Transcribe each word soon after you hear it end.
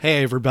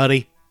Hey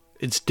everybody,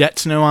 it's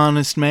Debts No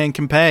Honest Man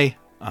Can Pay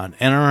on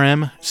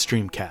NRM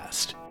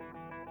Streamcast.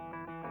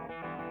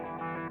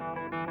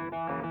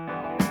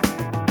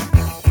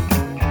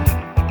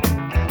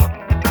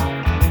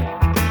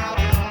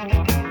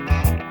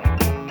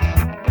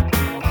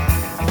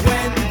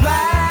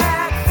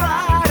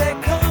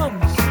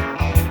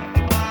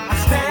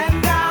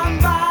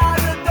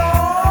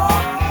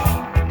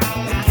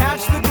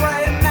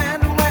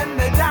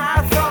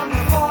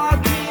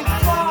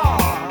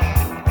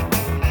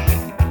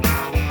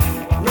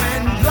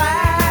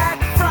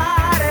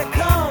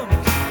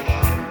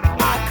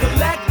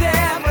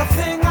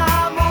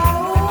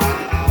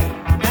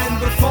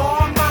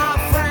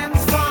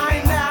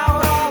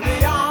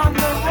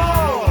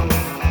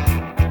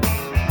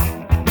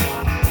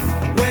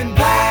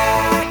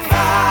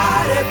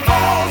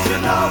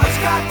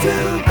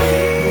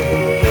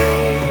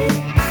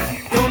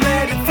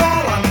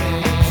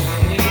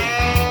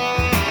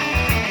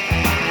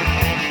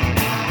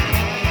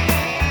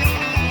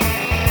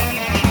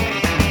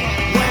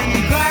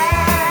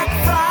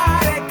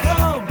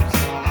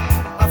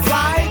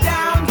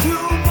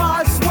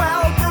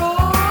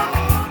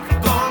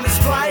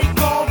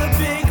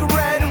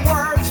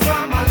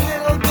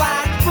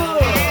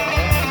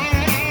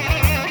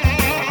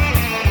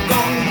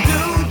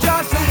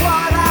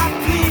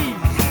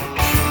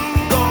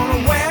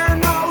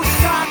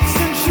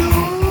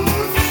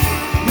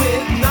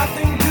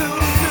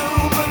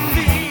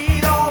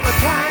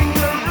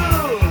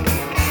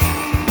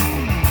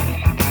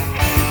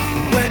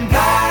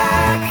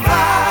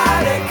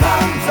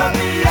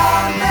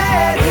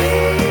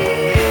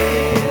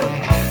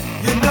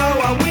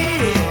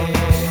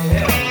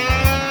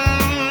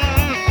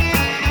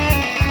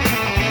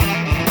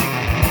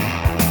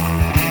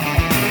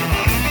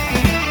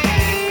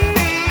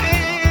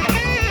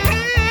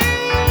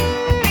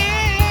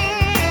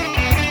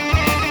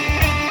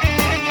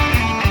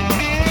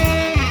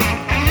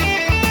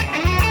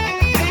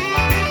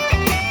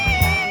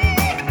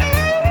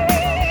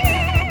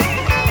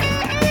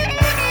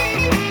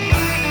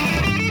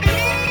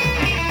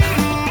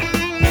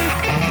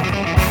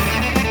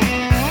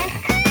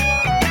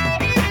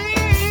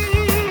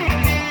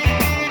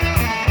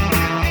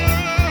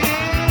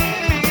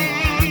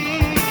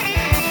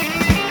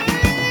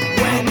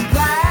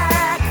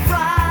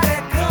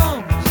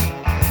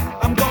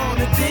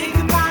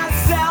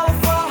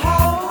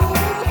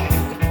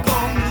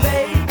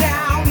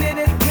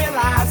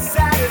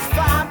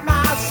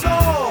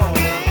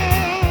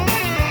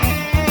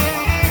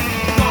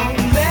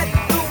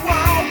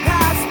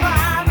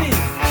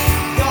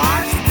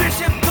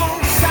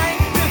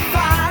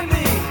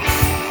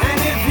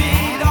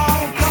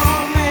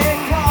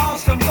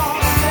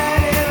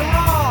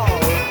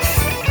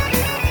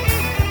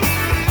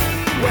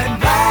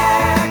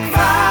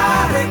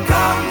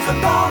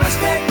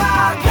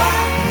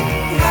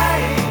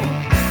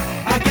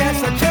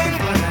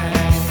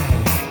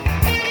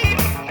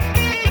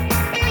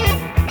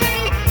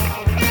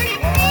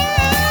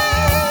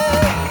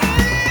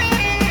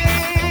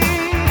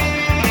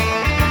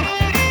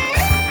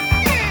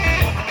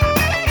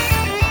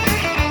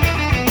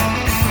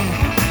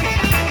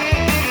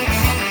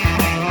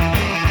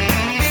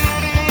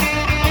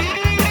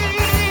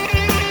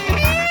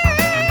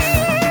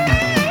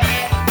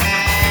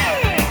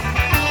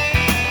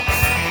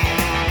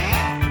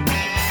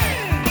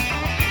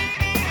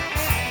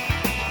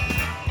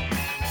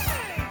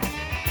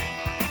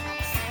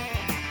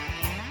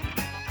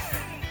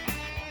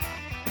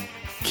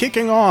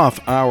 Kicking off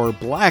our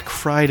Black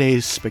Friday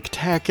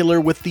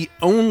spectacular with the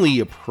only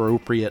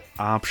appropriate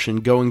option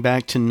going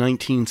back to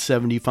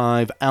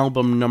 1975,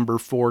 album number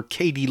 4,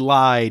 Katy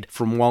Lied,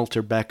 from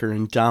Walter Becker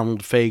and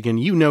Donald Fagen.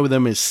 You know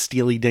them as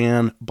Steely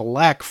Dan.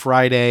 Black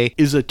Friday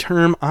is a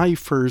term I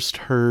first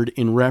heard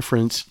in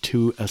reference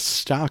to a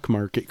stock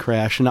market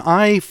crash, and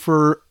I,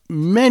 for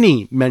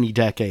many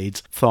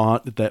decades,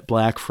 thought that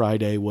Black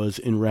Friday was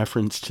in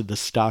reference to the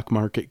stock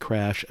market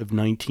crash of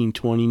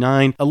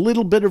 1929. A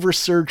little bit of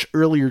research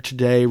earlier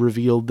today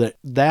revealed that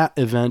that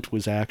event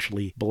was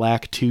actually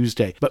Black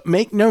Tuesday. But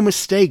make no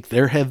mistake,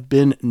 there have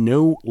been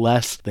no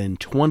less than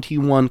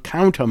 21,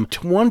 count 'em,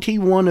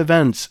 21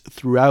 events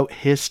throughout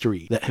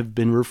history that have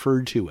been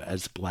referred to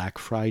as Black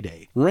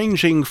Friday,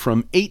 ranging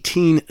from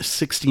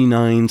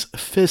 1869's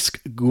Fisk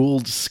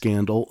Gould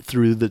scandal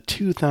through the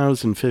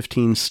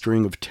 2015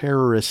 string of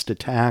terrorist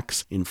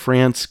attacks in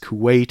France,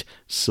 Kuwait,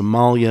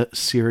 Somalia,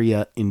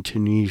 Syria, and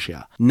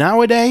Tunisia.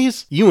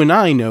 Nowadays, you and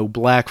I know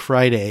Black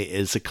Friday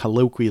is a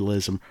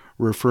colloquialism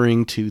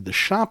referring to the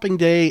shopping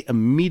day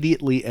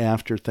immediately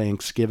after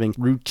Thanksgiving,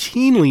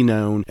 routinely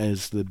known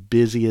as the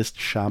busiest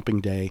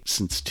shopping day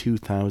since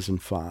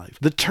 2005.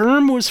 The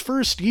term was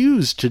first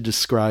used to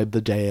describe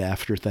the day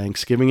after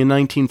Thanksgiving in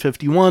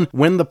 1951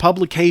 when the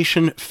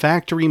publication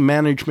Factory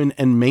Management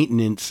and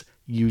Maintenance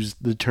used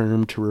the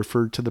term to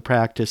refer to the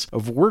practice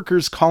of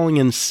workers calling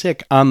in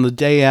sick on the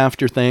day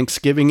after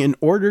Thanksgiving in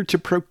order to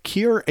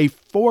procure a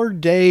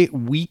 4-day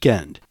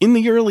weekend. In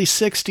the early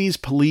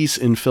 60s, police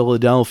in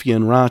Philadelphia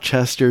and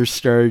Rochester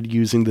started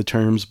using the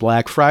terms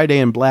Black Friday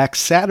and Black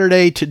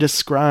Saturday to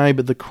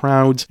describe the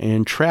crowds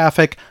and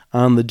traffic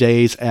on the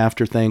days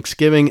after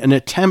Thanksgiving. An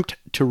attempt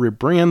to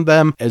rebrand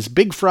them as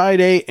Big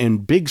Friday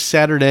and Big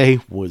Saturday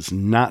was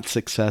not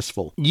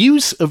successful.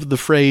 Use of the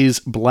phrase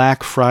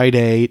Black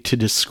Friday to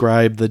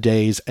describe the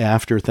days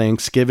after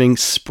Thanksgiving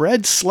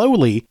spread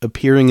slowly,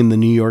 appearing in the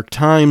New York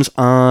Times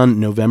on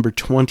November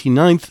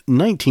 29th,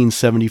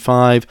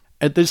 1975.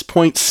 At this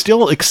point,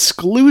 still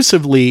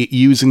exclusively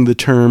using the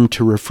term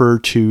to refer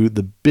to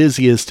the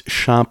busiest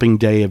shopping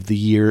day of the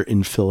year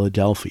in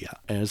Philadelphia.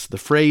 As the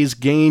phrase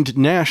gained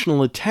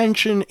national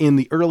attention in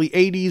the early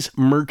 80s,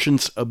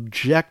 merchants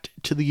object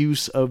to the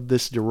use of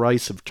this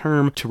derisive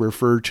term to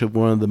refer to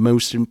one of the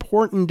most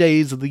important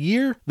days of the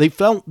year. They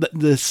felt that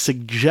this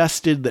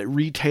suggested that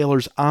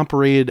retailers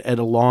operated at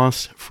a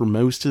loss for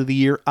most of the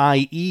year,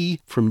 i.e.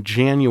 from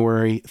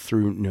January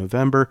through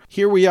November.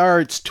 Here we are,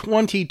 it's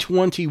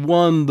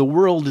 2021, the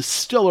world is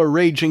still a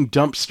raging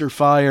dumpster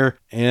fire,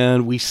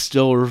 and we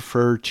still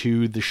refer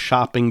to the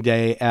shopping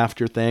day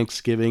after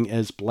Thanksgiving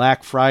as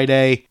Black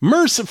Friday.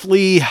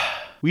 Mercifully,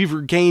 we've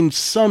regained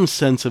some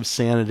sense of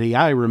sanity.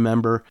 I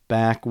remember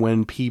back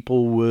when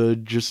people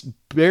would just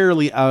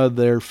barely out of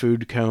their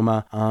food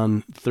coma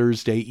on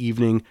Thursday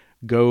evening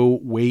go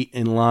wait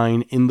in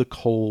line in the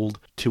cold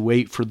to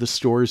wait for the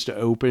stores to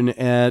open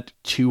at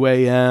 2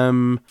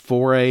 a.m.,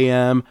 4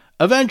 a.m.,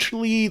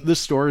 Eventually, the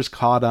stores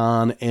caught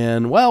on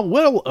and, well,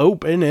 we'll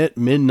open at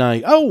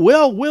midnight. Oh,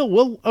 well,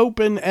 we'll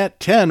open at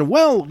 10.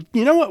 Well,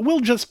 you know what? We'll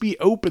just be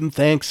open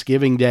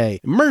Thanksgiving Day.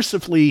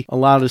 Mercifully, a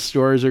lot of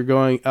stores are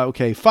going,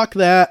 okay, fuck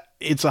that.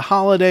 It's a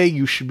holiday.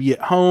 You should be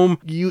at home.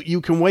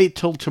 You can wait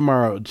till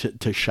tomorrow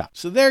to shop.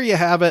 So there you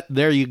have it.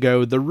 There you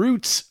go. The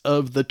roots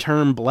of the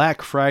term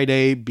Black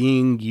Friday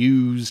being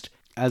used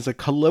as a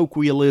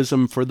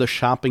colloquialism for the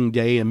shopping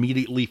day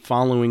immediately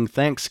following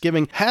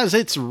Thanksgiving has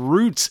its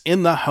roots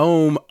in the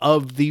home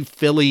of the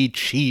Philly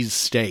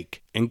cheesesteak.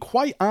 And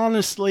quite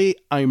honestly,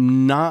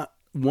 I'm not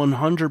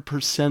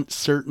 100%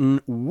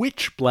 certain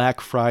which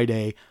Black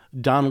Friday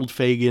Donald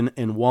Fagen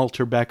and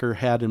Walter Becker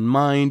had in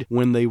mind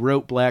when they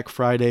wrote Black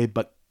Friday,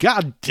 but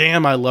God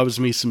damn, I loves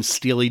me some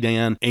Steely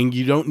Dan, and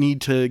you don't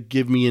need to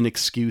give me an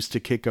excuse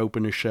to kick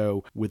open a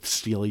show with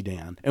Steely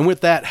Dan. And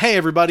with that, hey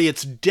everybody,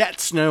 it's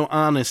Debts No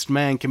Honest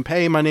Man Can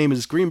Pay. My name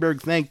is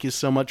Greenberg. Thank you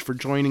so much for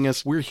joining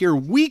us. We're here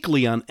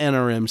weekly on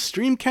NRM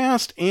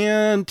Streamcast,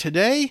 and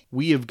today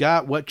we have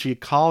got what you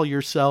call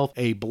yourself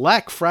a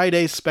Black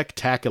Friday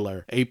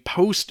Spectacular, a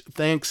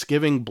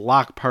post-Thanksgiving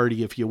block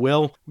party, if you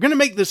will. We're going to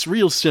make this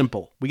real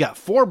simple. We got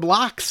 4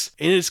 blocks,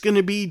 and it's going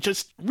to be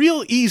just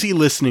real easy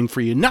listening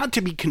for you, not to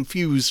be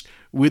confused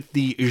with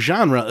the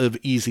genre of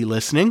easy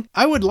listening.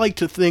 I would like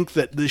to think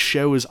that this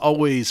show is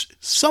always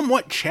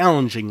somewhat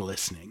challenging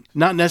listening.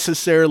 Not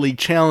necessarily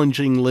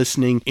challenging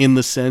listening in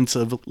the sense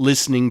of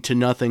listening to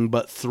nothing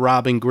but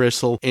Throbbing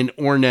Gristle and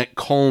Ornette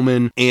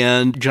Coleman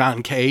and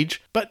John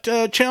Cage, but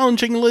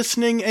challenging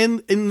listening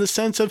in the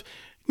sense of,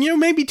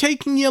 maybe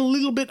taking you a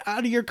little bit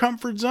out of your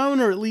comfort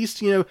zone, or at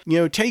least,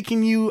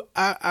 taking you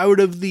out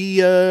of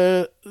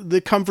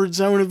the comfort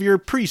zone of your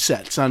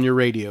presets on your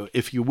radio,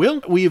 if you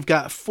will. We have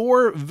got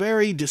 4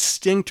 very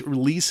distinct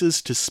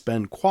releases to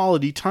spend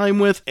quality time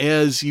with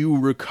as you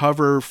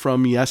recover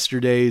from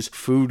yesterday's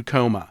food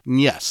coma.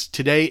 Yes,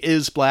 today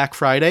is Black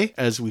Friday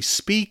as we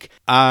speak.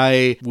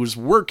 I was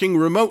working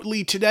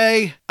remotely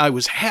today. I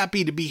was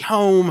happy to be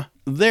home.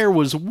 There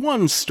was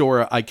one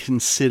store I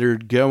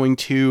considered going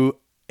to,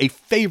 a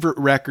favorite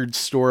record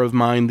store of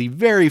mine, the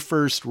very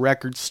first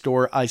record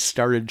store I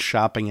started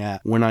shopping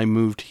at when I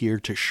moved here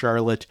to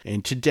Charlotte,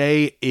 and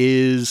today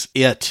is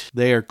it.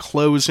 They are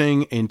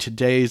closing, and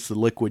today's the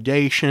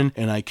liquidation,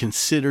 and I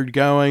considered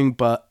going,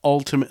 but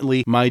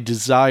ultimately my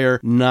desire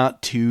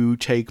not to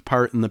take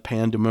part in the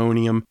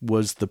pandemonium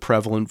was the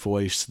prevalent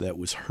voice that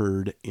was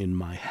heard in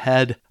my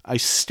head. I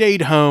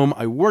stayed home,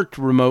 I worked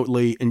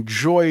remotely,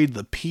 enjoyed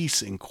the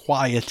peace and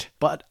quiet,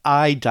 but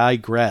I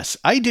digress.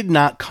 I did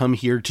not come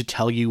here to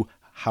tell you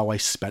how I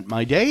spent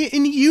my day,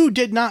 and you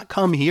did not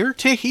come here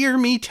to hear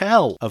me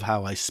tell of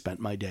how I spent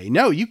my day.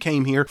 No, you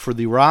came here for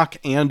the rock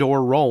and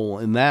or roll,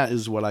 and that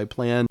is what I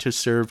plan to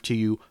serve to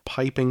you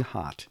piping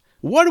hot.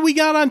 What do we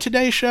got on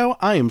today's show?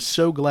 I am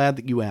so glad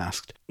that you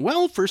asked.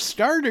 Well, for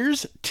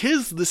starters,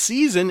 'tis the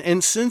season,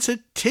 and since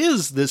it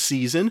 'tis the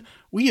season,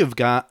 we have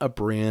got a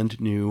brand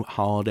new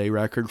holiday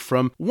record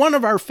from one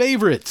of our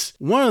favorites,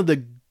 one of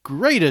the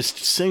greatest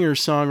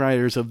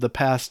singer-songwriters of the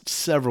past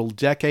several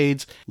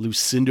decades,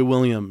 Lucinda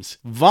Williams.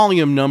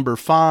 Volume number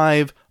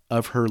 5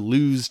 of her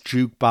Lou's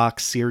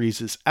Jukebox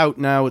series is out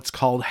now. It's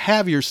called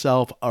Have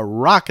Yourself a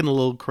Rockin'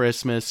 Little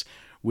Christmas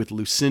with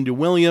Lucinda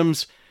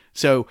Williams.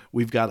 So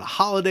we've got a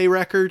holiday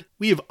record.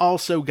 We have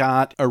also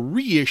got a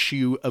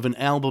reissue of an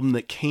album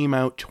that came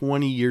out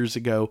 20 years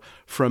ago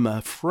from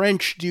a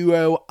French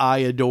duo I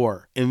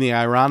adore. And the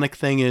ironic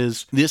thing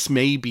is, this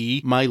may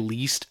be my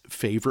least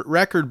favorite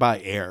record by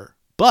Air.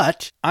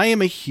 But I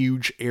am a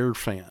huge Air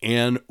fan.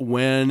 And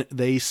when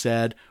they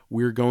said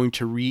we're going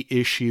to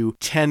reissue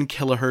 10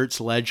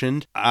 Kilohertz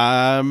Legend,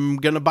 I'm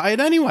going to buy it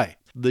anyway.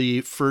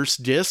 The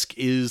first disc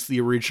is the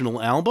original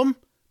album.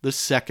 The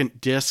second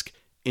disc,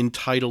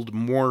 entitled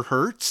More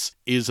Hertz,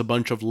 is a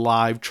bunch of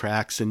live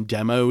tracks and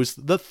demos.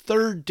 The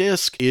third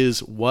disc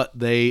is what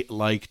they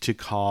like to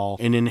call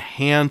an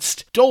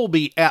enhanced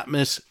Dolby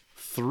Atmos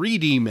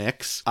 3D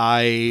mix.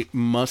 I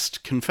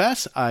must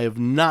confess, I have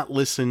not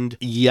listened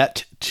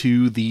yet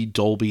to the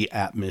Dolby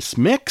Atmos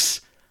mix,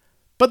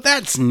 but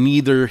that's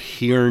neither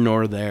here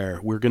nor there.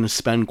 We're going to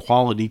spend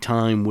quality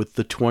time with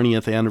the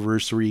 20th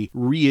anniversary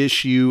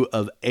reissue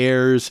of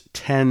Air's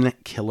 10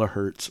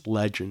 Kilohertz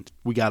Legend.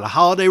 We got a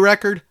holiday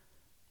record.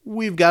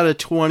 We've got a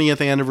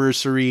 20th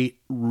anniversary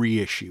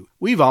reissue.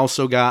 We've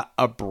also got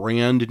a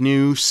brand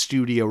new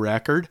studio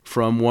record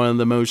from one of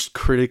the most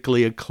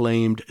critically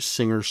acclaimed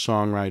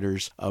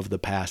singer-songwriters of the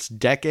past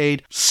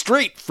decade.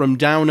 Straight from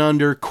down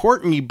under,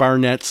 Courtney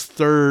Barnett's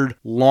third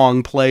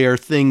long player,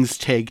 Things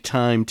Take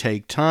Time,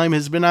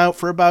 has been out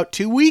for about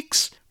 2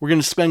 weeks. We're going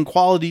to spend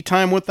quality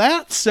time with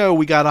that. So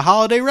we got a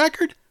holiday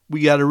record,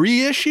 we got a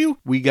reissue,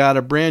 we got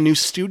a brand new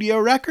studio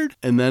record,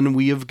 and then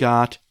we have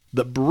got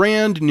the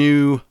brand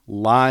new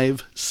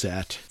live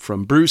set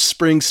from Bruce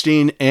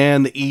Springsteen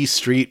and the E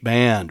Street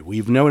Band.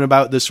 We've known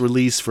about this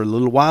release for a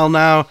little while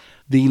now.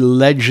 The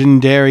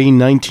legendary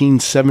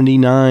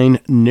 1979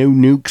 No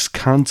Nukes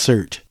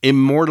concert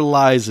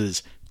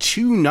immortalizes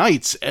 2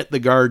 nights at the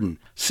Garden,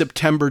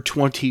 September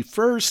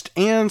 21st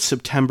and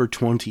September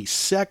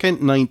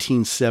 22nd,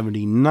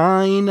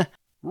 1979.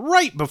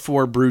 Right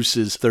before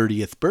Bruce's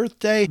 30th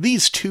birthday,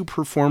 these 2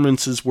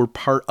 performances were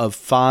part of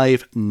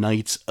 5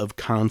 nights of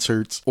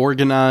concerts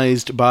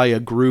organized by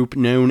a group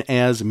known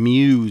as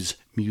Muse,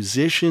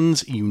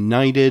 Musicians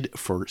United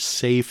for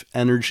Safe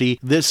Energy.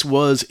 This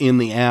was in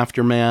the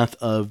aftermath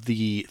of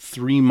the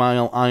 3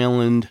 Mile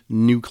Island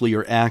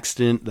nuclear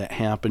accident that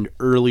happened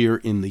earlier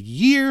in the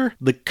year.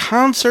 The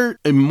concert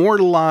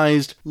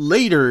immortalized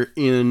later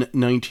in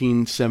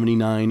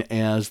 1979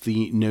 as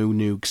the No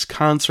Nukes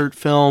concert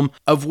film,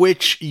 of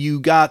which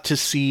you got to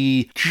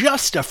see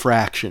just a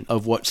fraction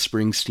of what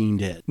Springsteen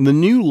did. The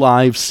new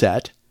live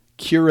set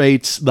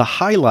curates the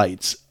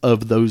highlights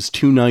of those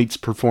 2 nights'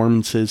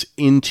 performances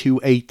into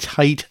a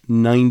tight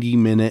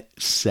 90-minute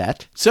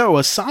set. So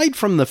aside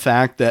from the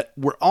fact that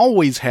we're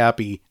always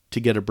happy to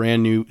get a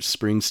brand new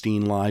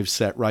Springsteen live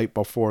set right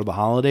before the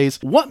holidays,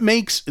 what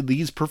makes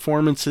these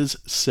performances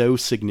so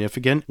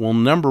significant? Well,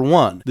 number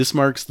one, this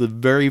marks the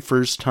very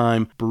first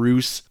time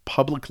Bruce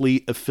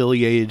publicly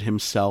affiliated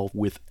himself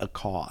with a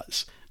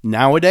cause.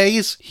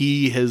 Nowadays,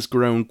 he has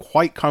grown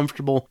quite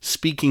comfortable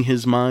speaking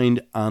his mind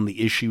on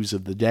the issues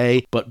of the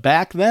day, but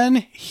back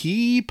then,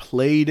 he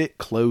played it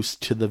close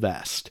to the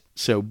vest.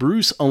 So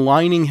Bruce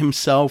aligning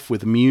himself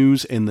with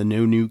Muse and the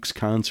No Nukes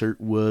concert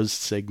was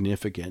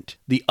significant.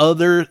 The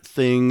other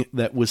thing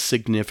that was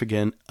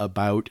significant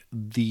about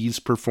these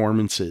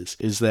performances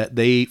is that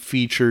they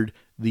featured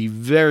the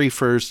very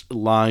first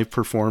live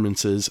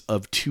performances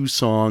of 2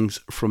 songs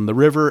from The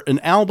River, an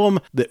album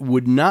that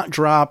would not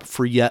drop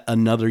for yet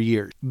another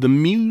year. The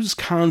Muse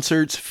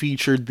concerts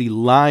featured the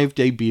live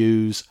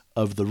debuts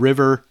of The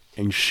River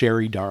and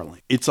Sherry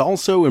Darling. It's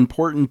also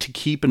important to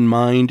keep in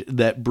mind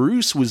that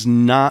Bruce was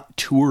not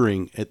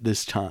touring at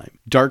this time.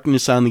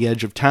 Darkness on the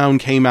Edge of Town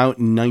came out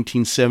in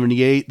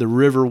 1978. The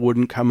River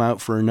wouldn't come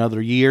out for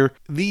another year.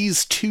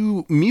 These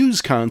 2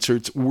 Muse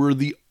concerts were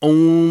the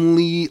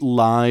only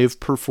live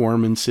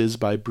performances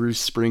by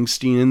Bruce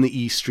Springsteen and the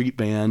E Street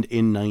Band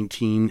in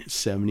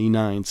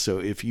 1979. So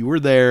if you were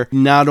there,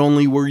 not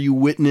only were you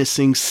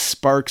witnessing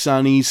Sparks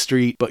on E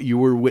Street, but you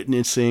were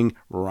witnessing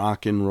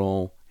rock and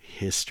roll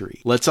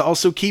history. Let's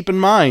also keep in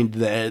mind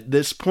that at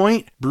this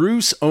point,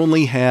 Bruce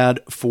only had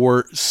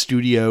 4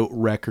 studio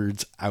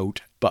records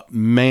out. But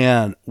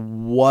man,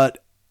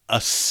 what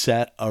a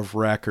set of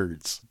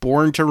records.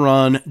 Born to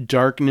Run,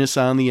 Darkness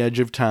on the Edge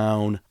of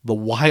Town, The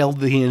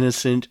Wild, the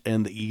Innocent,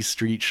 and the E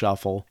Street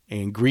Shuffle,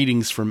 and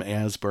Greetings from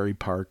Asbury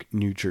Park,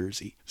 New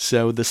Jersey.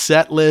 So the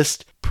set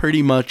list,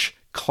 pretty much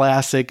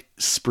classic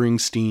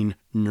Springsteen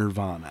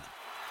Nirvana.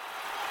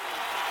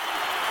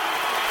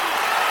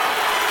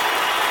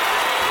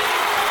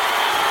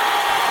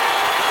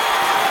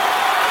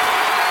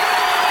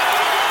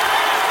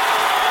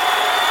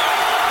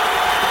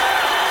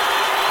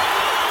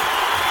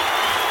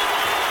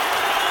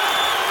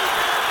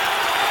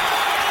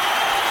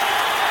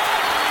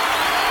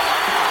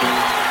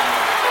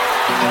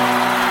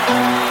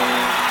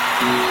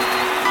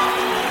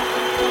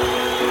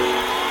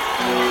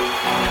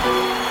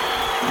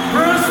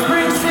 Bruce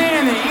Springsteen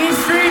and the E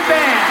Street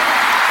Band.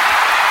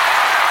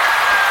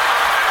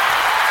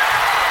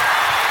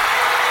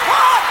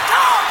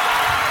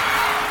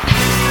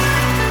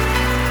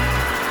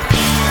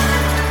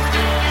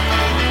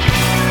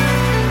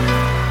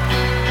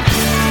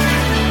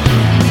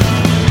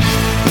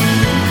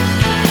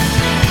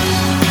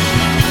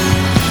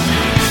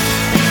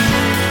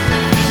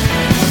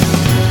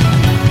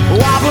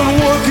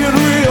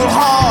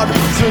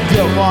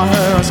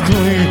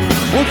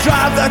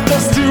 drive that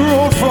dusty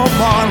road from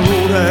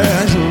Monroe to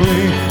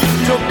Angeline,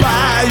 to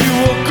buy you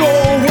a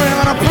gold ring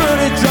on a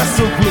pretty dress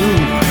of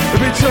blue. If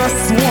it's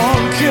just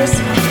one kiss,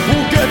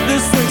 we'll get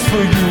these things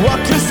for you. A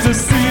kiss to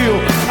seal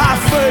our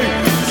fate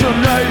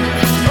tonight.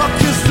 A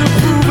kiss to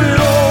prove it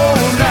all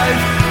night.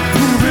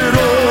 Prove it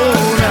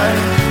all night.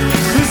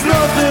 There's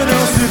nothing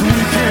else that we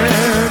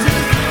can do.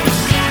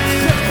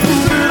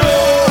 Prove it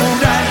all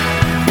night.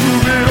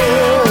 Prove it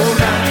all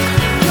night.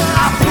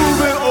 I prove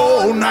it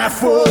all night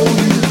for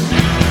you.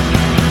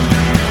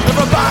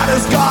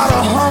 Everybody's got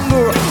a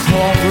hunger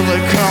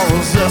they can't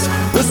resist.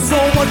 There's so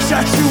much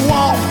that you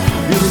want,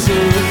 you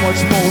deserve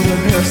much more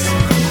than this.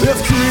 If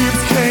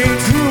dreams came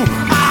true,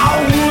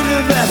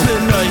 wouldn't that be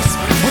nice?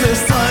 But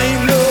this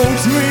ain't no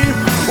dream,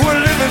 we're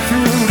living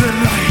through the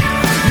night.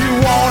 You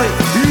want it,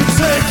 you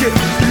take it,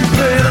 you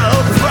pay the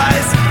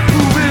price.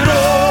 Prove it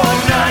all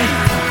night,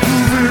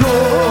 prove it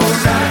all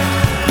night.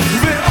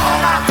 Prove it all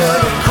night for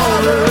the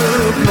color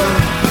of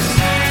blood.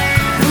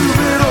 Prove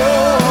it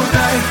all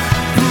night,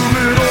 prove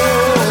it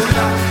all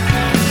night.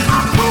 I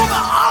prove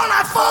it all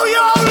night for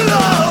your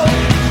love.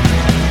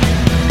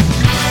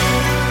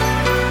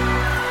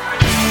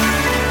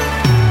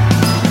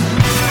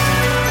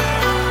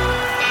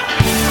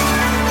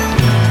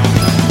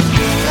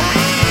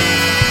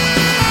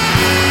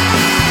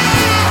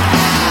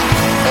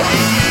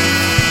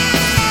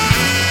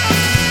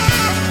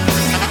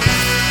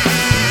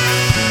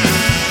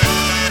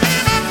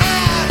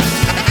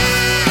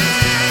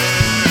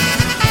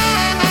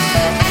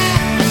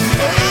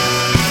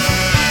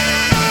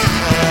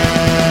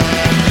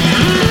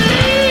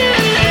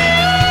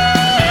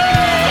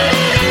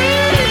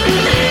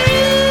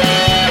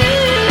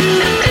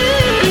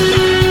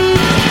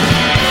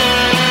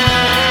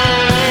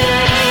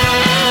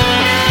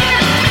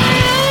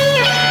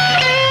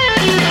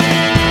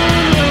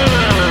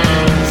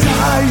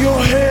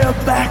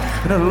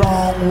 A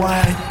long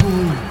white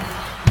bull.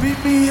 Meet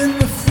me in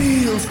the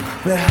fields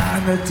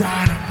behind the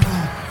dynamo.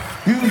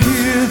 You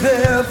hear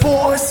their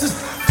voices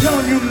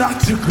telling you not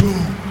to go.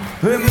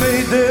 They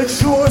made their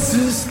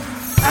choices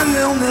and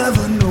they'll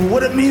never know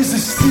what it means to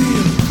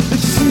steal, to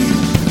cheat,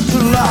 to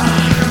lie.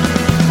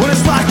 What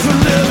it's like to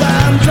live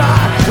and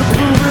die. To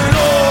prove it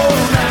all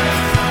night,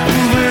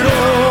 prove it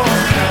all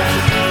night.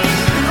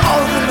 And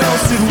all the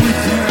else that we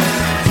can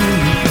do.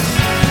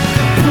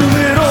 Prove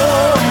it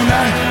all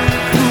night,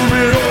 prove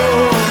it all.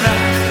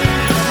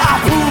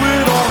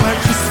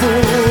 For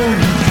you.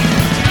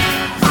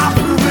 I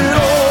prove it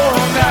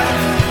all night,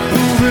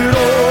 prove it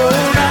all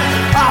night.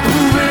 I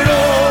prove it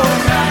all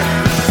night,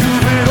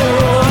 prove it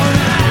all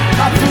night.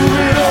 I prove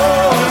it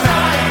all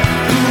night,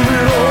 prove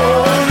it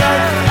all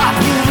night. I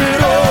prove it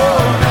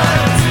all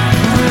night,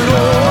 prove it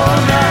all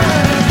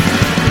night.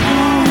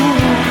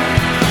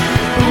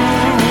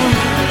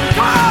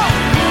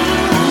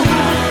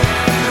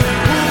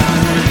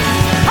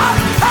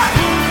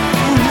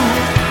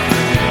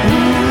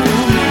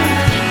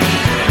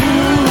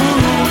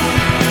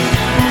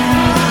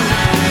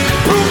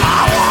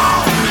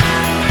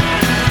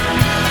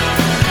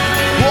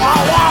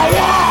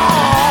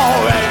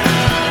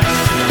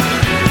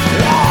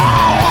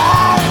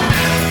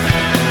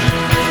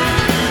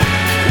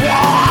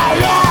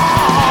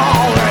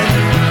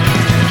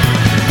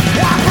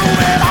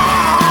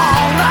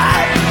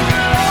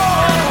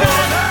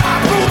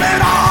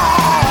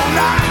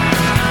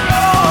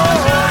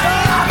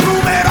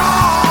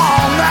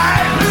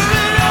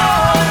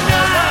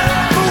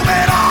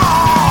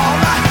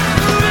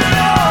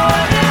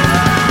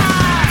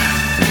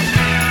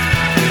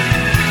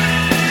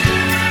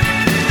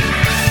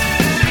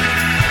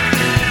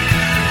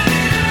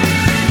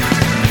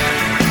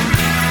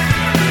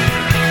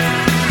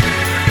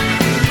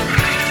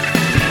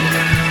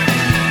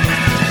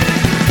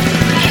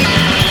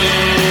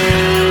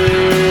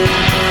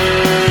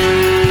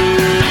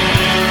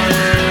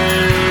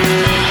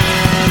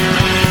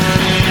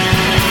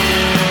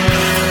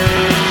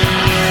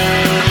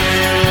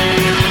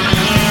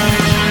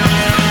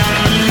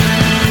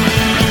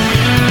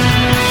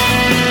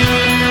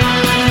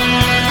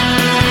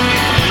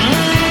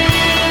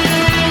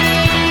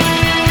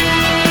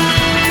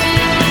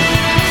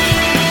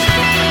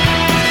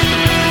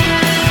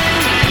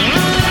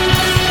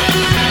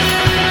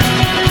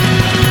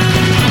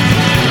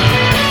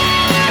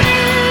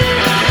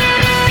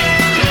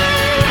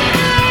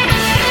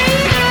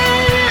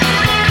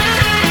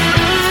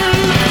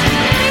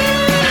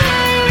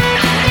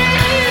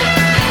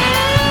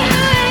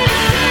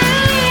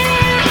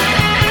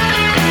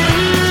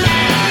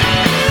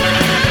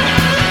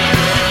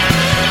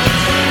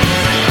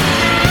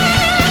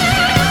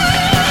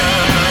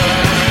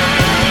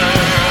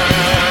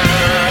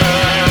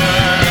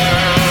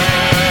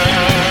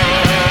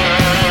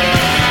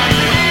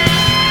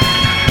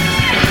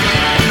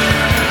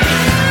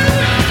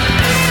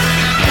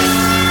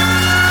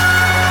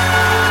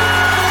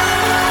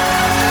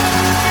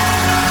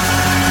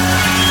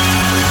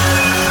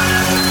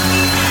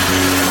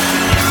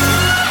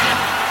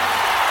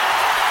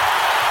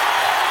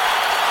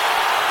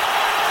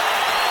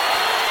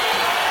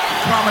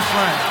 promised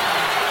land.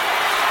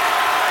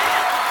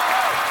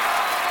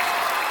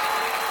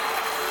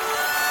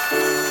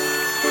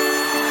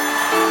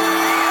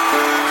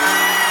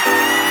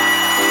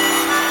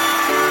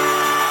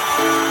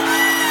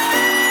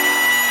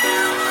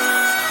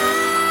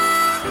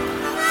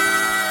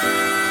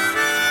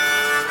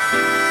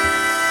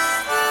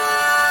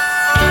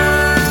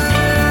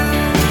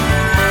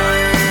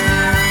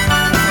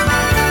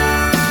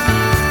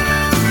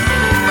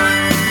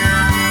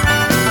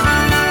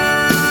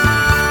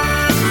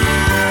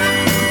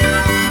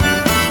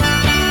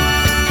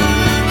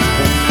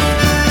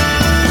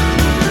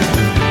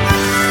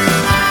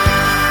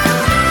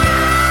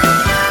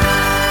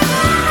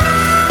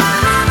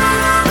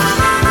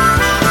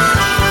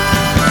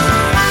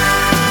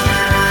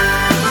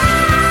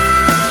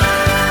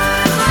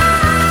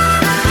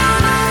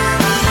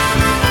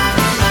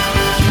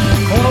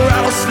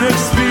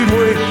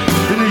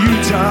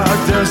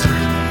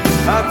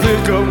 I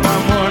pick up my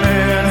money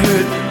and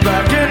head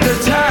back into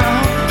town.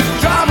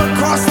 Drive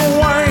across the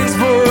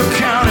Waynesburg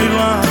County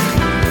line.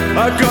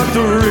 I got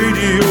the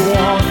radio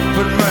on,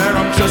 but man,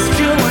 I'm just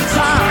killing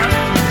time.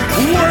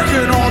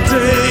 Working all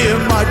day in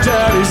my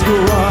daddy's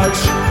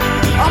garage.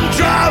 I'm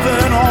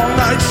driving all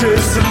night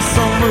chasing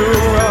some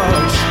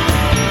mirage.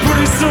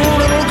 Pretty soon,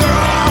 little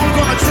girl, I'm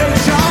gonna take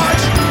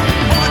charge.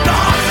 My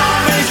dogs on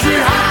Main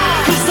Street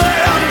High, 'cause they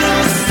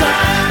understand.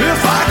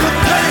 If I could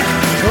take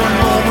a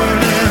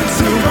moment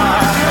into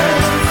my head,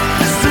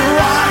 still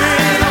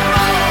riding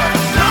alone.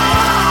 Now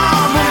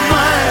I'm a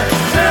man,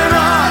 and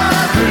I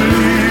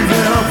believe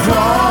in a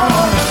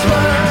promised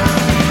land.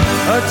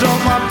 I've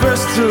done my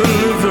best to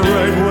live the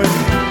right way.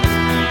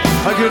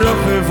 I get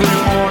up every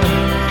morning,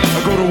 I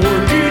go to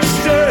work each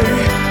day.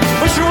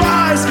 But your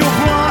eyes go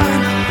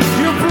blind,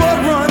 your blood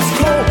runs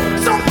cold.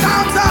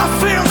 Sometimes I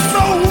feel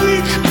so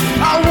weak,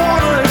 I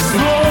wanna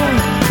explode.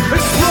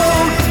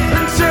 Explode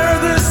and tear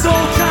this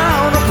old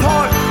town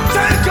apart.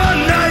 Take a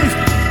knife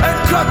and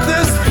cut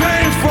this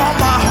pain from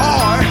my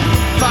heart.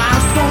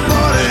 Find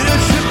somebody to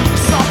ship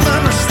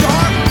something to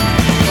start.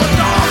 The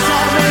dogs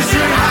on Main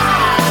Street High,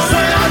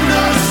 they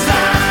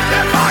understand.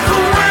 If I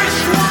could reach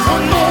a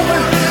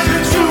moment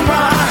into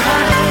my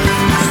hand,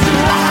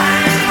 still I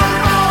ain't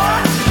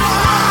alone.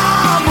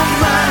 I'm a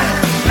man,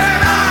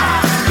 and I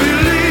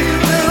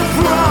believe in a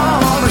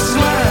promised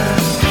land.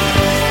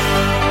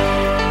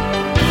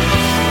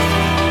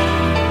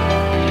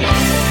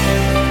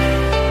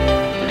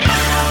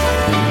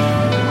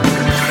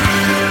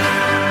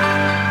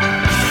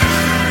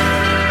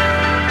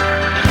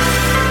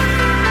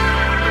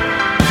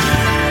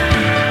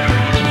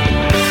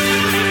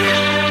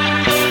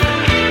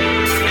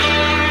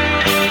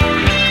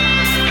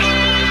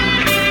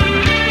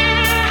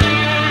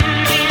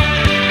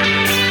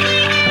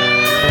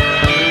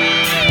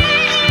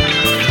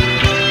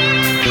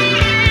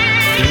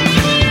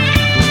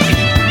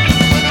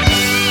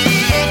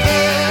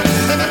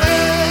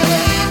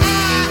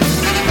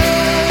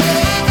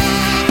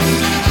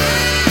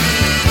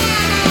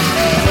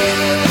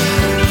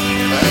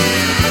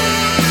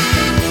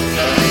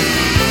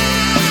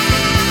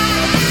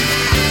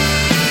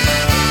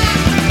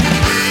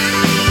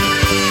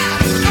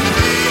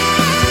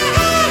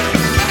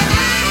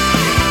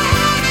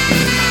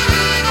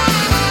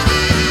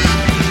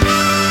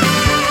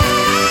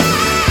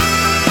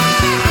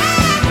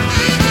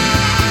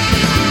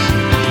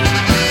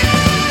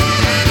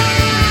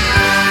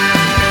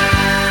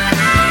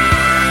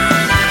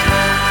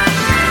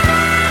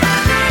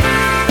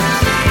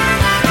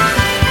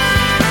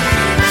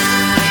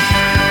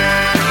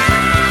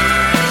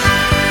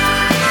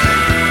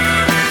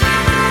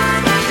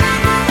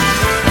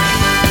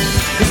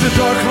 It's a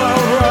dark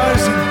cloud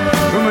rising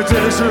from a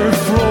desert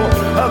floor.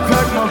 I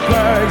pack my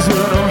bags and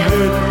I'm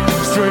heading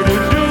straight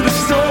into the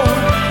store.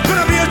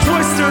 Gonna be a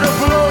twister to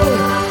blow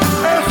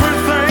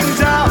everything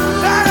down.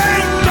 That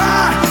ain't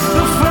got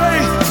the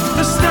faith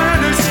to stand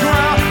its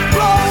ground.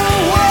 Blow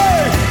away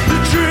the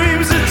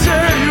dreams that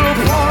tear you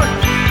apart.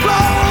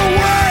 Blow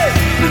away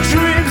the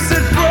dreams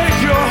that break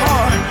your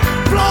heart.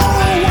 Blow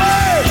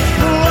away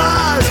the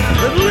lies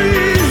that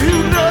leave you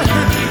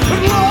nothing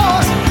but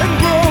lost and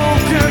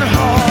broken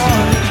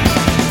heart.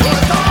 The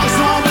dogs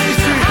on Main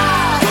Street,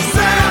 'cause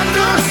they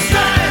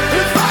understand.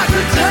 If I could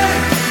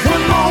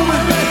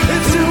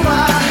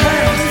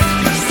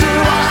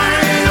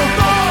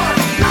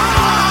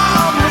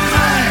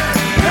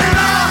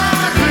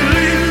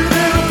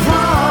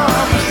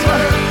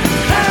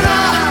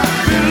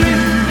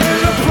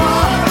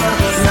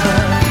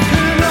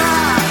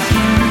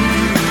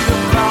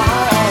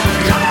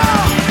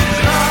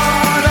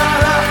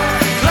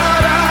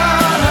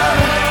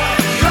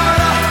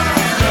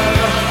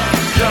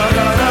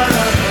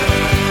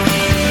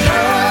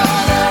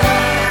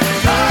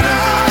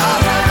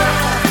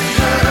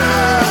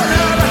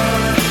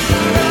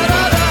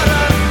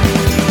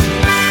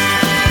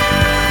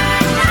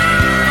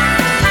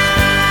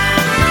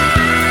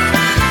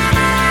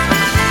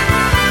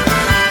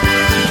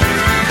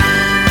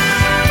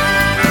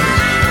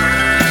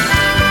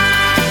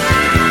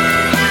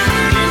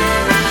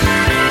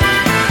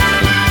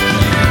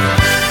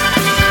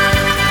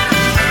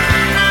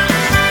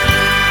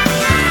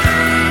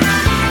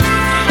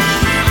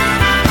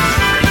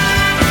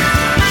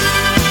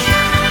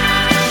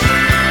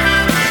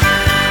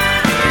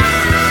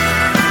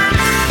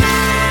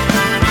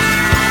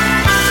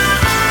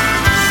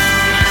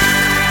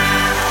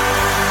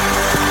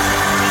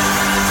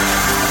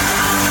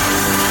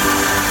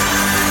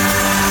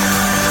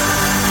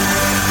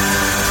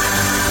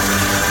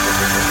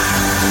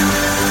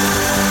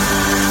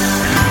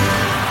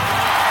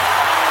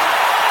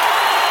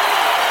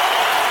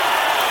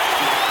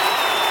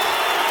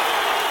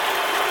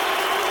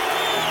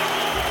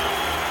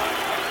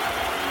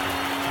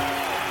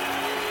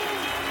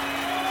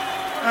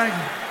Thank you.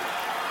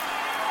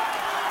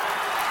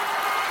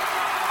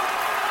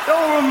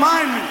 Don't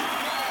remind me.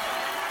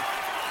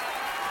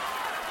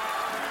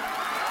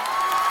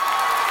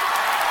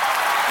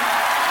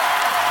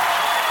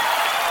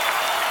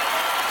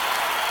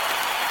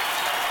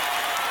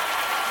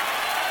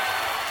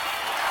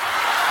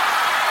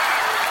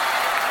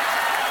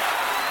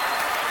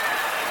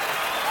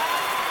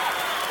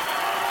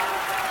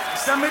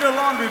 Send me the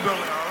laundry bill.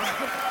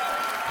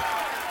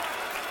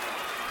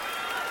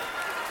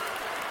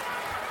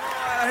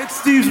 I hit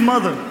Steve's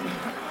mother.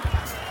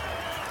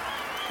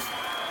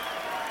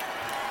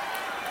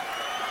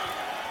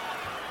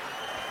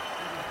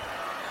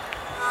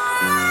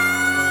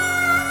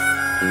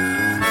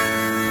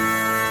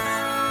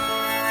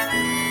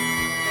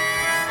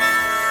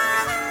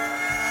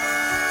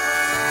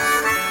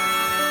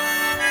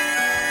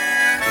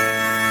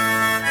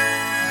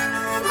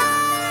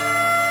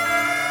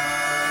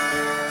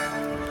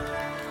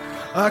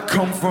 I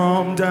come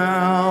from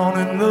down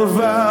in the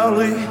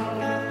valley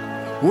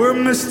where,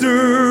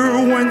 mister,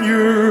 when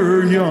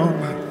you're young,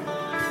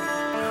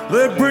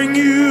 they bring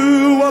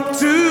you up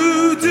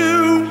to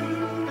do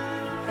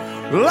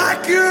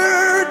like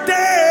your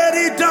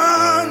daddy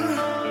done.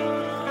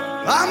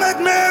 I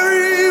met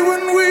Mary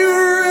when we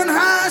were in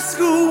high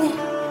school,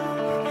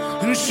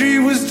 and she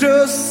was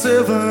just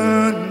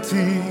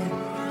 17.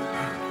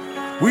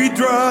 We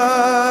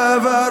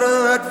drive out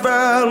of that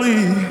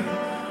valley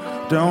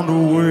down to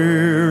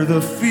where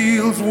the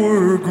fields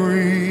were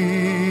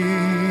green.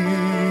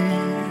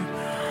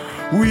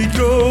 We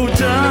go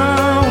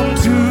down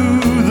to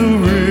the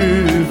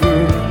river,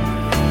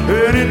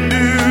 and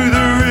into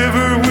the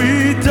river we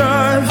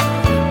dive.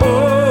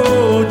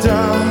 Oh,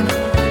 down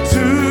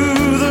to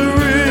the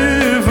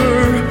river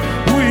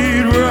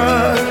we'd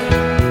ride.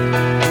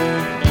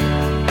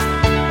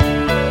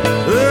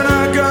 Then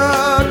I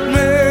got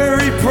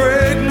Mary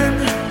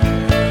pregnant,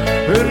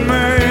 and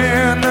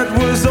man, that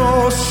was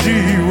all she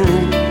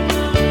wrote.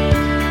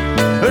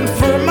 And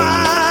for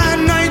my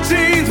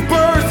 19th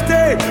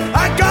birthday,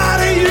 I got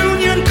a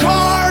union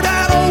card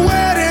and a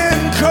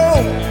wedding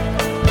coat.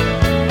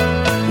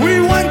 We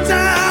went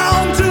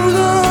down to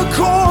the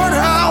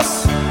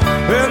courthouse,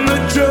 and the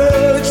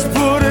judge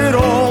put it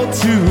all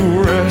to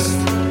rest.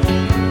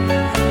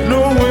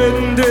 No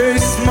wedding day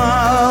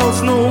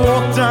smiles, no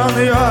walk down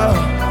the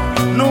aisle,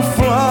 no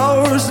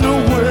flowers, no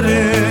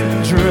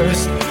wedding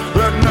dress.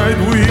 That night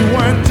we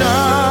went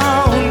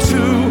down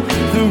to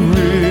the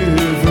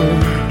river,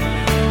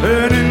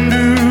 and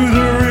into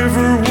the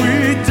river we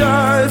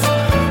dive.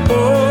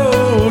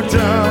 Oh,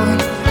 down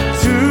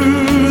to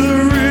the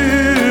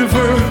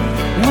river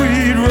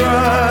we'd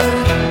ride.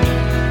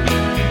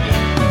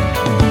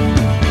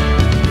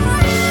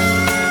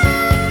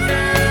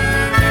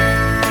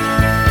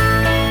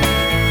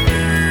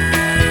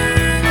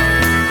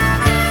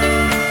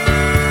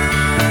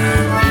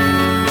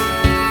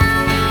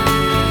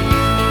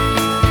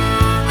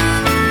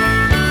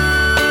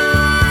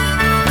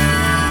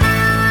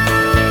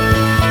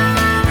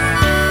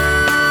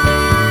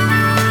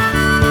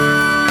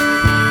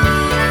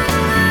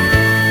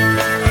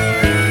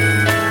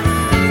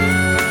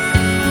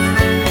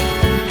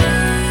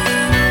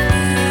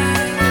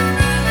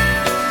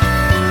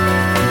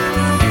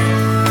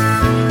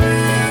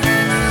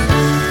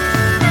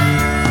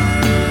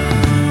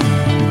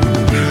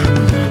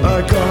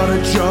 I got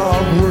a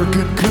job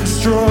working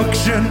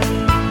construction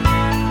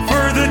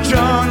for the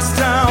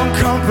Johnstown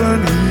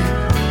Company.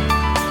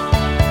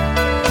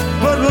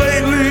 But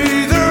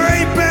lately there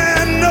ain't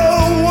been no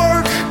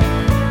work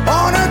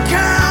on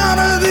account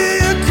of the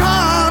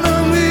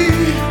economy.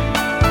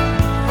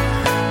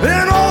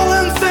 And all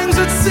them things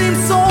that seem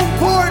so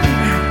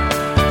important,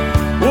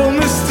 well,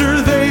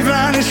 mister, they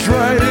vanished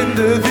right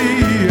into the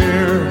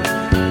air.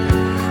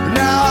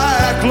 Now I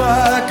act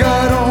like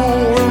I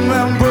don't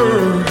remember.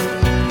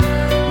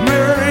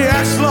 Mary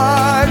acts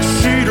like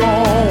she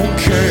don't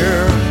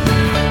care.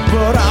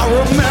 But I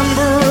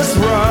remember us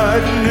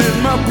riding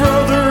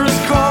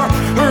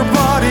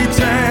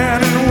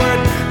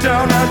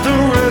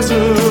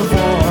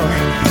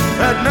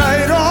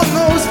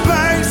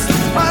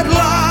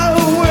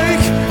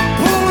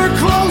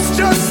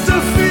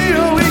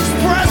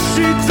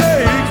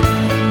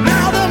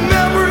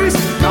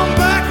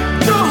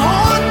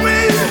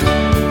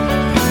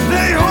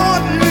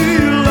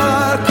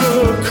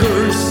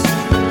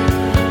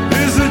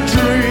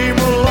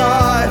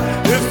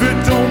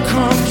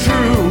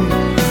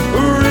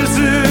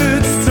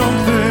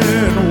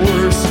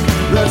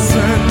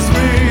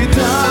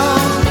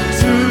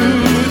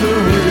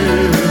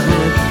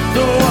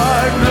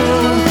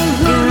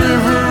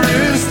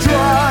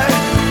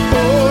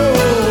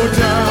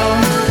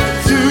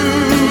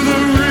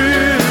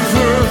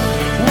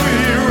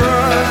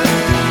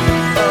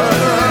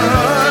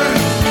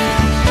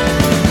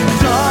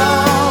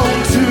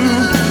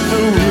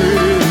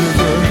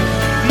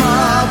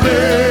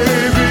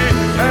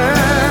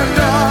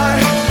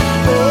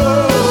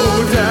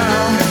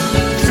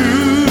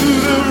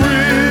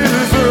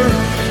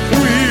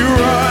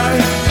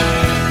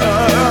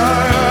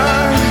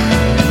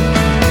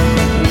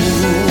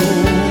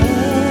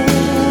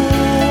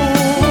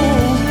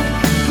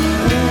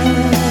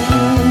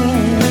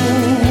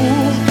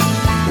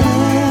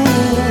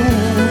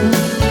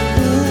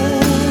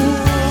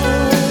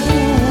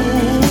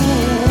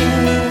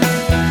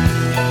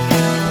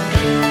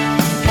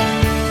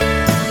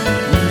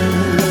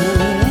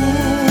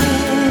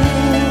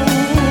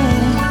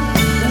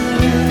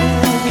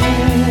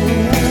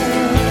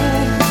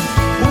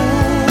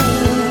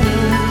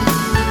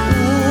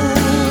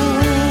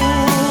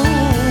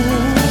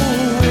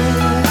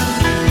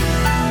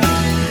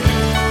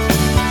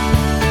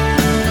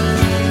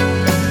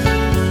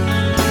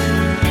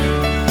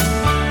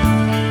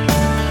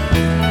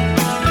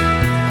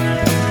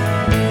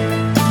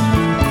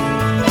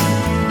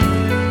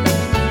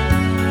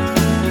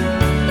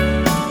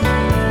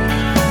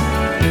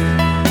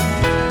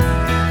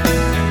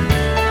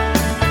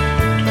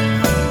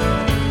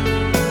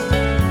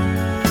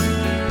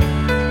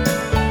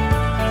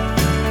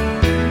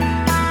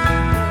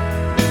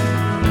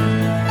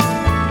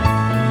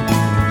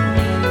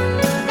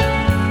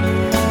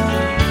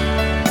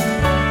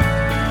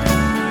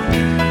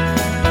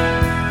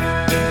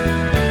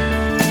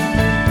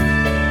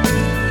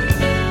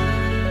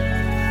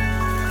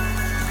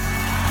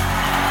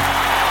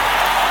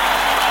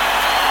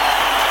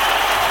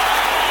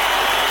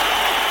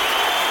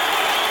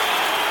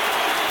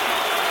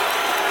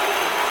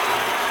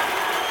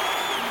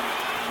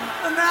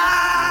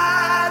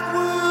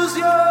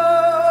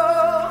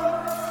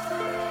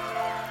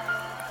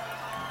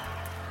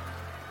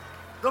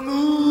The moon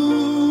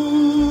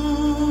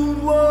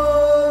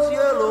was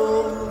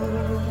yellow,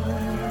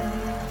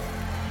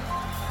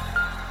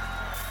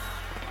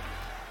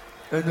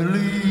 and the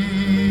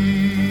leaves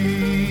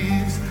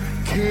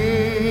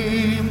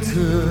came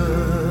tumbling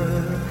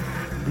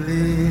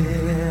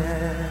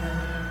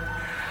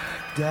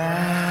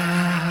down.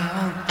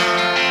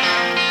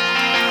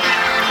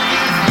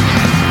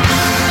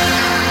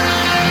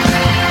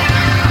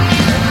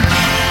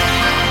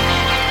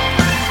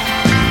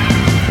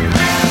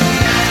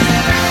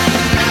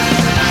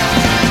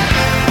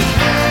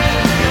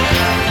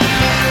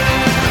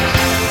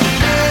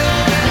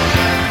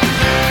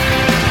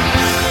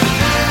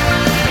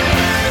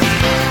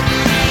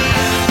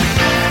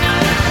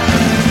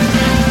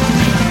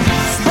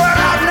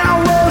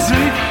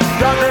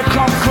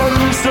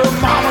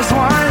 Mama's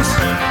wines.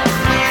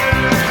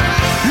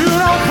 You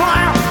don't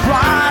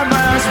rhyme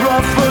as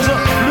rough as a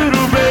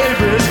little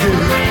baby's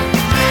good.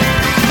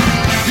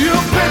 You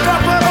pick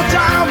up little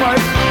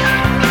dynamite,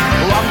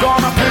 well, I'm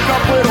gonna pick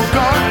up little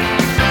gun.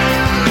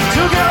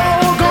 Together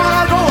we're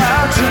gonna go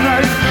out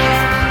tonight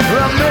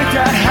and make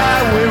that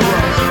highway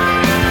run.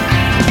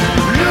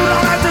 You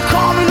don't have to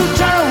call me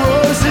Lieutenant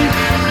Rosie,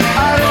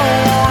 I don't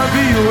wanna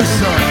be your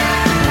son.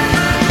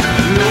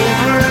 The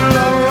only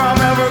lover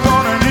I'm ever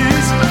gonna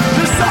need,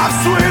 the soft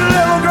sweet love.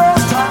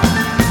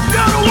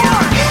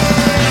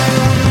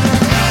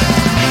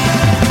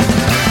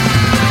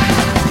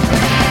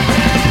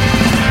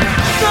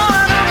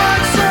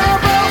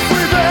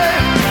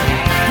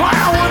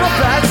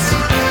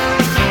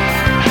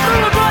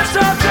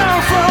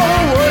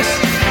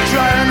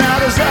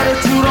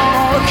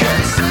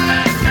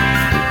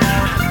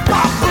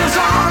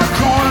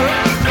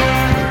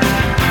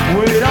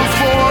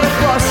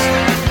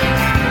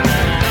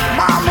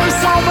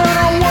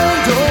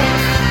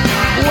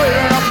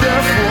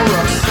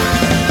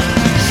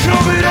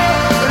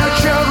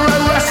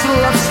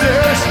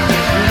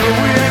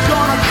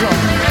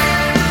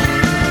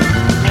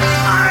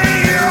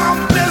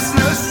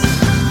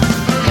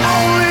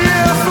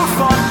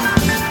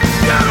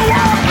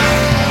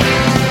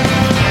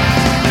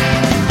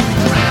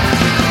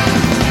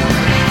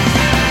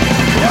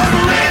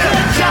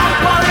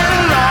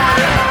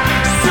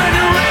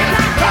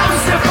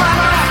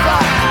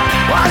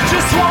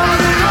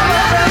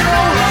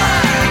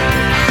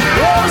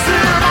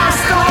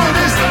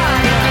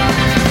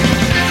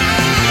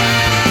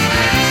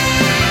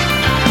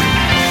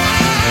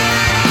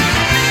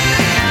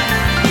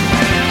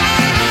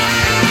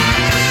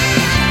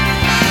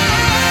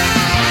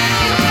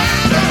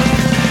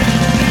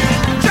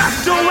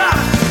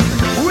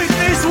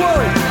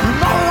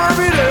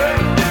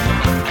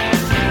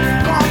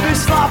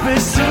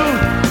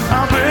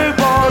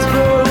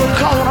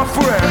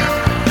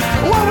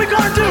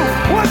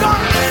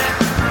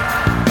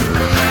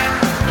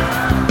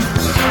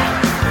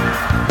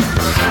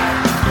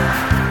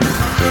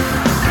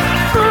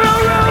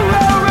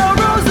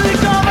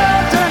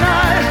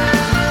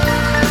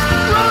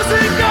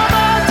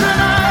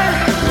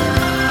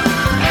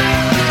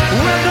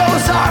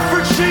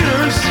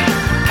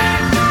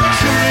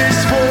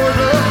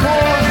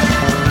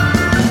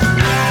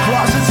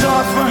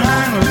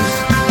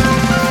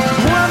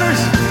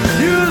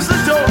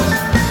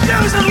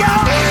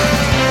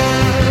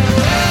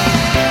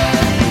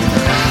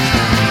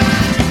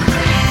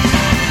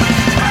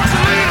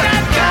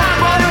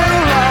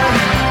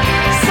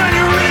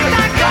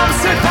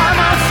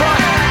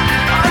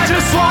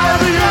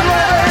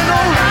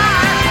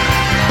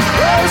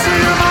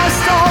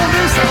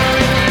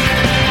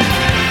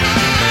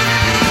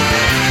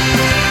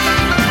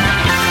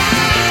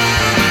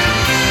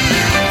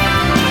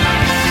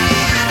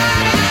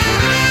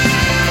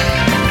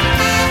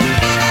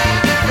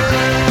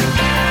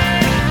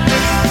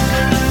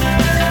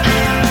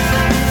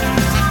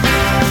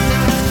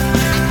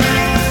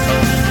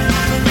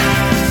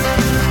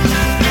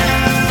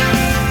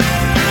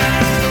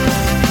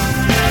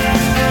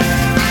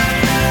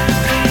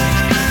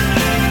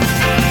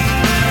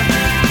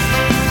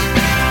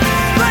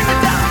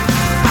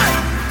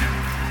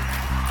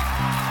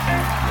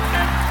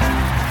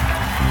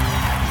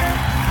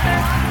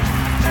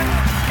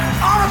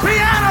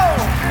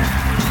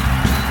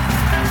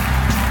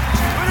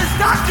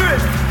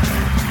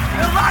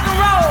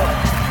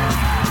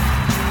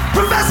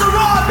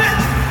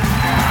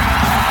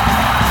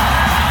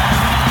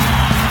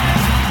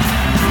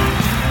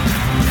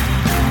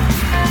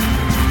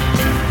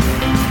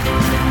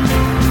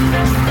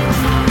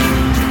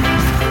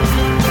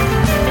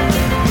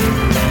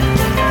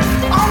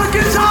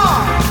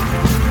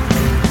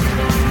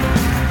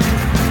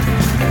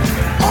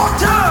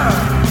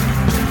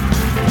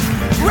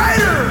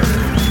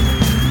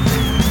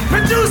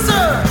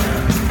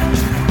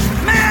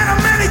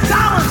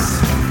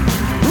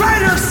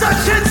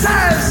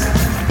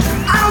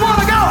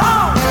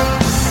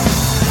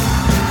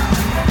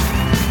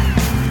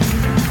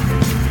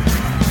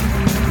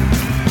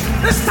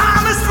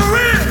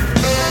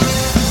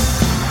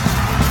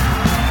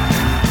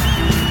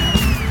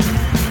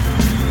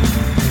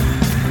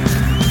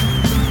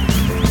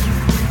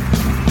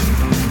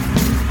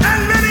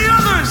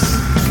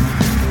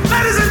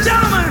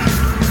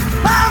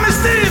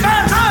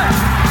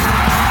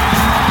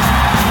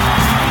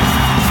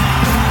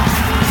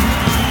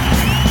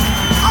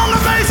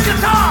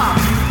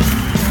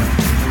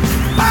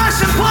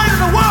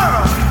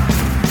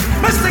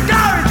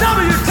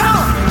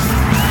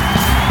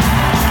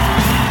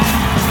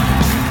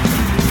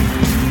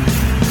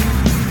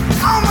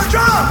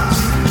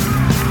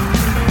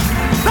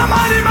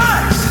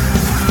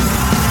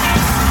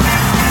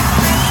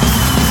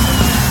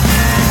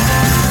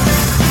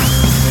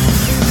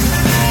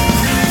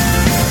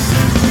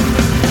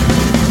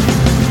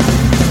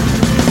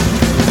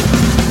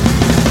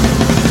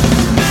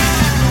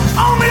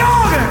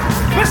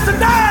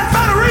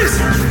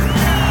 please.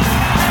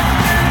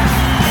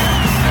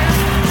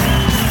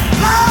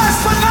 Last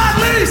but not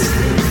least,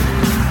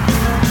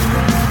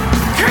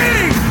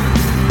 king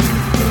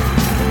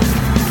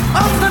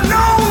of the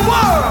known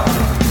world,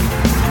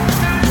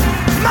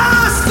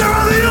 master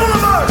of the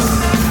universe,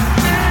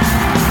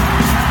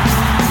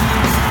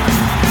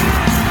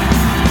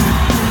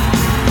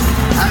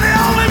 and the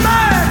only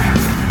man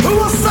who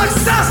will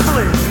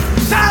successfully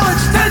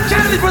challenge Ted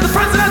Kennedy for the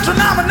presidential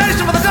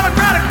nomination for the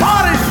Democratic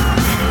Party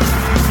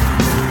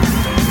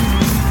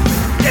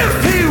if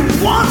he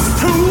wants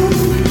to.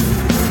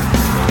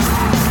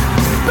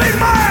 Big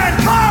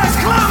man, Clarence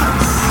Clemens.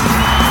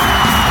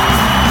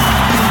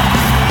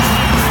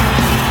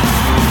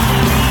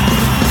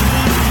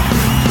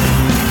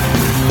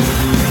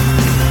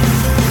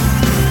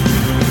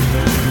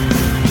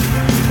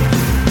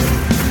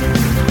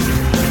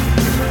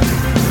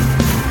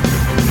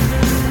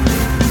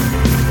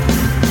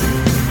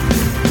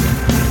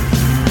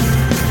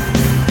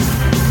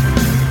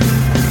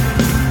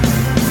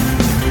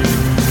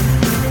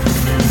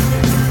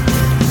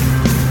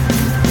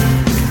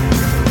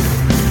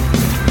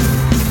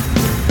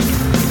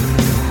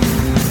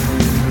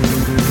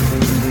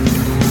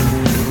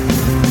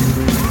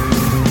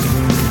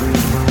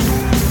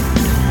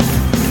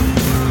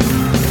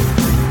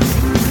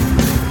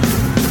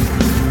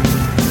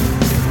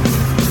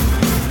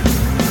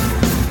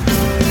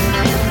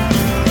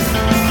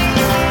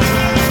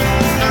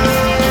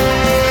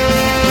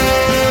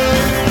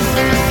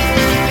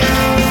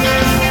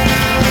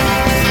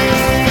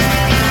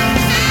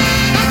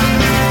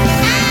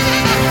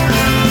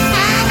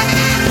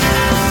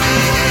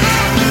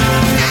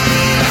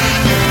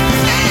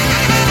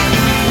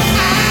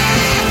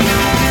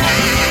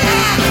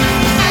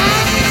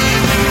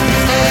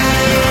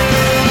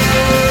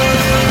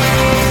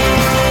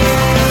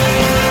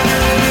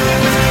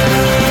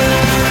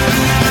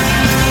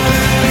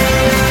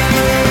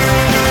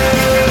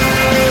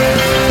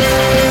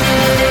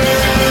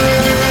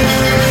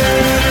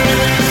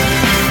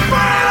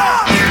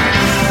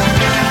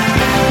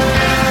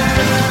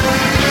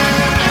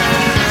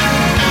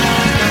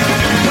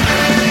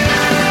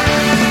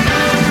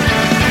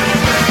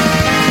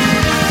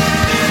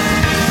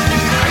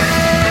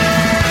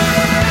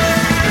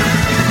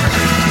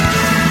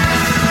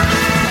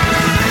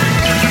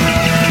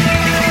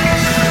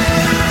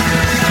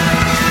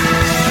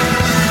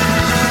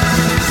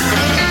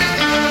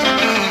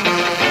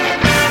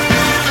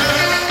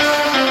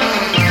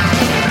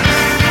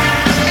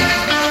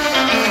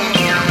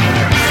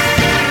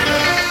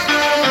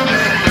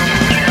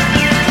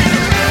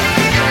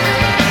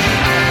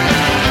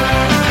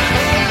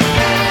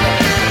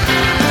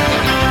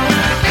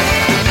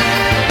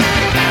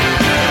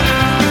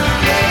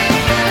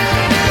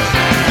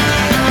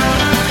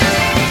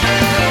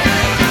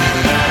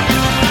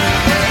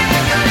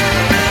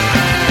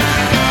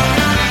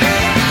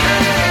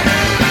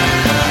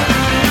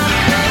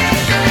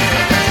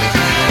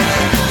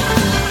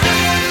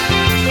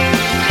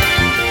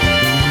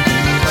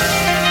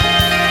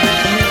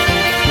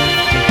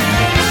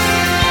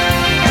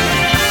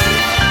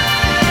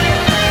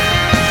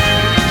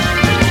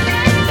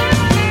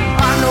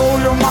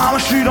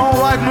 She don't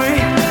like me,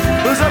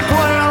 'cause I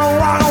play in a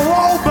rock and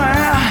roll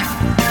band.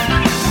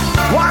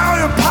 While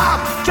your pop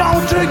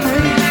don't dig me,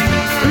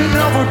 he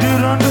never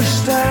did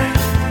understand.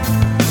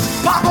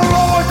 Papa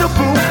lowered the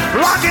boom,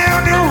 lock you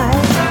in your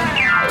room,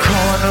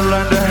 calling to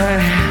lend a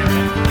hand,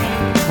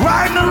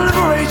 writing to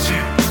liberate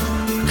you,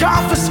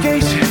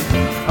 confiscate you.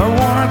 I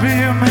wanna be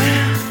a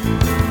man.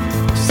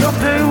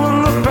 Someday we'll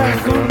look back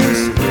on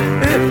this,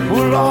 it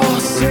will all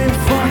seem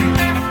funny.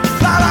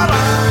 La la la.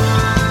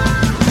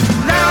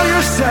 Now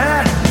you're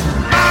sad,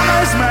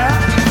 Mama's mad.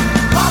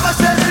 Papa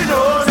says he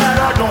knows that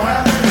I don't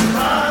have any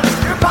fun.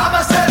 Your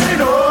Papa says he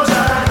knows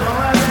that I don't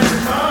have any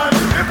fun.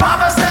 Your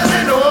Papa says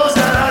he knows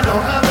that I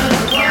don't have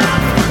any fun.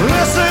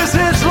 This is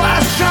his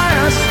last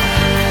chance,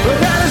 but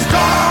then his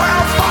daughter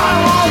out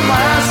final on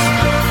last.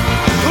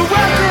 The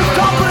record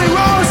company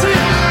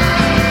Rosie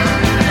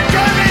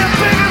gave me a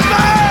big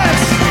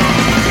advance.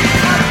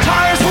 My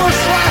tires were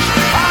slashed,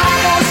 I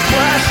almost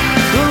crashed.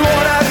 The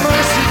Lord have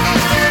mercy.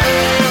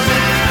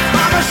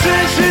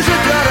 She's a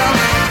gutter,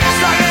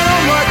 stuck in a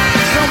rut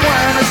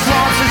somewhere in the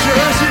swamps of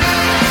Jersey.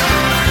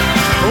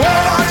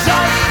 Hold on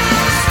tight,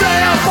 stay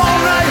up all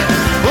night.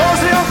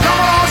 Rosie, I'm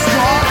coming on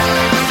strong.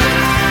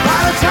 By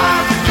the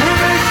time we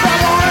meet the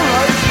morning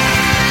light,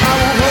 I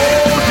will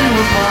hold you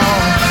in my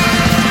arms.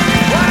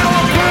 Well,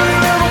 a pretty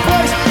little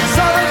place,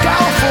 Southern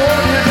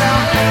California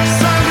down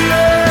San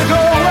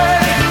Diego way.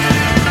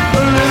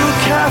 A little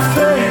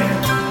cafe,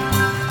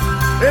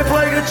 they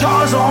play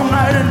guitars all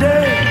night and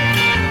day.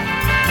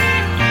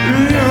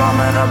 Here I'm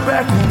in a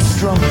back room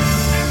strumming.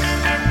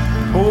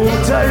 Hold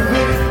tight,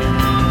 baby,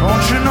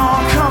 don't you know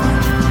I'm coming?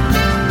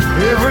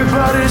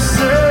 Everybody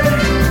say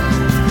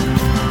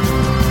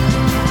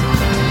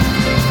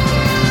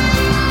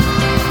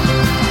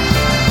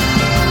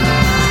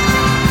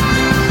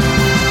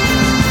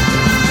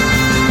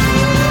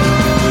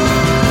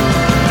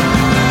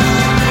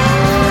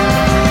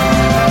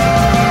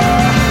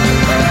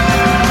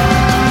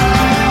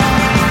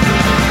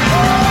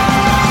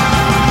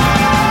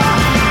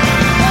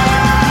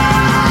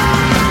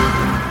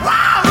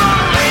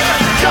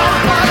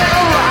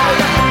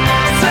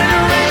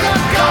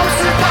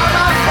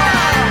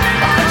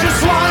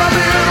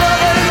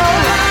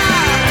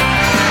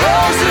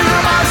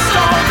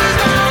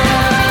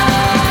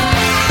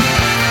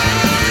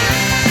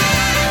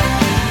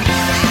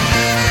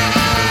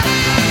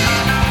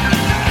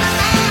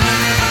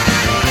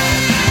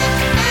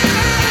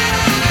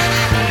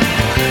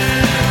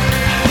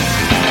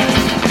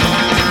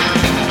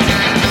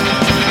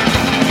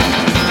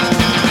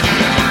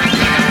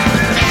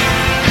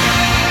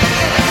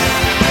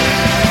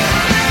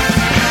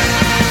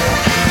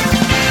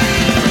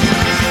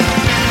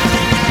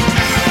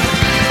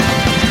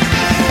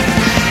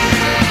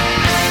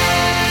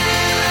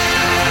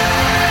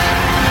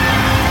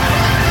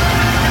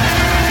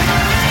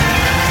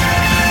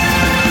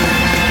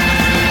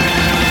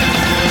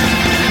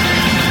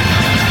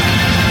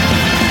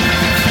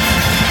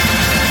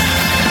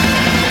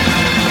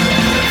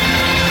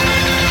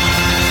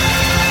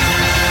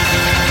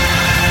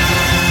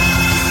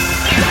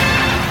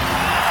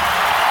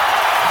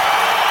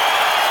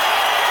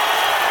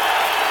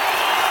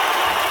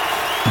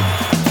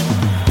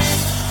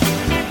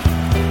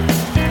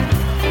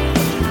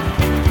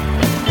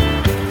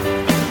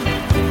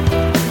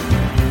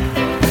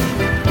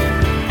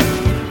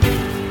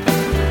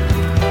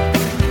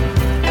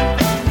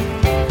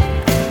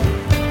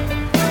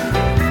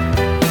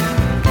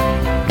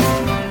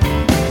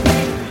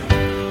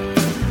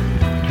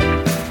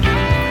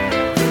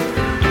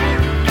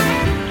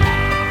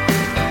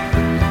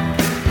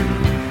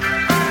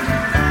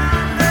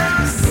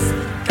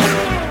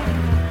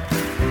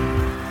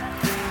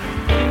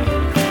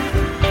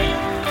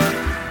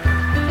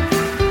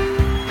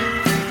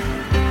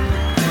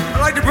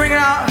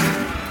out.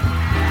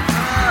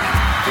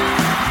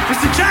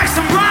 Mr.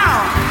 Jackson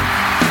Brown.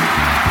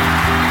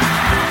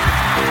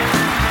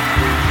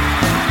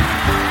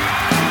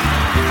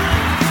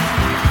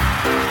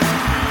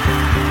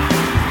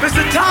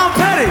 Mr. Tom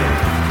Petty.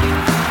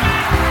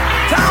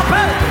 Tom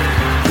Petty.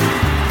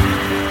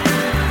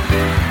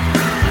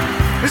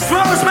 Miss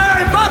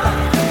Rosemary Butler.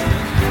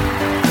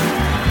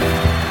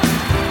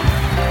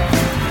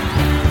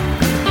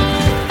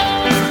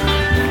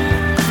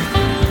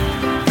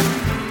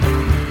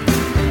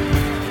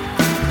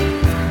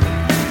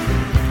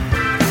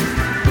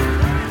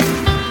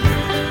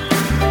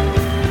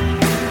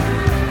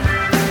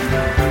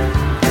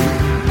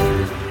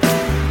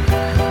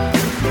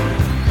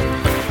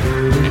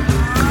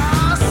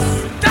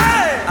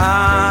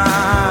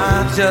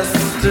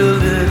 Just a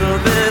little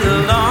bit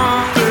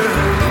longer.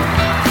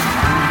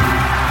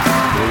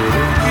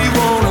 We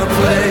wanna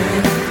play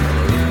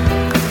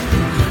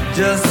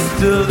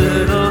just a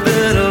little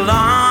bit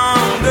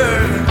longer.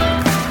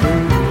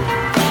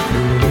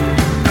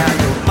 Now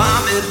your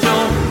mommy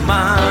don't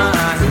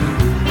mind,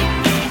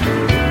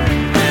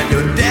 and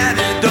your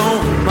daddy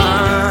don't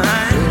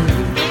mind,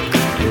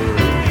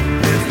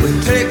 if we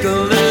take a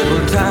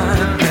little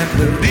time and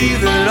we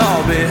leave it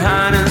all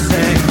behind and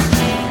say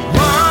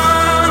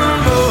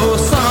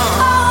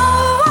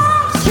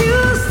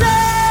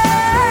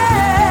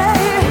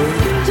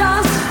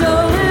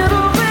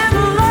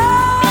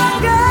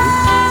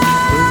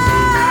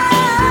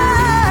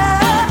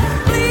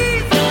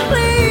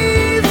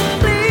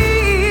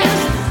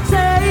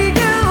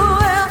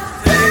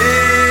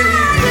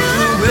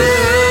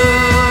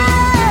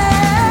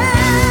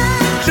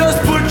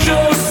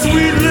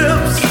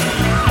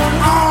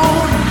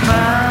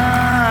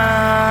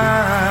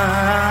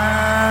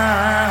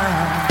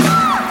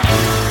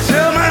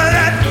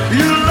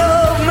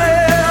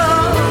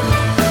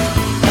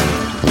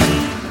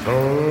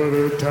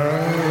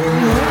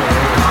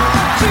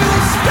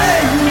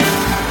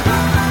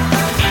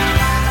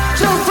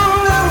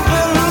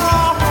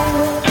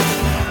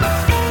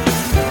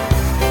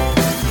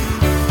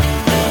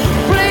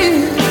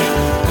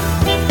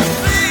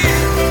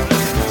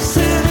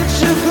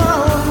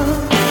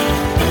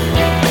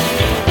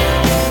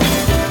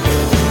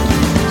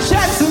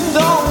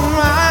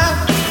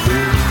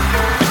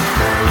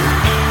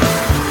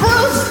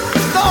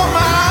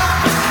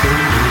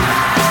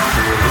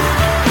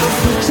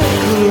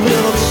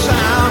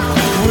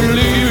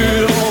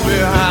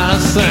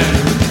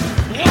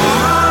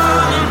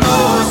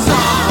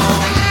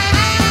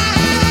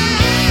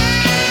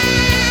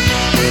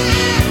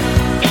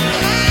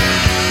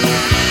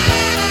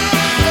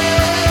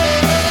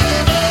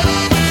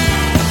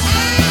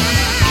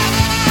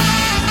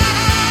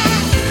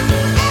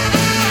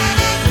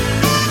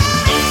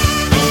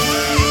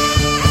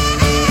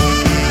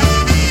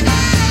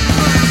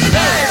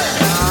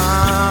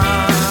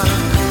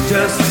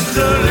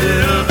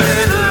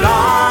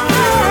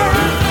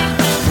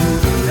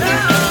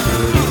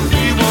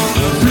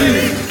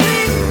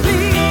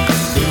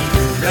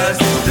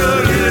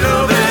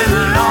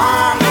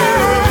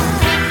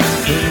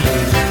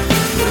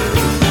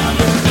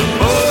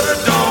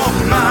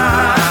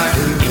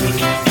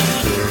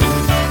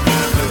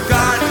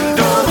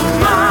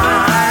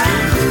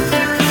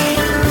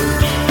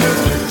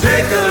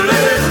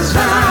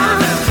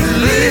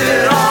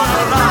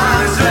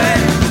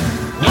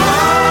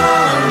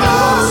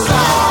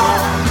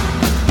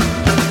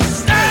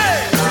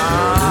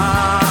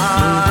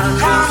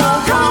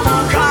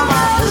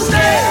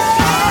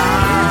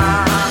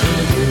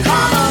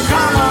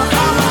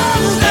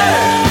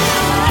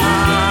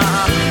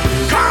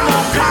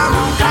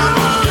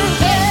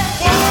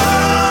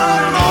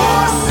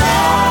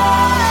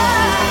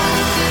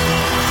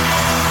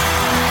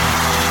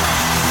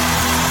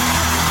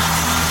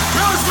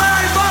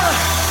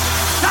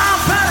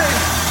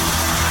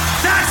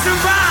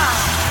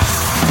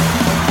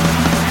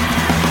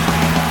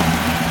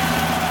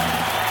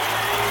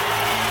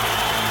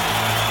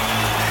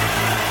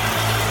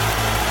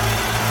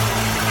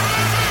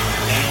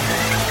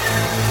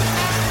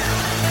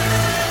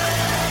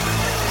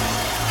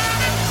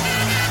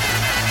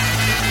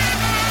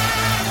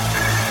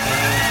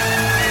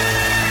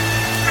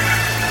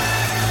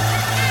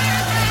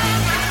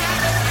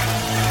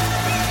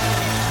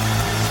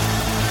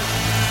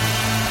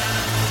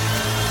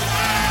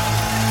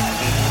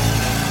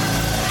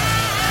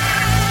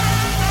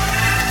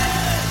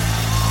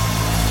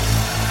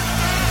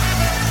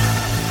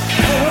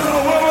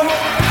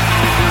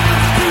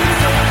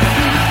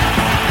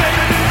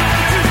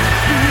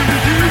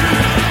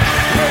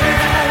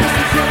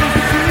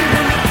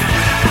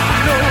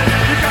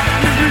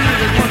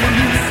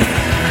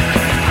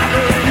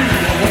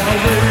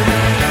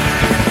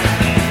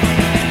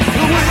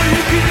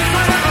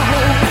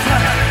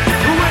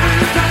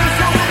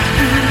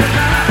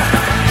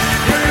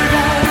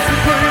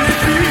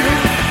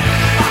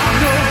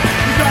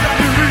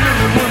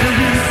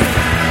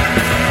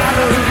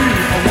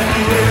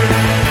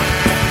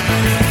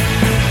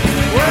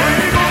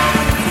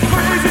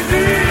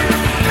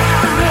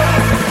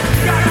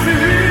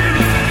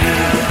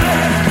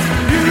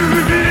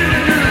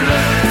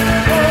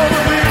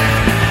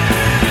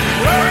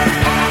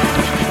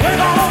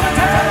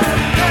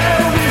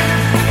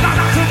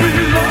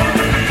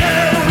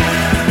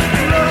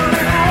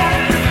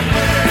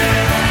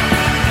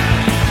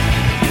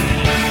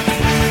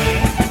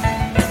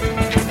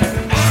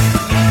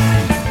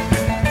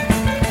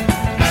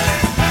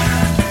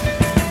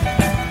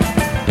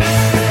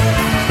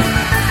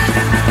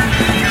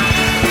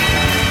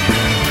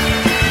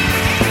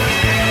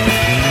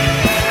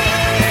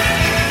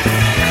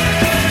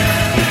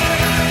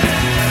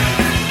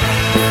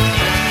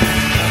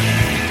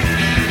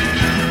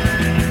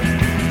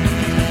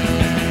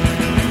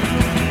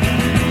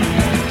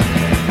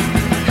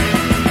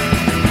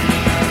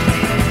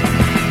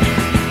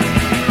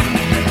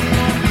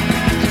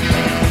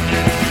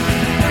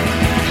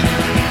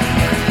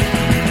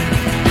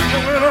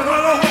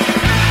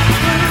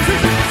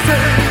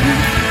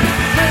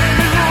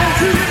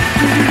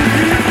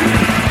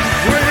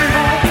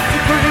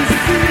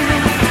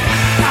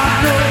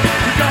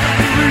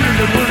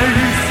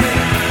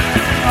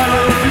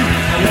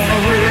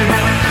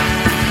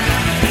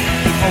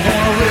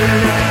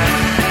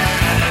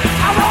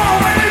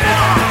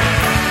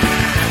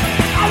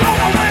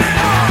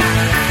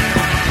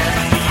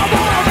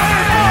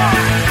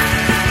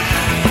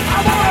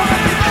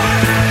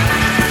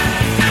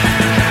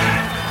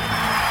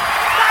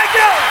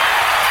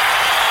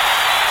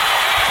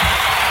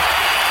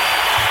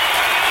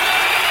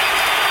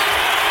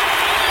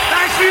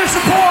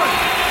support.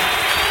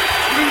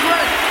 You've been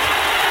great.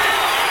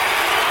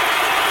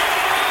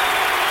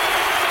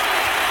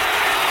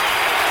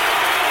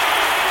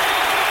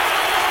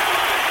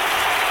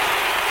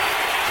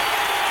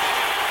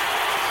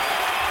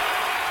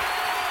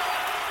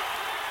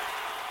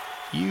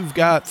 You've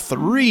got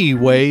 3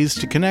 ways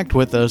to connect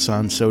with us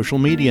on social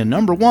media.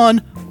 Number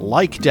 1,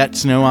 like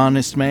Debts No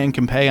Honest Man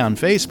Can Pay on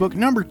Facebook.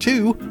 Number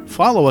 2,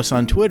 follow us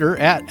on Twitter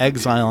at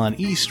Exile on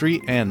E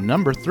Street. And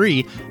number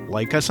 3,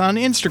 like us on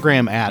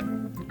Instagram at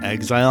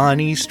Exile on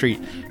E Street.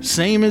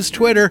 Same as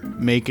Twitter,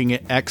 making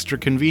it extra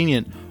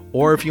convenient.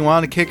 Or if you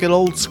want to kick it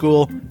old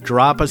school,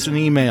 drop us an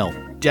email,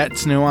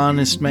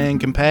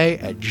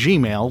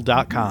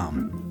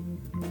 debtsnohonestmancanpay@gmail.com.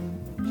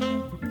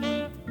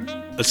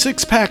 A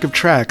 6-pack of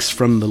tracks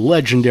from the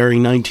legendary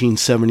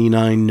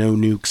 1979 No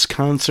Nukes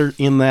concert.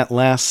 In that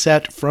last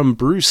set from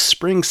Bruce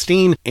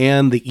Springsteen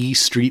and the E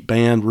Street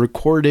Band,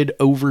 recorded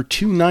over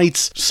 2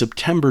 nights,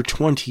 September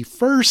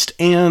 21st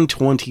and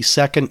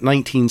 22nd,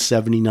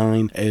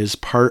 1979, as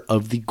part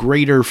of the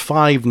greater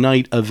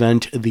 5-night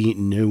event, the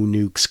No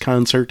Nukes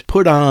concert,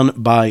 put on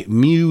by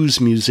Muse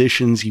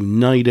Musicians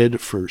United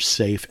for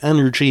Safe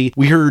Energy.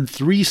 We heard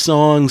 3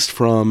 songs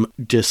from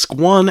Disc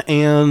 1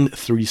 and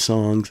 3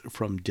 songs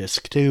from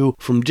Disc 2.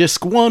 From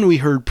Disc 1, we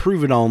heard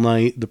Prove It All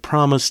Night, The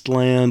Promised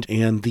Land,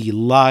 and the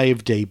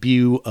live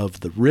debut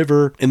of The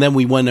River. And then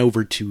we went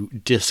over to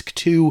Disc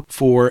 2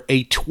 for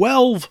a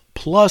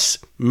 12-plus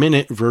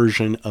minute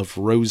version of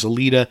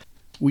Rosalita.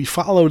 We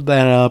followed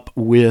that up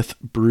with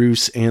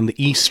Bruce and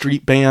the E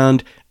Street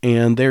Band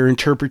and their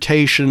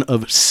interpretation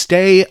of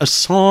Stay, a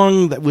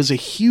song that was a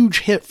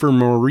huge hit for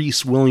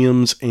Maurice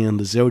Williams and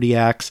the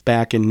Zodiacs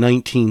back in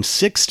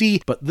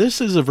 1960, but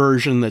this is a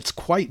version that's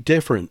quite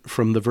different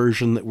from the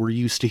version that we're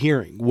used to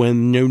hearing.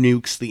 When No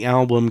Nukes, the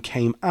album,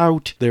 came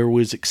out, there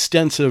was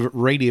extensive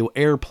radio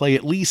airplay,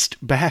 at least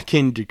back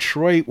in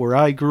Detroit, where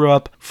I grew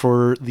up,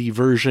 for the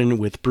version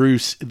with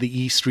Bruce,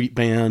 the E Street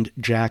Band,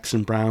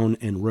 Jackson Browne,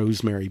 and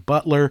Rosemary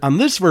Butler. On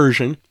this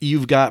version,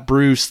 you've got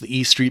Bruce, the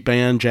E Street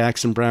Band,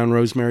 Jackson Browne,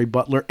 Rosemary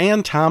Butler,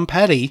 and Tom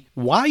Petty.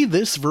 Why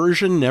this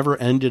version never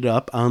ended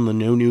up on the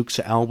No Nukes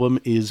album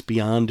is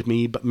beyond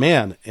me, but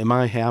man, am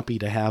I happy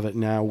to have it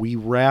now. We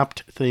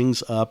wrapped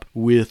things up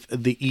with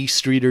the E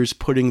Streeters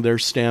putting their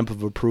stamp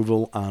of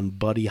approval on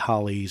Buddy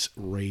Holly's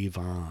Rave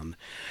On.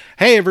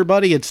 Hey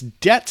everybody, it's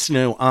Debts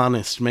No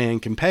Honest Man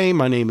Can Pay.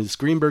 My name is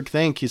Greenberg.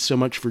 Thank you so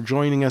much for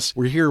joining us.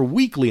 We're here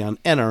weekly on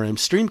NRM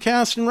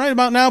Streamcast, and right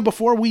about now,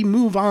 before we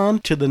move on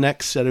to the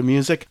next set of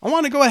music, I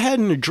want to go ahead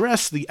and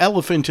address the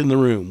elephant in the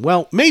room.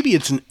 Well, maybe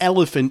it's an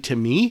elephant to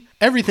me.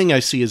 Everything I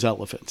see is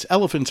elephants.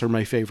 Elephants are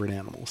my favorite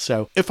animals.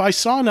 So if I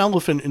saw an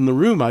elephant in the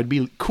room, I'd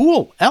be,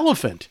 cool,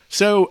 elephant.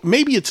 So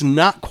maybe it's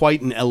not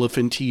quite an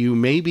elephant to you.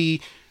 Maybe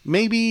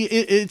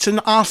it's an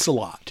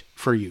ocelot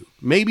for you.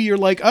 Maybe you're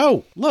like,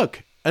 oh,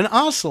 look, an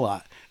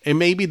ocelot. And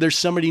maybe there's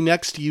somebody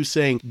next to you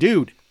saying,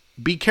 dude,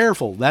 be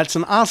careful, that's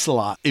an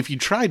ocelot. If you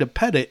try to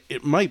pet it,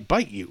 it might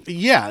bite you.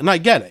 Yeah, and I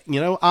get it.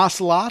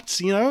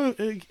 Ocelots,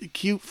 a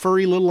cute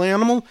furry little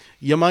animal.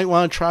 You might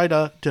want to try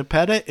to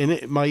pet it, and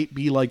it might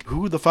be like,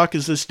 who the fuck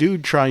is this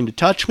dude trying to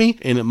touch me?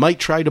 And it might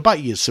try to bite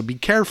you. So be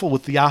careful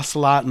with the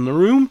ocelot in the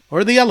room,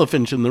 or the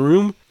elephant in the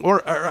room,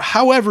 or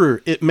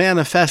however it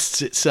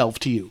manifests itself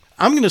to you.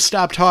 I'm going to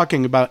stop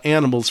talking about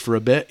animals for a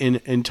bit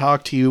and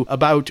talk to you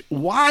about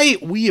why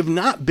we have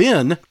not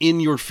been in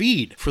your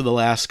feed for the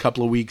last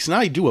couple of weeks, and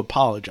I do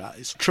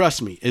apologize.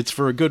 Trust me, it's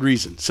for a good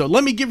reason. So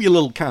let me give you a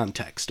little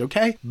context,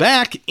 okay?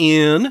 Back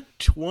in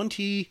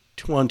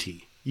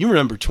 2020, you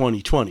remember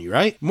 2020,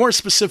 right? More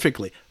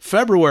specifically,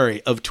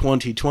 February of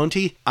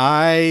 2020,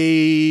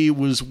 I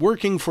was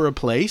working for a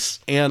place,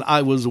 and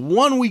I was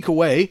 1 week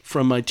away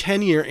from my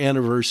 10-year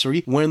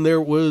anniversary when there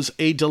was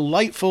a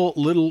delightful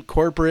little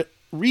corporate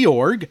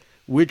reorg,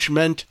 which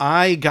meant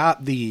I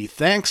got the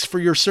thanks for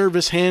your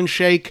service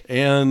handshake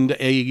and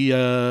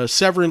a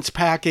severance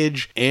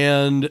package,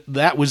 and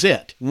that was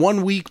it.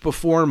 1 week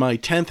before my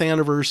 10th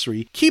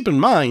anniversary. Keep in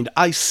mind,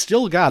 I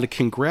still got a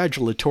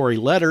congratulatory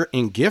letter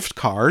and gift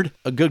card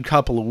a good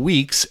couple of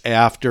weeks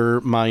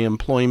after my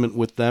employment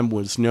with them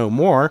was no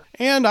more,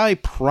 and I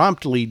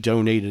promptly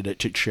donated it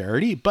to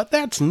charity, but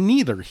that's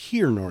neither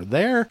here nor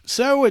there.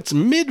 So it's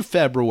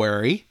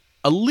mid-February.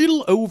 A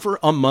little over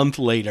a month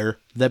later,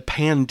 the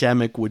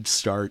pandemic would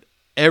start.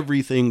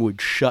 Everything would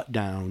shut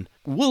down.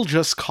 We'll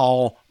just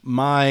call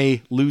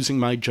my losing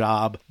my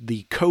job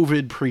the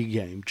COVID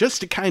pregame,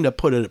 just to kind of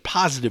put a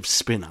positive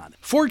spin on it.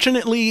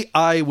 Fortunately,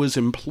 I was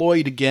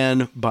employed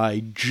again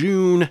by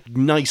June.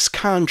 Nice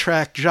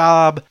contract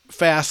job.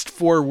 Fast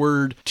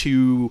forward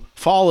to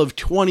fall of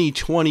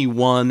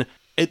 2021.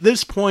 At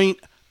this point,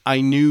 I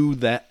knew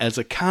that as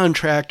a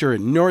contractor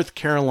in North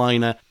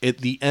Carolina at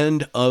the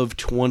end of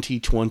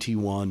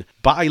 2021,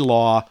 by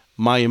law,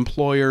 my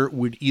employer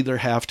would either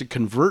have to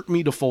convert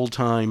me to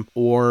full-time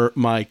or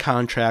my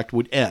contract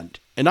would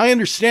end. And I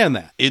understand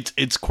that.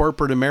 It's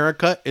corporate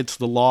America. It's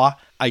the law.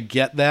 I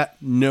get that.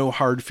 No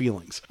hard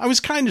feelings. I was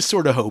kind of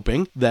sort of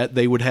hoping that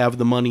they would have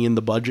the money in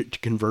the budget to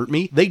convert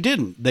me. They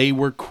didn't. They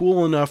were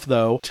cool enough,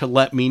 though, to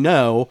let me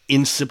know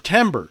in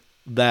September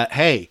that,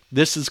 hey,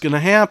 this is going to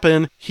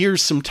happen.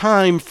 Here's some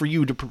time for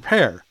you to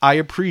prepare. I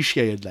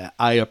appreciated that.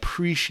 I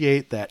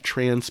appreciate that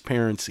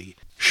transparency.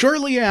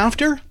 Shortly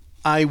after,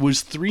 I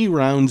was 3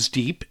 rounds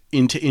deep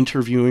into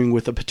interviewing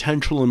with a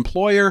potential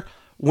employer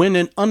when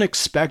an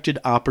unexpected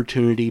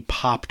opportunity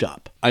popped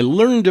up. I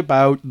learned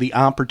about the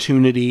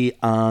opportunity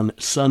on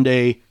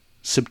Sunday,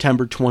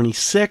 September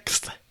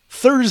 26th.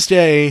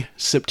 Thursday,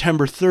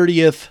 September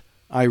 30th,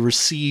 I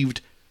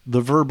received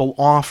the verbal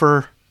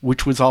offer,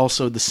 which was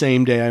also the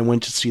same day I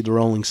went to see the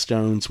Rolling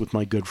Stones with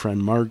my good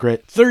friend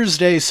Margaret.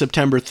 Thursday,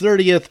 September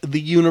 30th,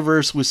 the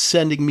universe was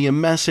sending me a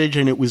message,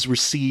 and it was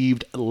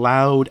received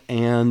loud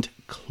and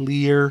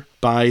clear.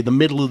 By the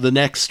middle of the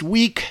next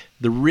week,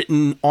 the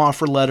written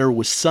offer letter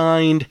was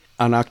signed.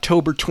 On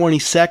October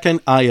 22nd,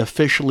 I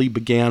officially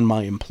began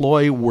my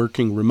employ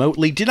working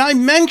remotely. Did I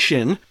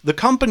mention the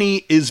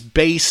company is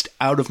based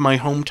out of my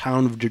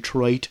hometown of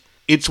Detroit?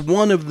 It's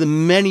one of the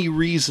many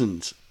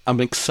reasons I'm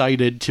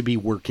excited to be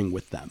working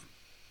with them.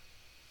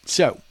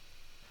 So,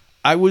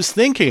 I was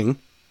thinking,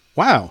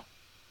 wow,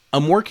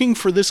 I'm working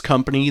for this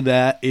company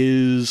that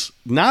is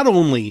not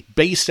only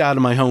based out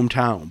of my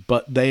hometown,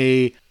 but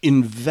they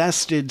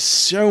invested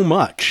so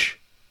much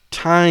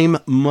time,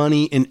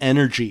 money, and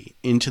energy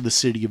into the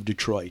city of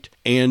Detroit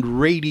and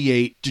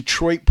radiate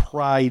Detroit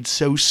pride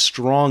so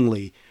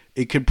strongly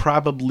it could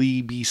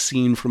probably be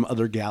seen from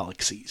other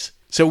galaxies.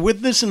 So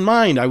with this in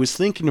mind, I was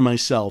thinking to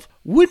myself,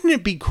 wouldn't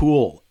it be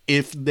cool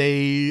if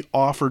they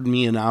offered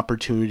me an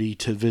opportunity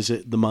to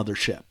visit the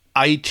mothership?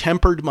 I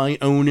tempered my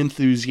own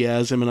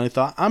enthusiasm and I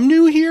thought, I'm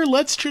new here,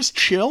 let's just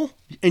chill,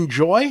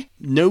 enjoy,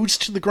 nose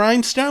to the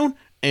grindstone.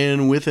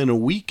 And within a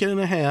week and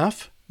a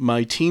half,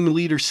 my team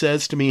leader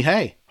says to me,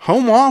 hey,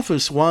 home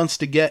office wants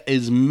to get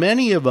as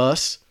many of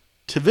us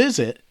to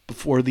visit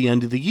before the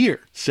end of the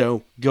year.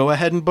 So go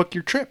ahead and book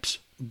your trips.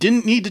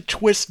 Didn't need to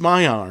twist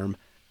my arm.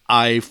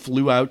 I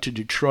flew out to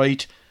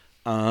Detroit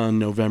on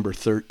November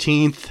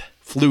 13th.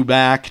 Flew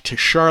back to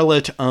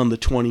Charlotte on the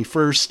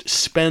 21st,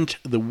 spent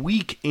the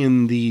week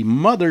in the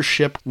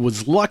mothership,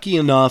 was lucky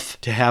enough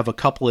to have a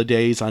couple of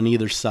days on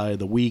either side of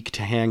the week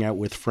to hang out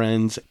with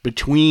friends.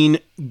 Between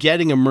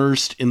getting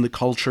immersed in the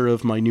culture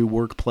of my new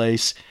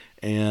workplace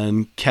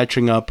and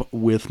catching up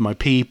with my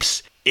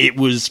peeps, it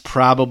was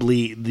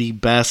probably the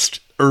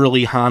best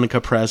early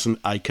Hanukkah present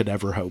I could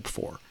ever hope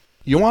for.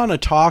 You want to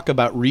talk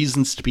about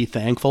reasons to be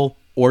thankful?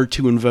 Or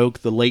to invoke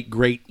the late,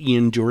 great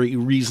Ian Dury,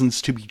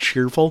 reasons to be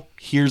cheerful?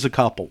 Here's a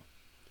couple.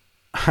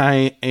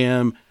 I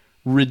am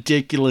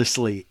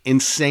ridiculously,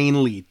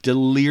 insanely,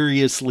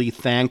 deliriously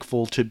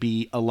thankful to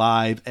be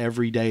alive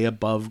every day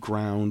above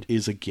ground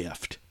is a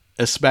gift.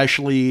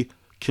 Especially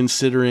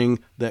considering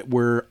that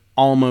we're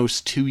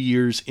almost 2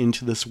 years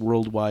into this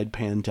worldwide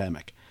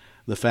pandemic.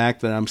 The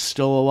fact that I'm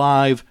still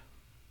alive,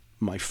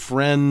 my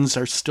friends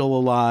are still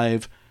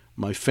alive,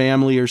 my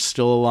family are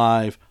still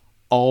alive,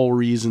 all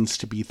reasons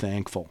to be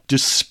thankful.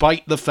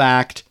 Despite the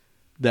fact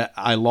that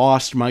I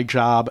lost my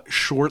job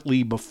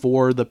shortly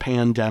before the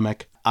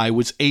pandemic, I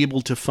was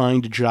able to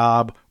find a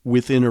job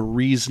within a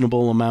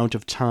reasonable amount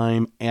of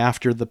time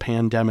after the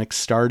pandemic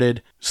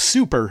started.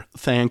 Super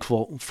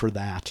thankful for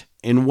that.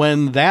 And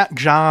when that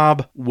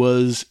job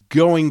was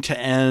going to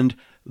end,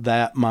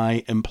 that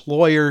my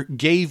employer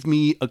gave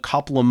me a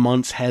couple of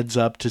months heads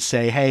up to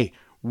say, hey,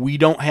 we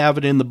don't have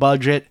it in the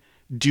budget.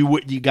 Do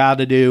what you got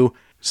to do.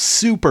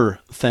 Super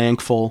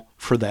thankful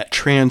for that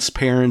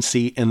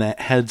transparency and that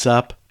heads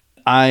up.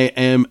 I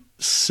am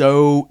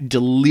so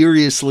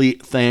deliriously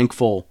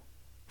thankful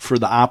for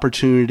the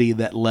opportunity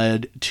that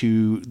led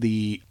to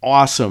the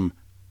awesome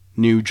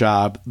new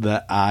job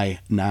that I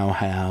now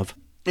have.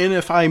 And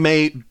if I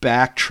may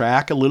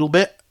backtrack a little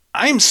bit,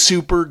 I'm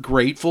super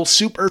grateful,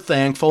 super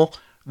thankful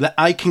that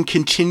I can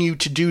continue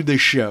to do this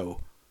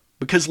show.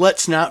 Because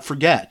let's not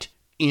forget,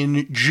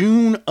 in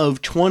June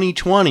of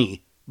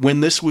 2020,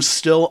 when this was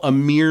still a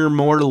mere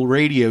mortal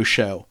radio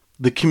show,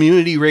 the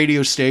community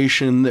radio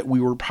station that we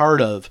were part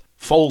of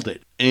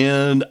folded.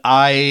 And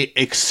I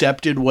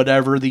accepted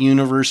whatever the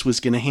universe was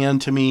going to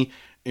hand to me.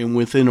 And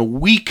within a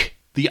week,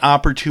 the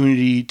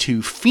opportunity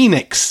to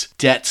phoenix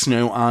Debts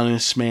No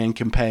Honest Man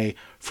Can Pay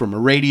from a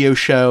radio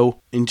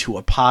show into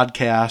a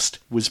podcast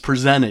was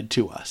presented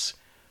to us.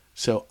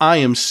 So I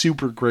am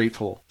super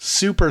grateful,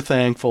 super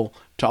thankful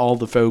to all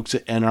the folks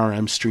at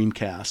NRM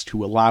Streamcast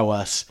who allow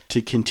us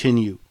to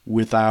continue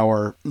with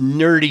our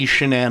nerdy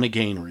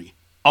shenaniganery.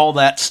 All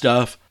that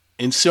stuff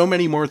and so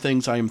many more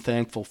things I am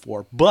thankful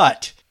for.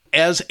 But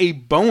as a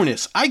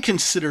bonus, I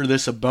consider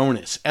this a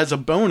bonus. As a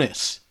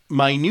bonus,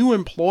 my new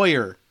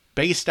employer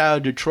based out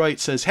of Detroit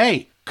says,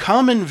 hey,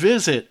 come and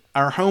visit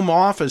our home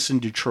office in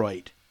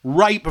Detroit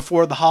right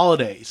before the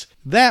holidays.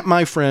 That,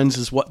 my friends,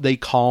 is what they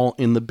call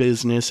in the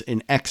business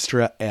an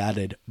extra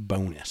added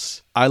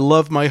bonus. I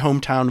love my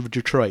hometown of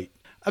Detroit.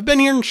 I've been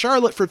here in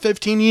Charlotte for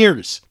 15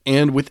 years,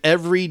 and with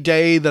every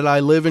day that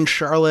I live in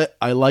Charlotte,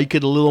 I like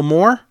it a little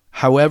more.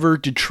 However,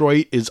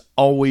 Detroit is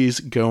always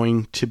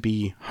going to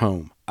be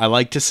home. I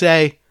like to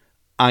say,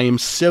 I am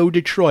so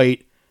Detroit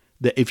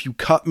that if you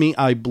cut me,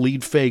 I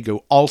bleed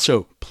Faygo.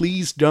 Also,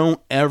 please don't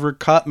ever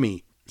cut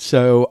me.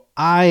 So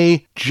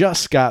I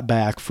just got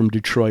back from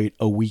Detroit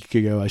a week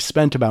ago. I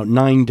spent about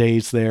 9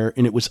 days there,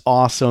 and it was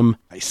awesome.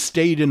 I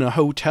stayed in a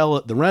hotel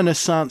at the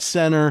Renaissance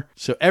Center.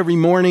 So every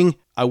morning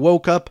I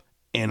woke up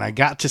and I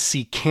got to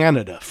see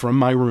Canada from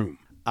my room.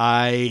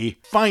 I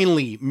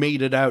finally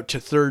made it out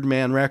to Third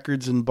Man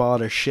Records and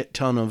bought a shit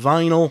ton of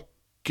vinyl.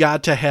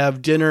 Got to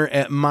have dinner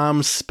at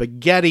Mom's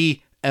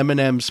Spaghetti,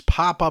 Eminem's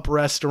pop-up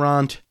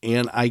restaurant,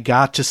 and I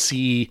got to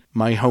see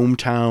my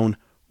hometown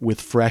with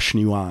fresh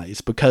new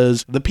eyes,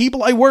 because the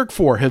people I work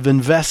for have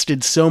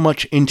invested so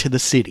much into the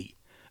city.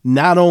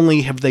 Not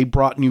only have they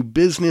brought new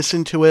business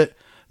into it,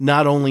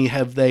 not only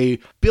have they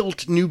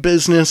built new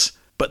business,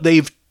 but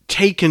they've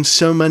taken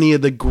so many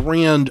of the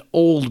grand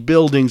old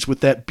buildings with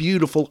that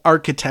beautiful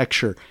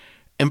architecture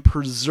and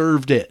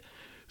preserved it.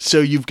 So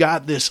you've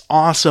got this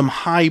awesome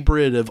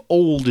hybrid of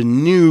old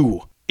and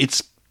new.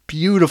 It's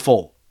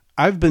beautiful.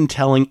 I've been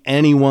telling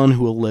anyone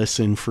who will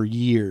listen for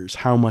years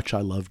how much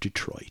I love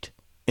Detroit.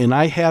 And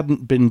I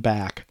hadn't been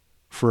back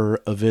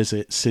for a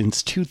visit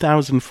since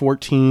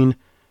 2014,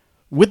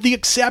 with the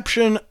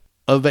exception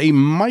of a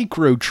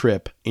micro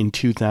trip in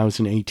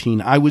 2018.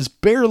 I was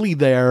barely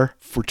there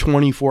for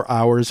 24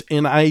 hours,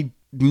 and I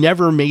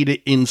never made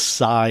it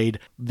inside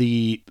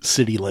the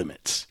city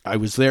limits. I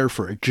was there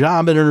for a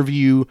job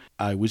interview.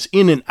 I was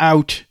in and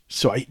out,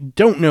 so I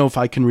don't know if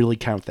I can really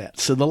count that.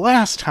 So the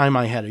last time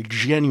I had a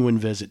genuine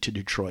visit to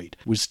Detroit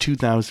was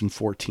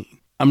 2014.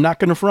 I'm not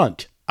going to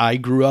front. I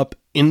grew up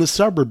in the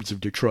suburbs of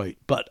Detroit,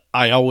 but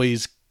I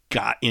always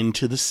got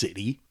into the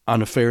city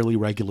on a fairly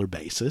regular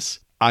basis.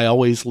 I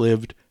always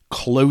lived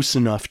close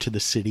enough to the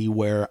city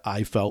where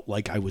I felt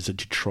like I was a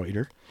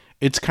Detroiter.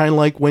 It's kind of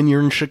like when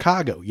you're in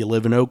Chicago. You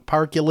live in Oak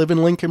Park, you live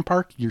in Lincoln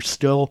Park, you're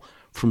still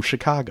from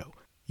Chicago.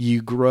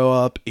 You grow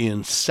up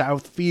in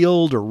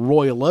Southfield or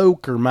Royal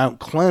Oak or Mount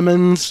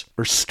Clemens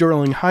or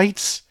Sterling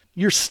Heights,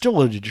 you're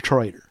still a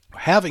Detroiter.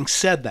 Having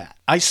said that,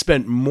 I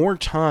spent more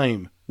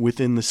time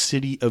within the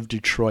city of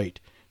Detroit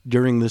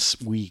during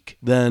this week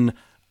than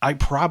I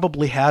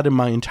probably had in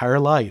my entire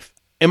life.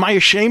 Am I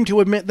ashamed to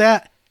admit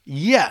that?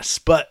 Yes,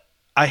 but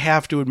I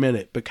have to admit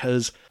it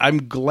because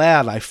I'm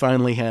glad I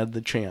finally had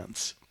the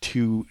chance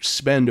to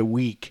spend a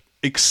week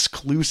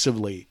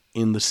exclusively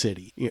in the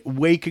city.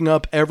 Waking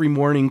up every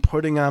morning,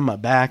 putting on my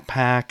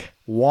backpack,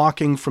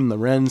 walking from the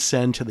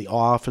RenCen to the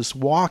office,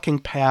 walking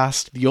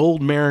past the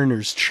Old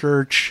Mariners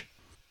Church,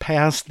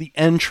 past the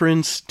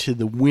entrance to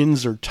the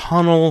Windsor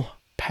Tunnel,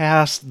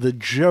 past the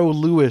Joe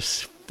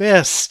Louis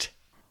Fist,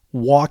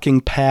 walking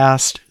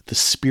past the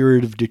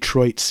Spirit of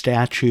Detroit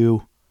statue,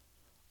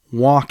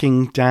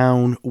 walking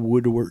down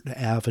Woodward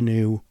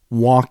Avenue,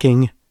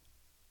 walking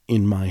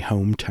in my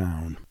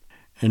hometown.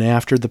 And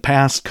after the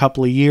past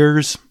couple of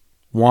years,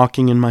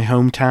 walking in my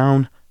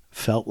hometown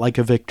felt like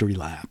a victory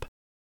lap.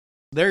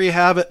 There you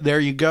have it. There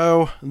you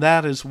go.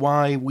 That is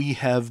why we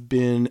have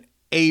been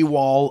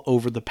AWOL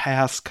over the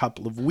past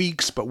couple of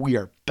weeks, but we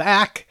are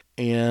back.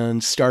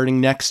 And starting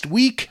next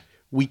week,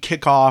 we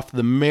kick off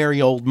the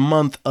merry old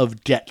month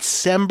of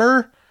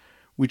December,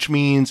 which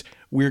means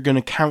we're going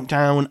to count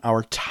down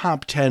our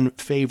top 10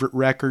 favorite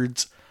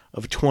records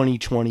of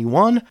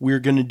 2021. We're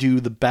going to do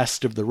the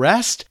best of the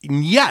rest.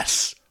 And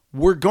yes,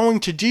 we're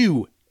going to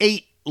do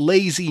 8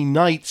 Lazy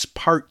Nights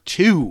Part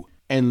 2,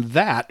 and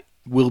that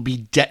will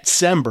be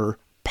December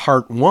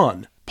Part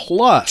 1.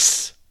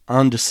 Plus,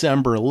 on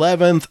December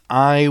 11th,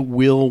 I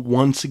will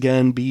once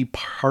again be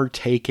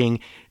partaking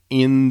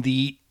in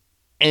the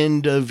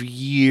end of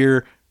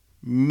year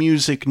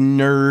music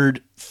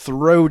nerd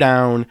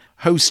throwdown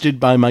hosted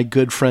by my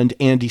good friend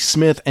Andy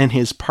Smith and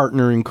his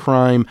partner in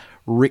crime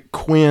Rick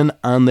Quinn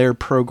on their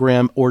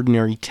program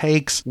Ordinary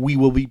Takes. We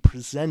will be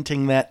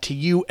presenting that to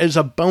you as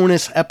a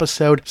bonus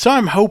episode, so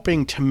I'm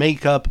hoping to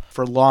make up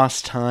for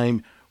lost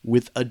time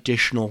with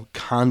additional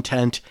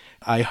content.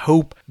 I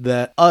hope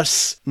that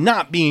us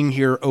not being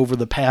here over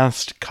the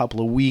past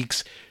couple of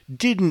weeks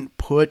didn't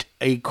put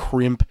a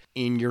crimp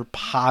in your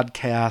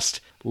podcast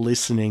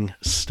listening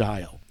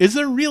style. Is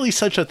there really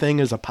such a thing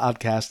as a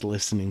podcast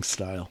listening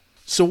style?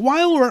 So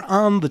while we're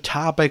on the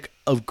topic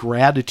of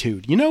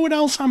gratitude, you know what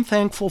else I'm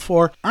thankful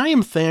for? I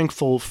am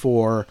thankful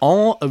for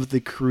all of the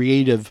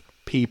creative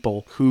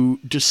people who,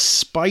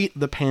 despite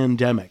the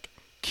pandemic,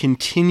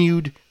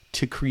 continued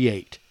to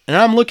create. And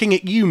I'm looking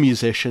at you,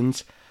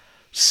 musicians.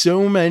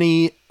 So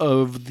many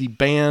of the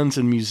bands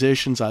and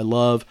musicians I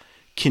love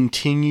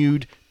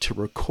continued to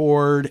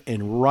record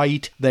and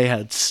write. They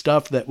had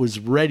stuff that was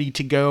ready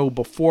to go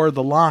before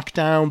the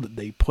lockdown that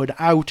they put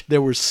out.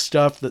 There was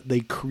stuff that they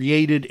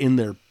created in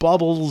their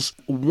bubbles.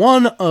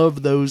 One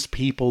of those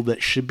people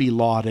that should be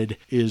lauded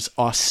is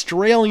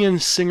Australian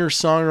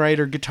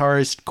singer-songwriter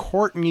guitarist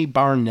Courtney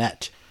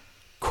Barnett.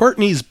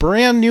 Courtney's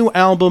brand new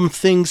album,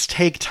 Things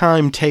Take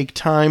Time,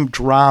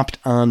 dropped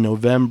on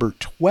November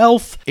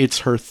 12th. It's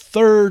her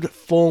third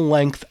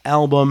full-length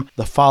album,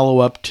 the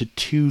follow-up to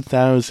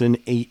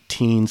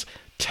 2018's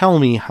Tell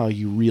Me How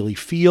You Really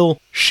Feel.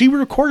 She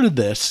recorded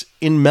this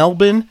in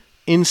Melbourne,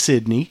 in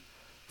Sydney,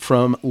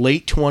 from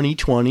late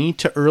 2020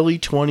 to early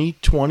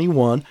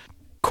 2021.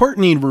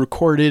 Courtney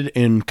recorded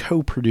and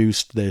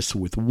co-produced this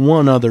with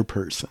one other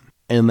person,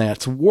 and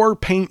that's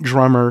Warpaint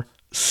drummer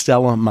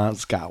Stella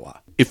Mozgala.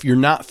 If you're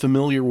not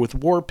familiar with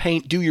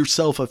Warpaint, do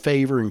yourself a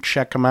favor and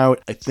check them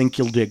out. I think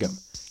you'll dig them.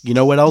 You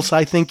know what else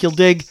I think you'll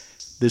dig?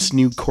 This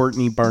new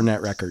Courtney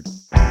Barnett record.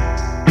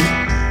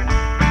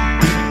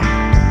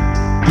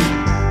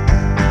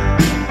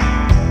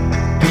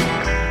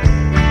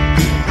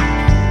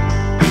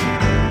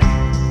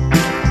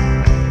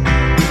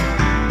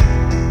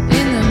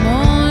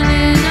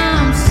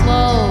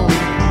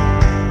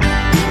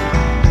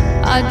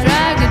 I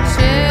drag a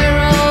chair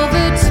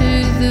over to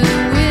the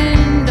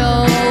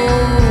window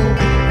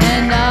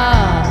and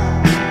I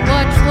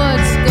watch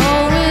what's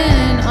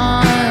going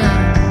on.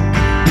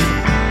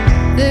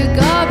 The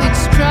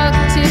garbage truck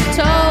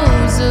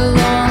tiptoes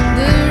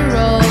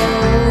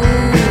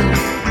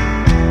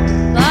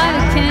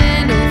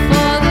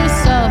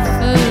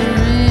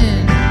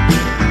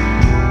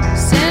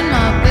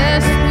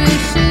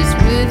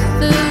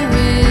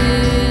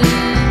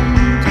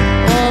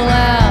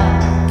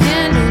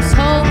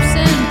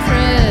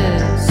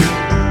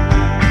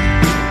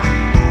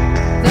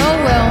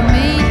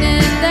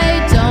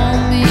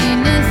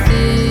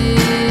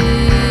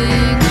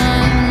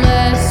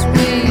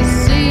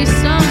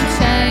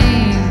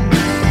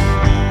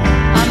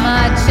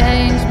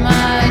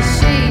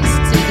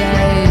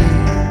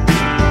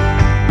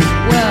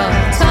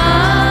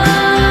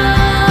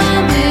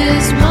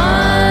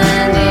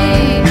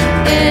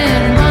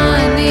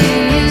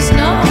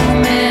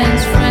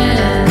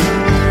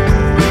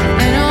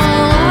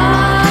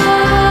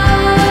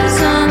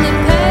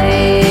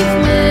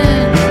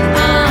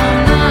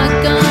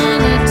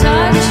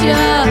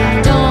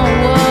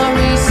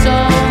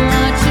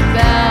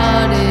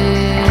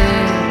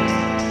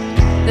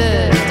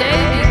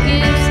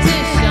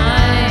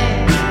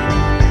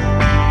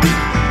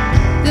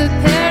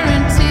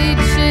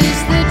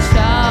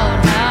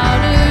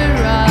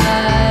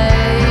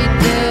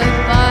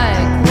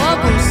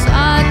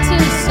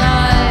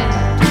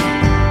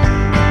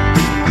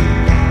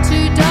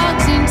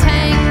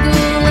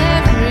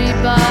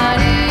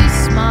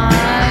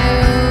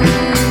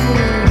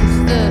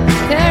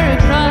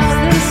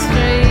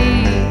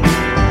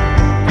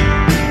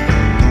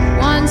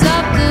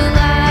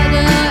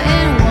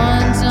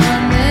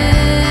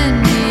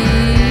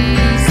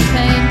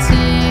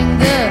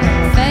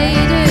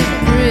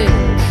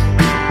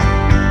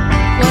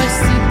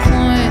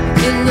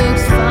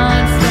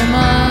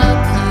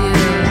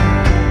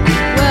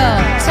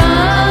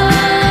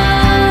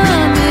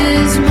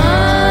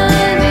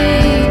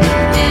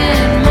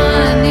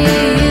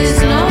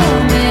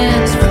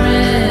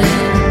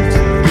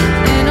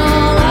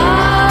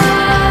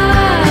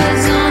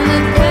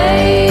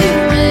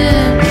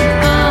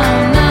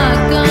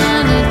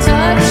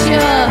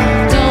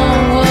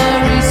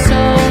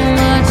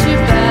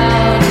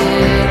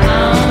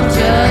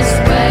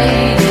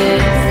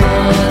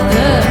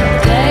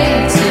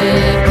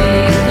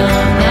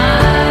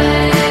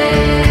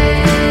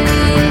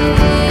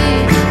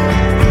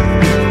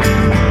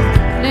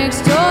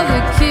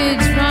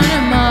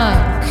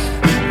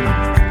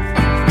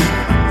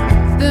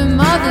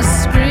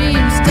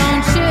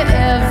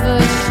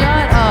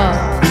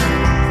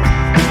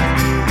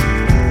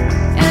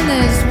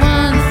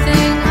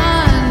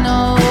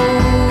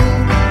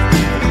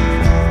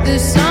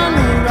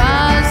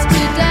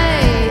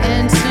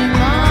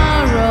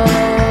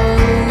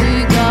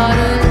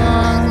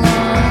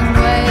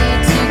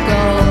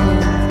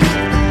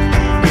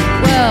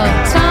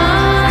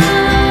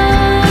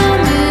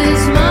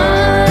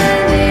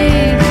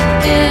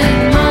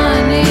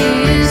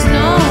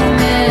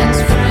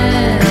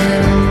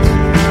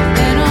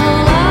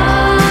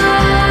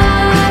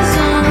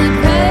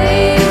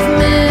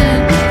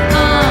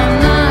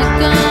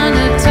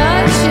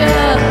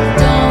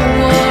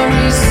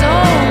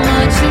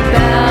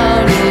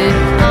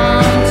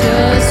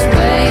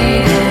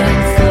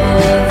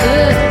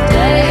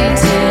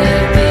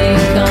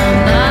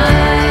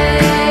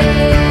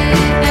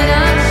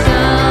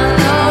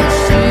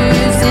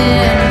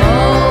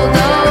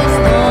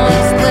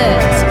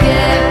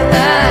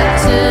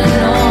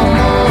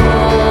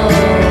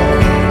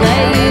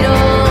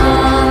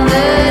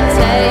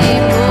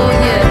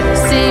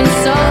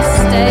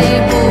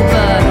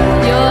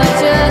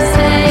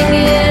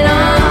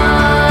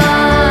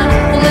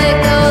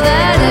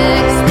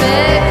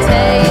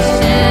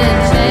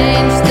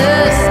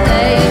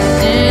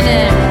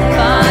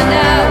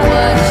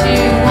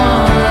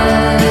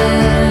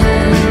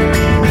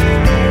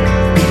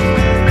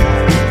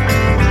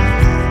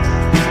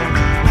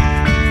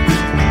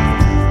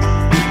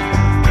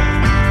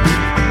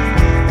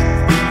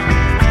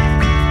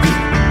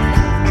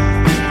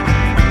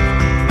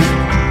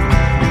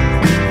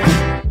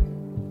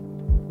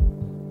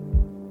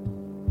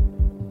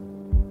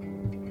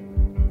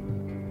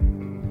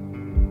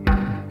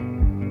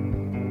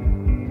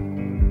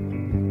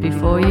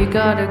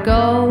gotta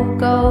go,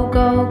 go,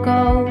 go,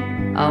 go.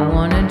 I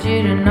wanted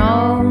you to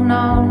know,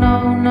 no,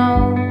 no,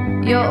 no.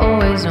 You're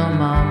always on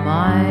my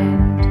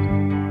mind.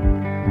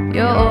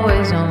 You're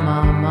always on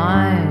my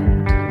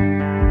mind.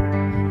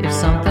 If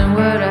something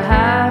were to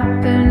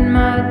happen,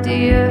 my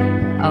dear,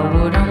 I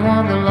wouldn't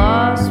want the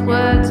last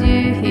words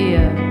you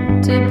hear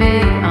to be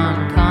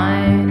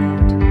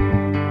unkind.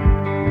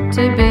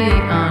 To be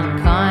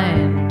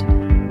unkind.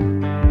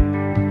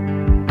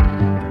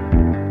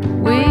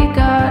 We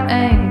got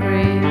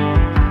angry,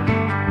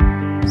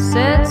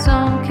 said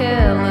some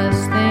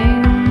careless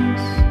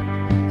things.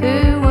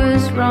 Who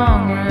was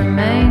wrong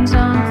remains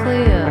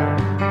unclear.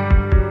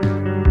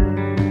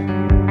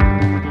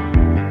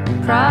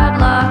 Pride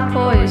like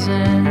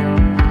poison,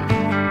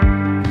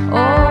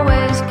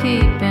 always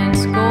keeping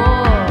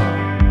score.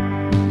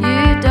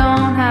 You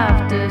don't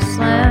have to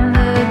slam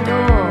the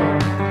door.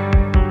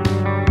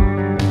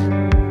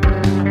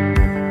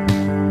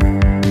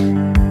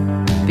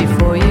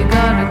 Before you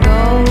gotta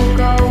go,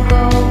 go,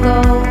 go, go.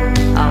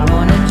 I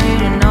wanted you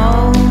to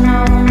know, no,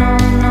 no,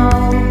 no.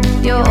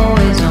 You're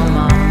always on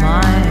my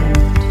mind.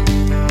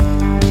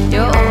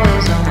 You're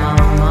always on my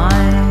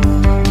mind.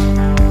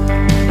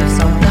 If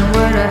something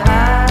were to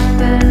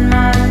happen,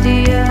 my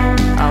dear,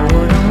 I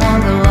wouldn't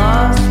want the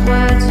last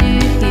words you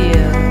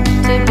hear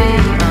to be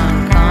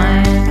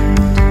unkind.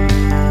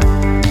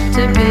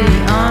 To be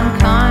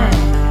unkind.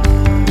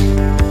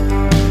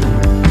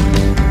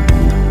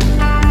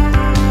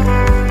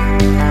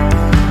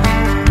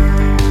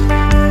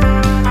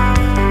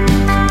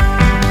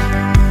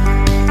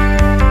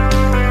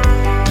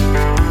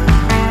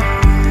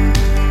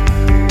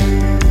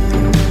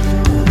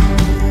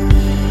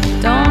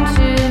 Don't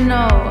you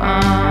know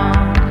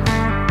I'm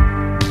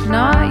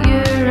not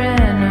your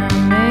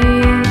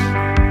enemy?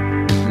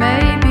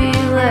 Maybe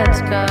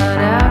let's cut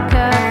out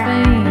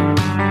caffeine.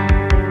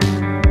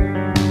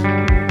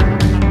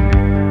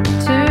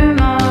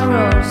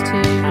 Tomorrow's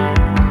too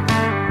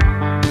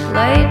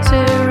late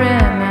to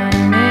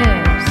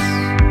reminisce.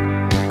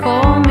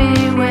 Call me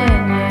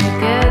when you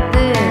get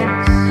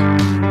this.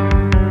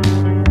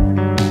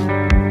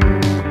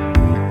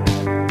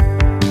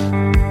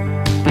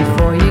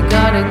 Before you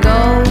gotta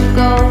go,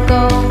 go,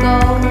 go, go.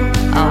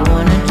 I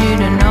wanted you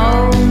to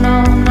know, no,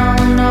 no,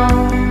 no.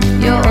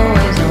 You're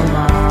always on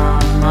my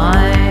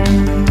mind.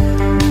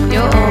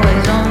 You're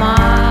always on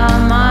my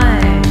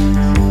mind.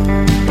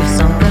 If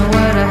something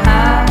were to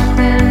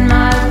happen,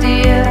 my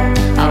dear,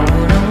 I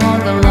wouldn't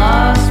want the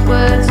last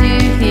words you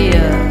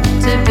hear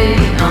to be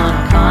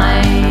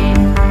unkind.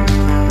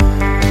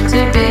 To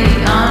be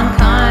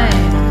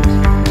unkind.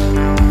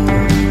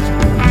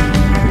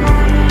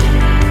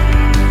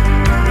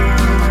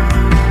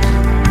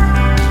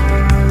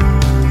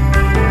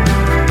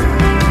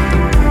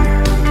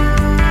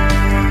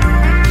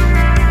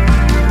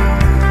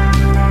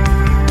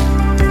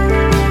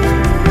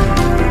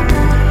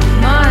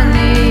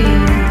 Money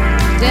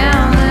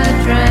down the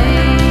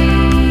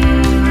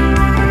drain.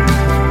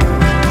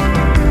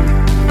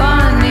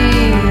 Funny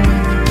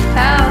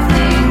how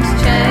things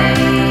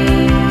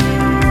change.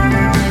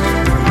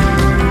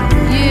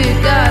 You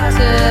got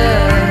to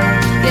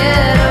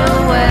get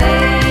away.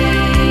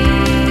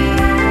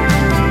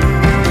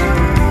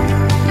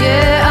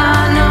 Yeah, I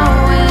know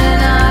when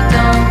I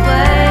don't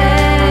blame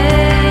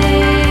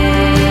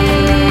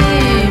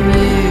you.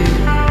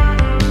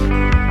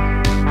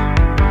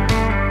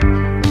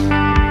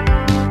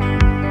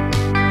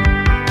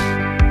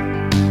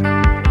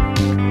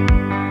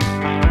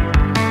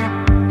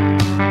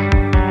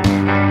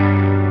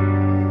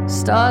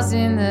 Stars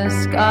in the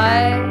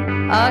sky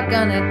are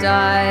gonna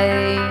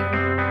die.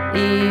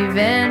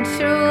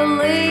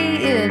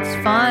 Eventually it's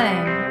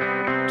fine.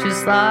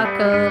 Just like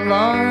a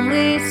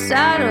lonely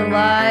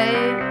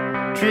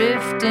satellite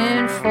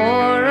drifting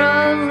for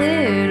a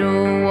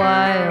little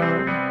while.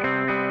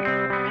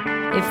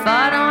 If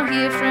I don't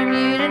hear from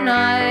you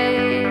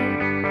tonight,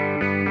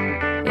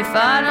 if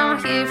I don't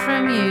hear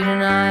from you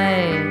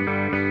tonight,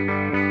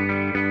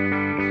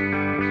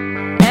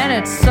 and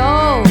it's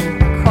so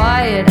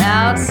quiet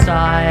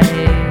outside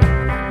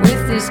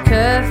with this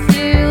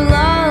curfew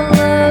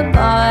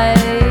lullaby,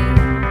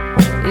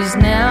 is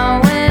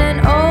now an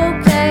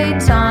okay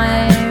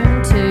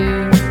time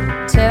to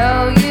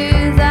tell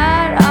you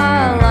that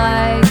I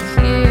like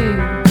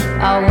you.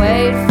 I'll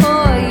wait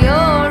for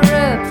your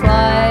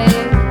reply.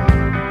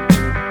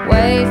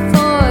 Wait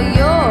for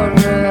your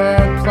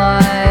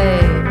reply.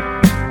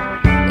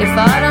 If I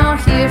don't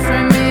hear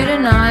from you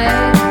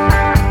tonight,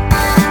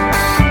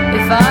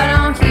 if I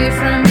don't hear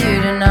from you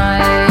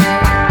tonight,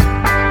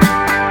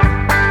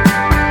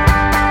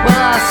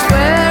 well, I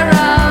swear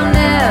I'll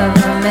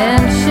never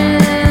mention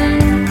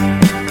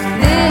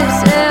this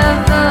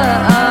ever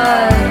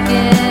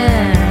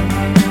again.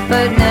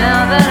 But now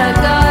that I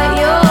got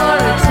your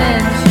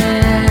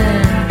attention,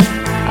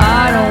 I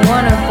don't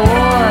wanna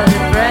bore the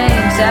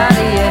brains out of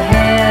your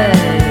head.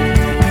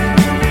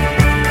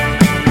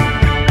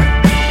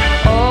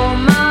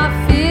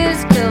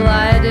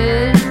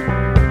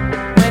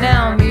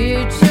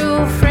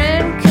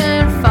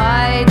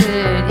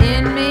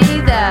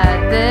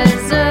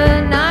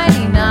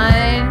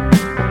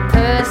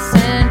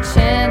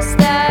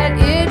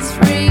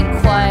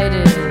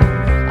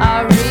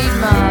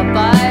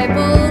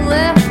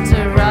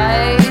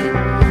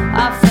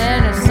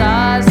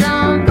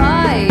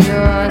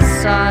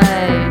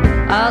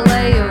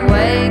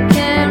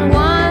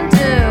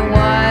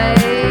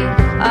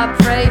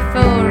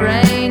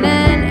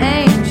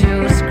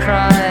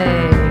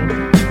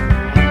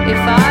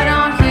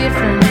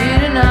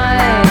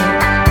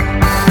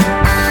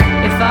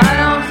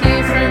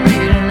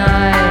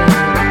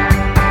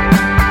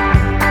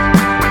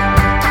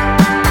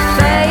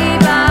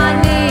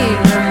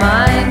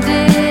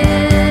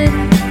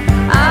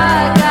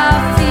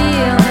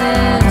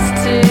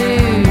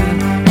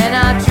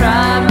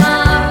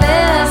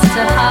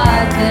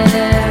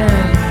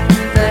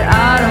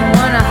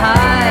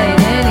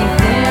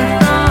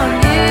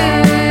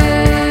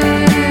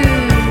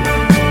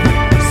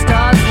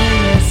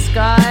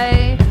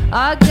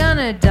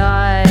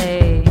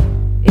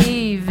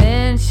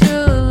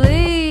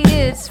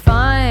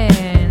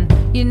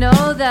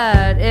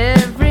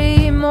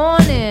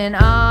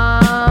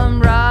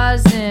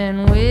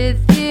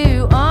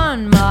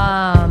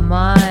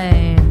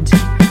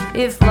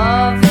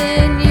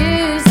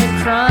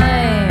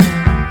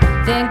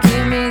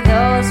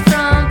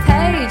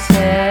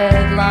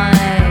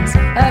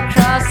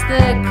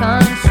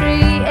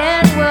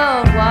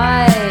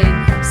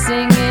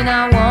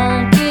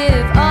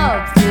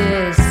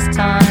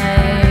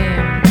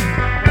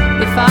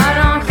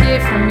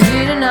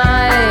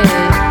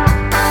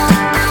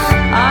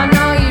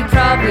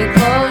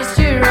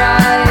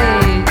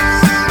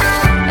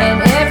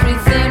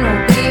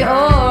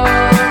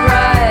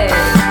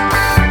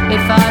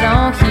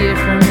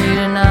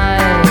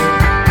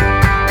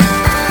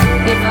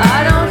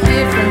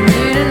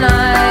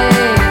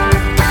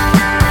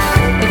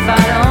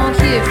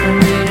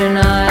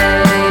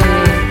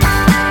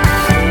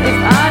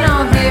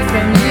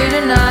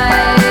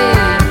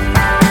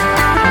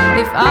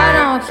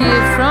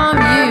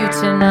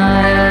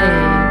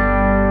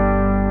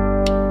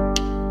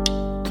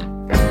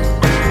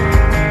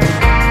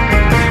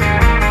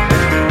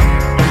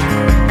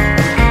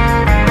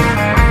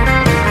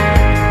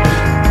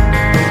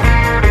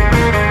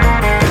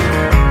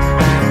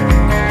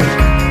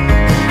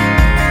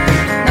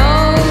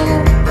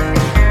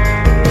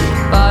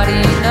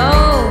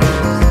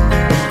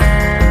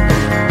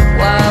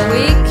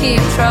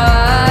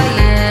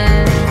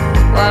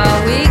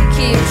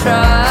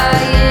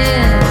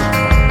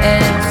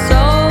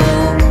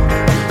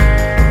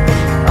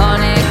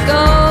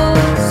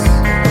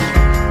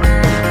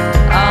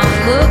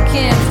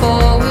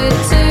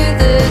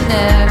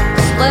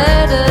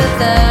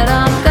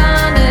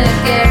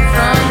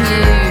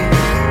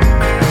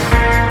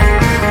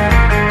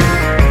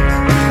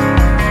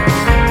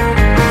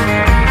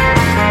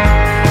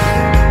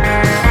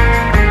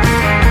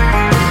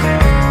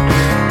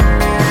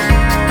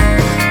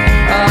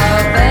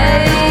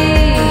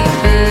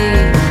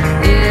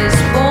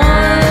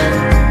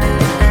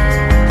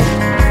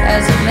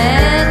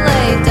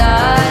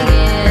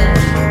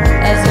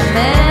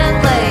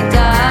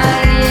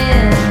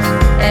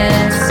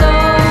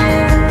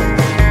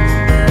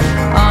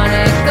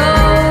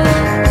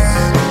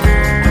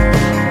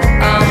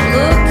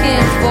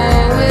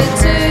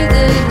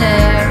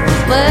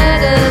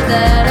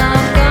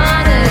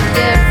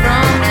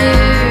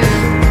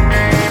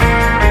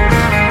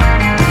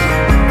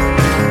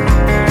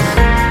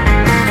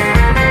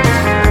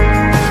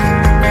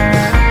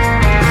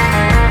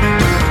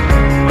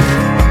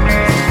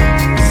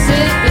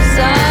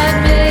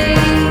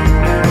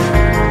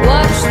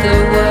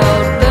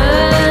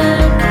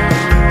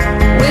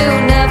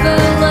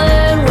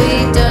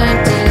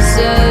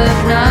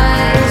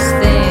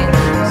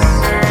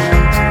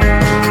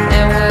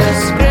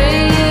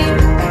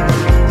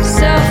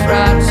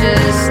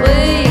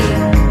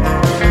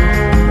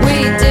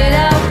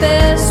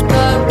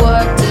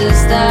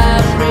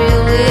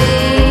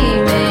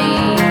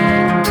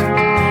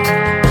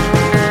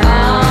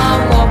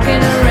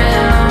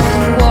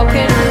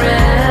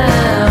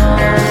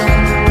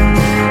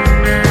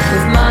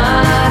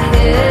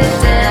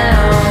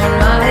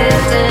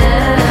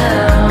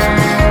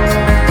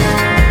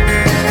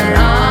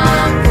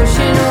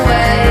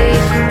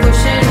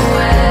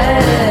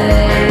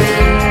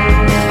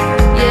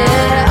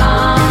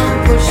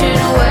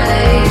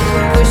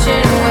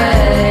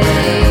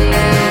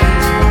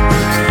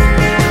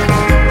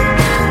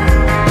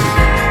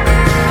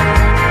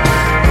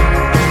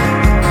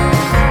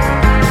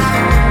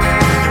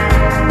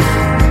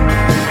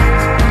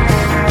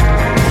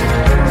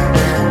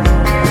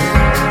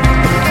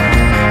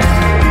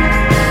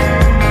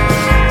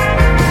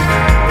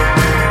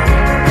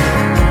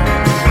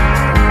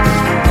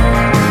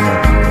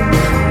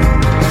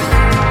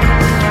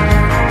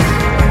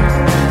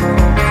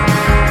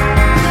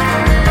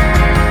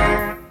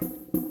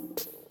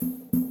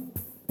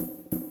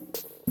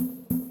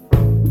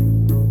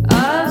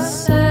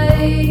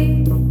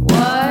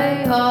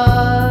 Why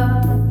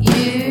are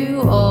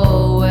you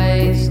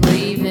always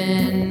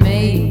leaving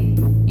me?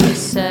 You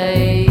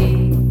say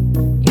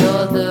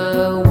you're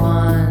the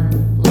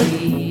one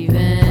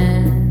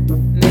leaving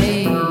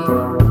me.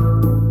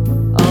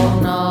 Oh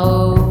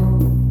no,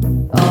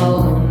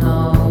 oh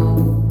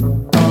no,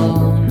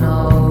 oh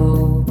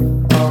no,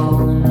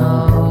 oh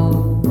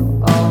no,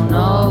 oh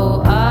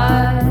no,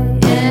 I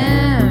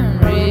am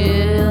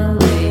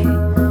really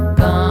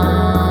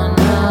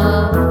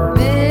gonna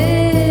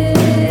miss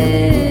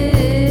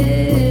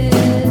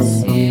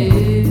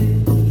you.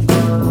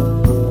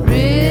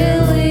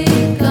 Really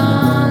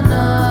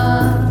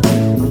gonna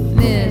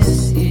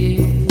miss you.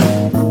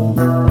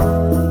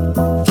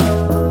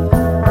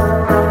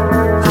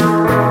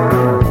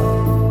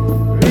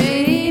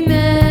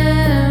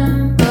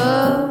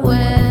 Remember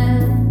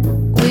when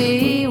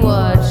we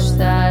watched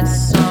that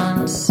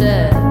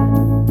sunset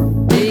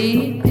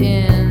deep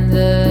in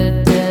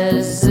the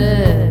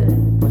desert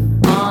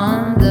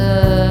on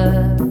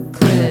the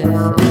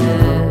cliff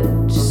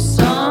edge?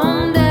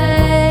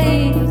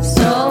 Someday,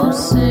 so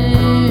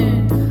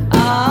soon,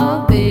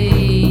 I'll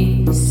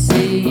be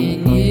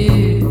seeing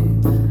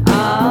you.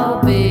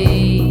 I'll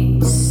be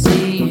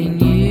seeing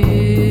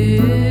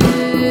you.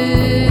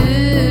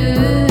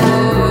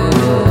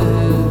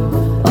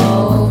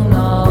 Oh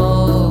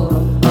no,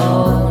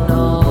 oh no,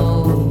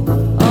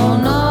 oh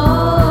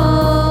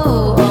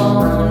no,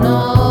 oh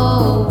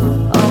no,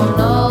 oh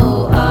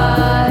no,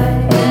 I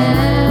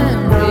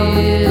am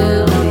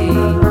really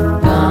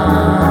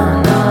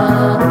gonna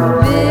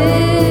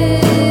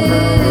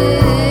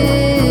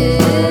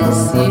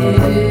miss you.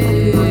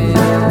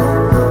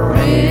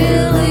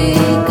 Really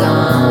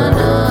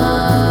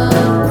gonna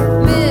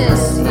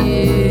miss you.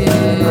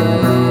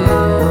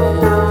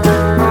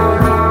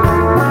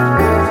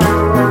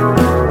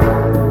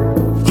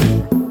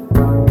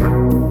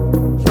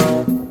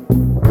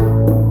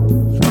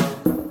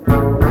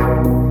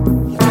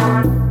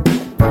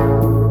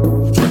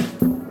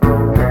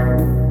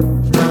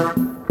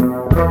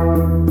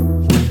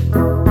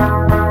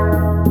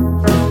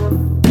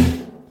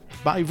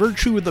 By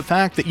virtue of the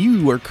fact that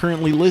you are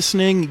currently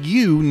listening,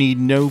 you need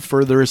no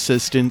further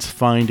assistance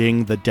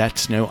finding the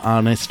Debts No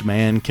Honest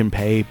Man Can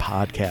Pay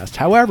podcast.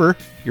 However,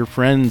 your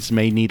friends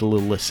may need a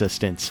little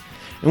assistance.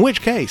 In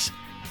which case,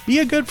 be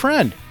a good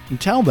friend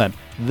and tell them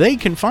they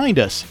can find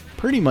us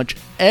pretty much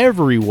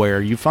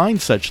everywhere you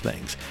find such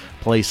things.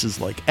 Places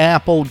like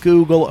Apple,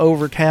 Google,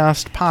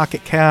 Overcast,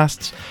 Pocket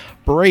Casts,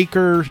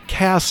 Breaker,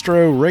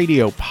 Castro,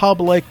 Radio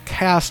Public,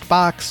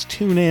 CastBox,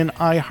 TuneIn,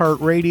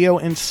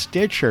 iHeartRadio, and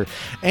Stitcher.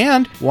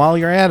 And while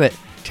you're at it,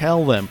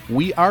 tell them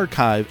we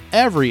archive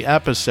every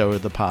episode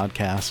of the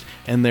podcast,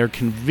 and they're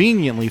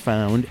conveniently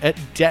found at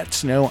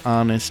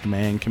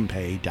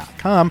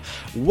debtsnohonestmancanpay.com,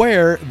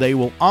 where they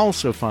will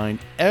also find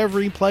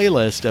every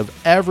playlist of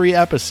every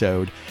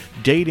episode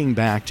dating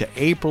back to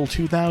April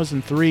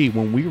 2003,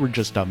 when we were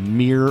just a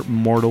mere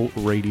mortal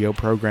radio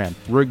program.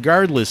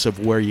 Regardless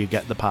of where you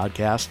get the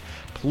podcast,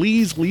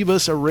 please leave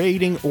us a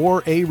rating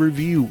or a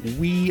review.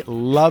 We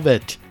love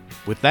it.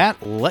 With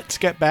that, let's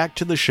get back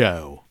to the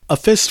show. A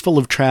fistful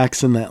of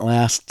tracks in that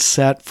last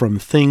set from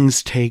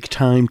Things Take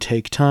Time,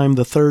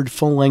 the third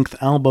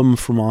full-length album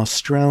from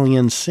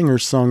Australian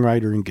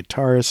singer-songwriter and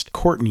guitarist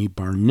Courtney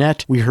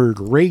Barnett. We heard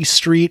Ray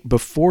Street,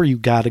 Before You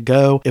Gotta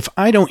Go. If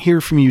I don't hear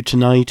from you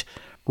tonight,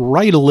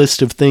 write a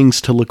list of things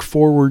to look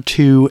forward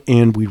to,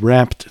 and we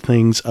wrapped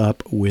things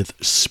up with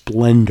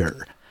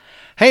Splendor.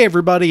 Hey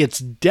everybody, it's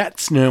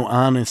Debts No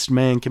Honest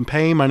Man Can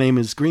Pay. My name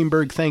is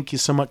Greenberg. Thank you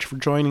so much for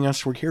joining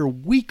us. We're here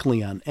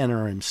weekly on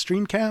NRM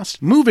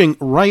Streamcast. Moving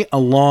right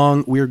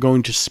along, we're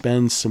going to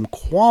spend some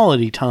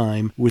quality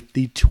time with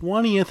the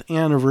 20th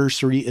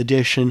anniversary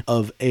edition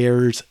of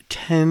Air's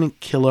 10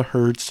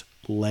 Kilohertz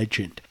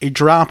Legend. It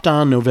dropped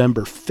on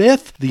November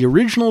 5th. The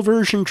original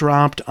version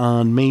dropped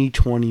on May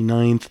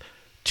 29th,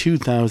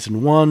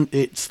 2001.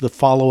 It's the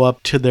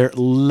follow-up to their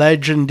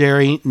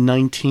legendary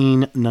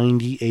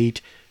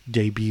 1998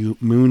 debut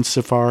Moon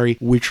Safari,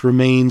 which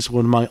remains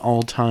one of my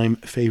all-time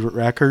favorite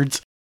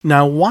records.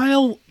 Now,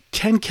 while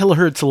 10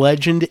 Kilohertz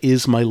Legend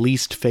is my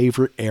least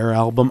favorite Air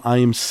album, I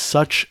am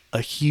such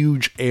a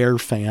huge Air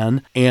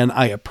fan, and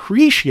I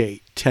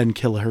appreciate 10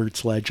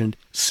 Kilohertz Legend,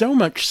 so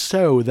much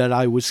so that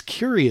I was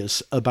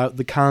curious about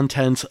the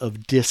contents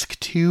of Disc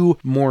 2,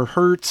 More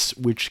Hertz,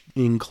 which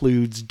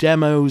includes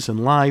demos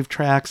and live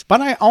tracks,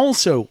 but I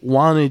also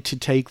wanted to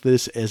take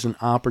this as an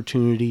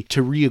opportunity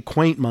to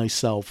reacquaint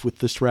myself with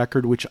this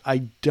record, which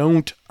I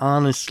don't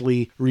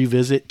honestly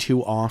revisit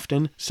too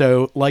often.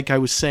 So, like I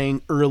was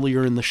saying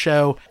earlier in the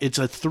show, it's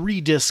a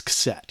 3-disc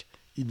set.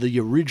 The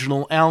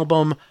original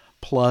album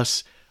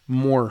plus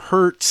More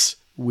Hertz,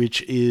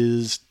 which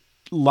is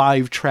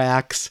live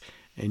tracks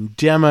and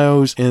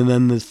demos, and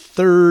then the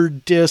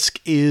third disc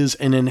is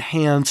an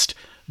enhanced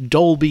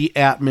Dolby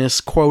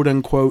Atmos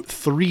quote-unquote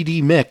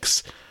 3D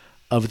mix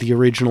of the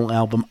original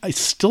album. I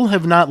still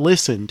have not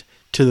listened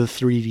to the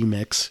 3D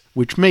mix,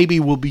 which maybe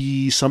will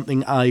be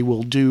something I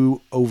will do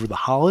over the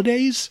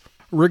holidays.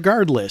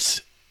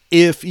 Regardless,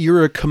 If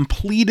you're a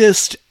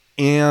completist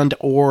and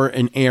or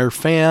an Air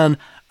fan,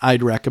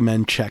 I'd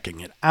recommend checking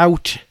it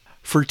out.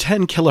 For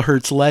 10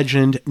 Kilohertz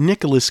legend,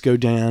 Nicolas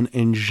Godin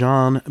and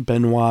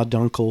Jean-Benoit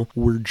Dunkel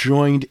were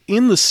joined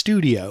in the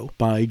studio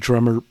by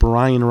drummer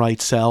Brian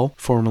Reitzel,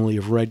 formerly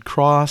of Red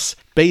Cross,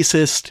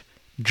 bassist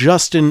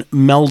Justin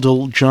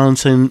Meldal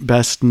Johnson,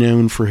 best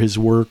known for his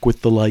work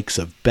with the likes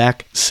of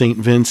Beck, St.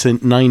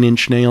 Vincent, Nine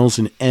Inch Nails,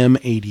 and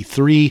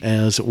M83,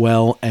 as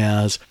well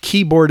as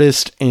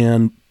keyboardist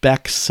and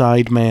Beck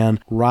sideman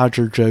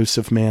Roger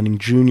Joseph Manning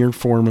Jr.,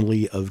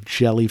 formerly of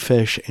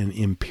Jellyfish and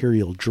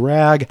Imperial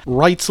Drag.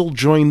 Reitzel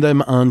joined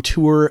them on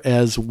tour,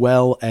 as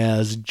well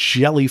as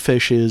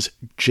Jellyfish's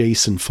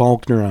Jason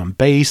Faulkner on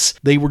bass.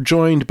 They were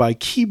joined by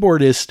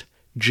keyboardist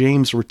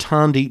James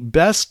Rotondi,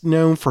 best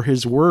known for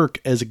his work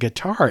as a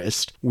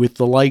guitarist with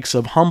the likes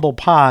of Humble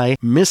Pie,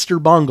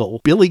 Mr. Bungle,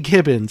 Billy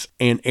Gibbons,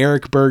 and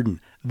Eric Burden.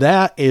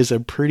 That is a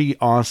pretty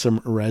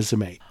awesome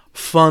resume.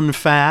 Fun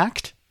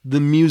fact, the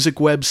music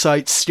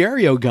website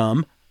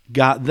Stereogum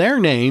got their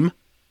name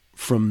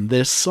from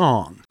this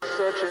song.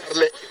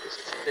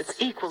 It's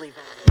equally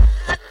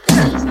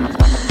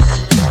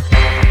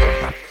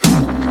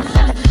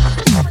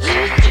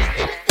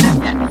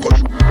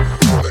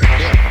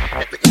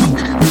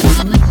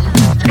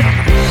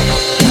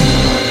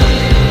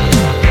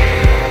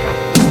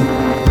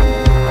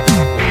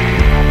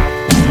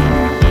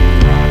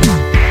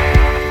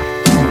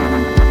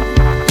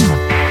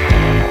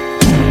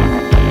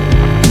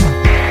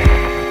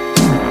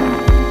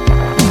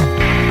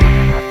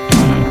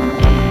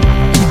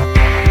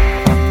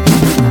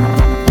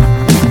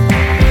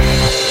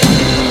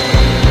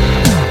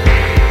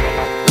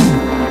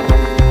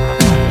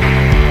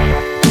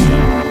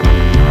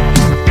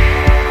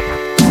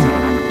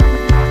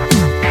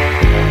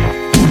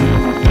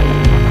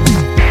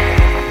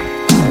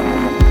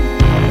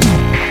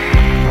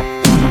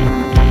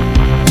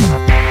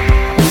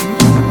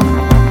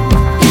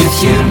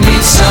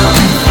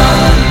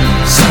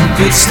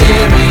good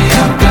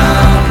stereo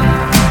gum,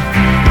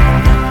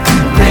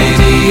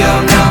 radio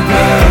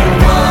number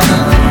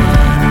one.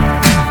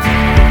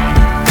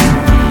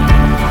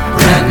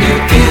 Brand new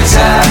gears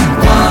at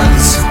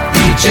once,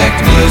 eject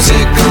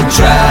musical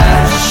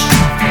trash.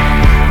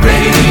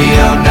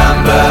 Radio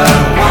number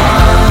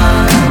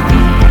one.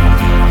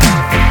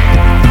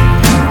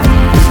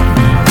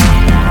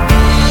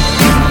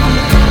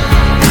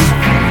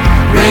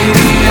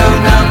 Radio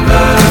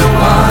number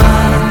one.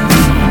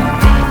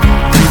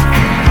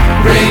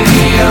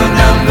 Radio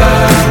number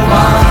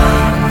one.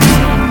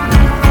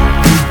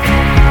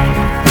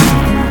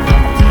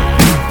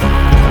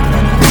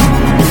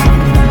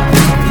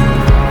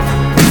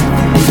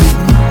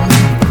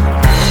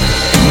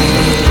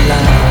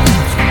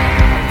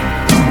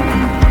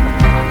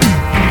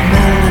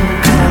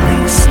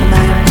 Melancholy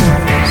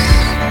snipers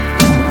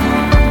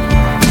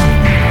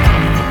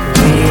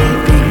will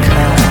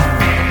become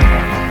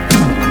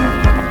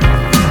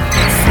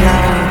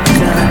flower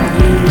gun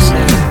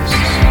users.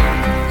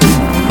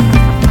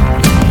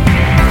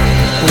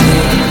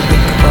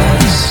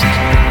 Request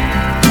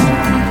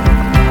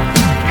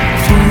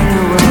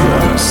funeral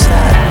of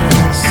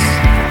sadness.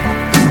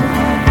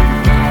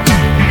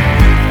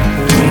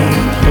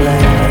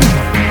 Replay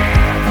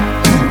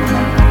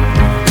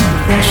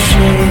the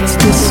shades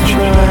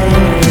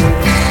destroyers.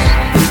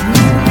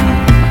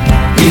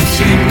 If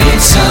you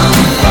need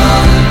some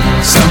fun,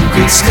 some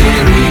good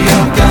stereo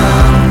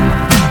gum.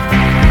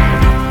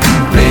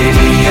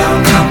 Radio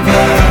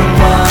number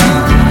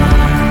one.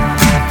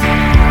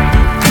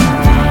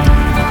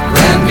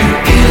 Brand new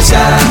ears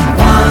at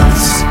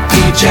once,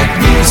 eject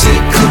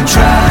musical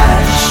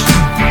trash.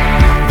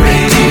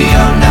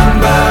 Radio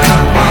number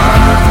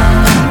one.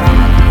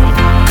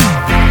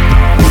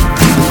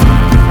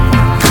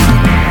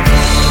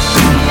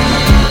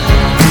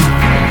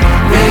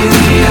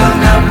 Radio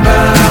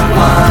number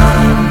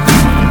one.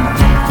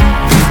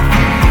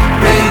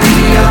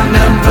 Radio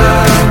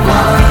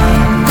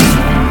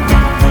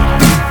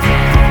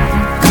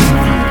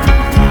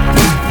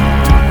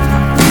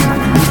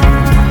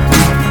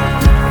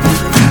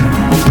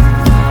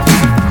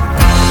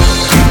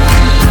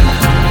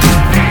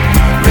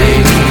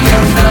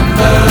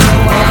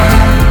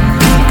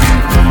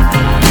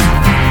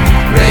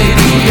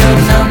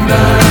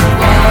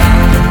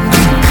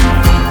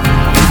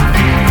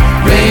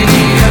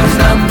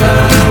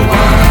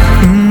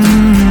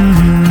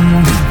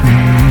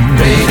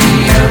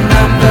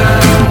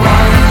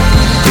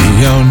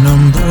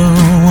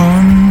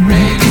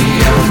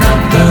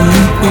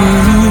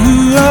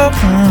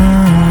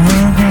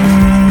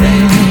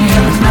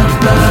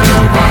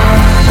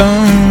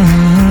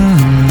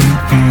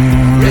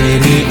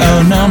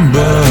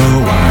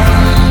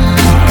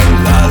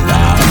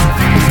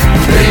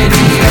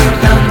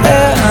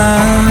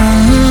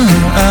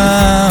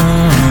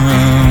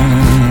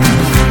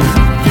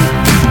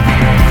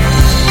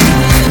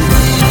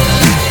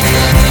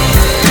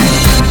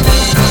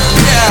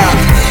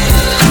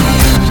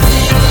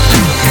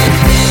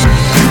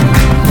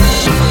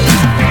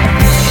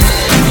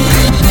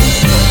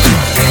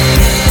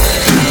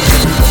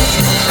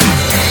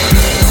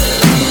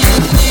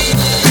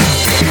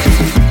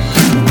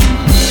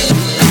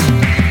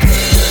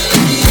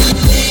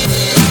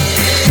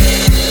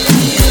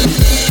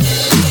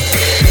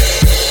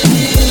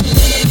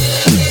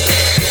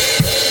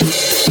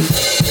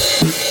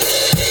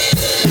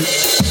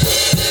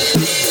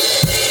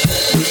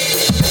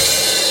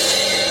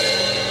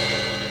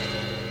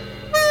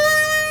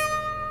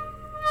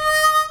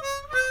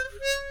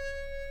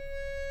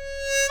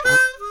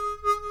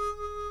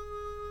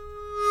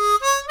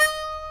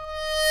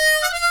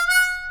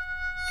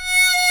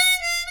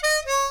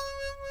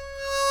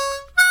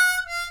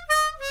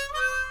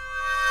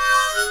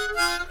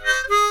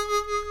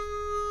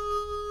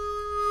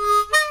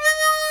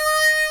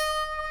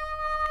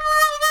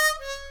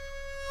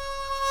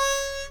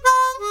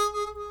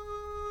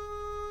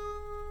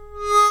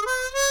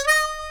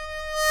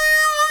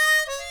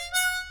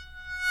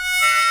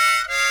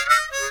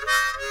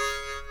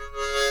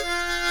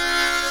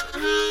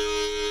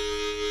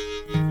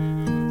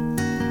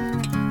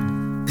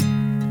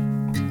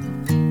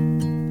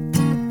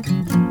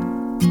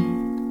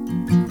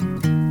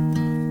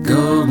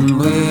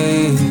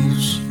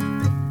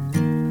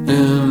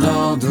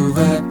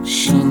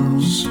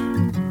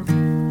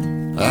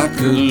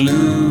could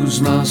lose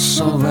my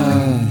soul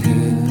right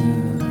here.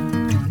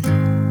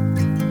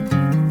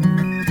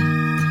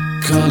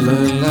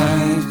 Color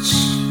lights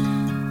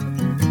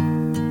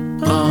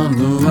on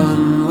the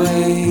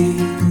runway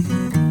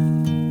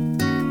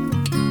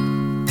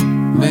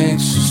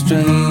makes a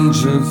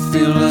stranger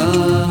feel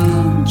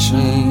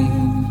unchained.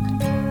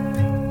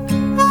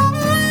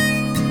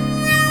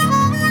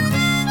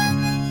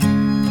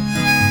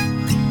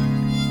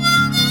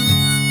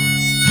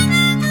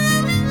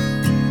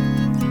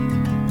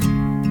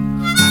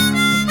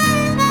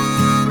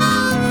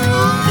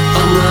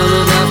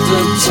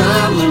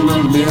 Time and I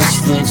miss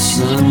the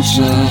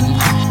sunshine.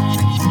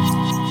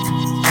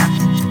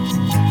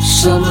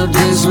 Summer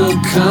days will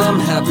come,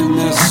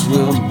 happiness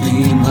will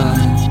be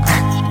mine.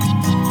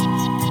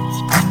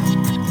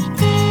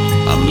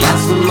 I'm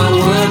lost in my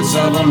words, I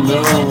don't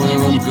know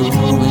where I'm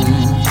going.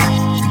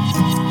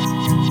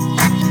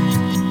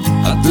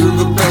 I do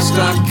the best I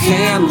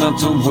can not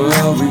to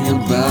worry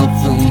about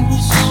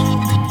things.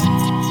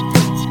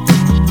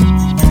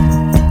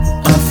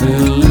 I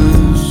feel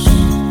loose,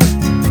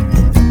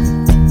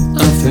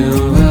 I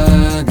feel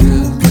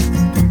ragged,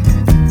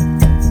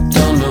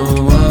 don't know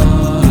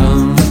what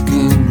I'm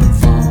looking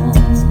for.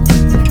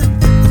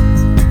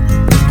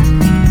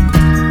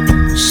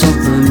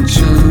 Something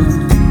true,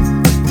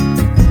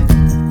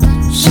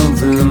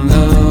 something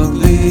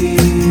ugly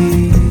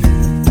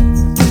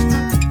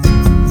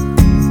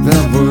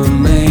that would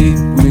make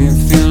me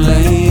feel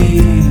alive.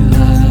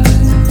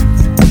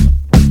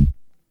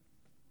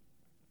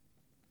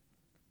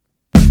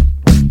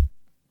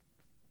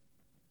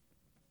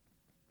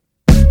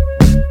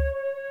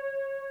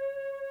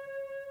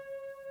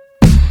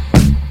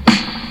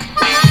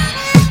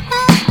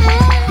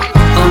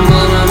 I'm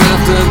running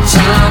after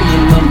time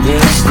and I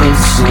miss the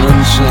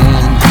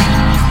sunshine.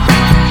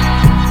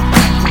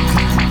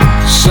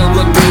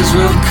 Summer days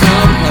will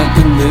come,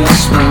 happiness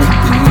will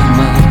be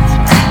mine.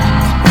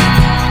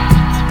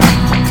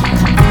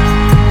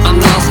 I'm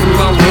lost in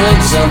my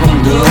words, I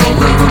don't know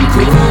where I'm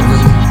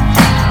going.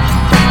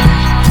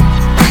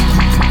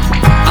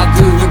 I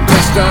do the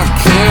best I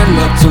can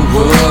not to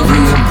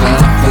worry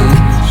about things.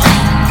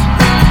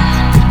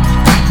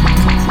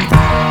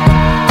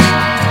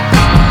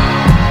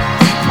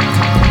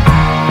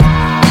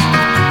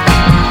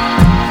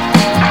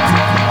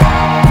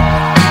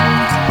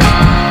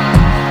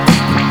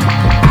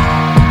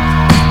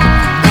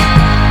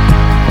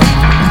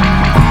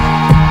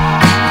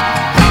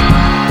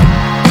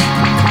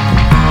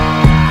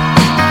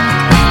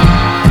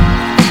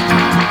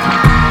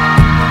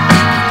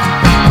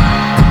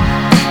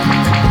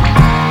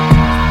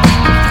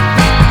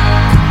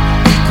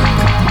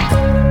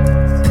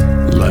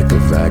 Like a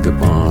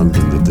vagabond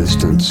in the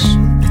distance,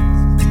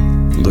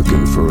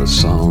 looking for a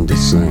song to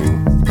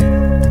sing,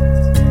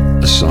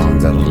 a song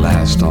that'll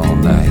last all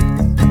night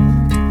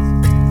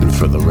and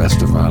for the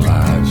rest of our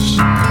lives.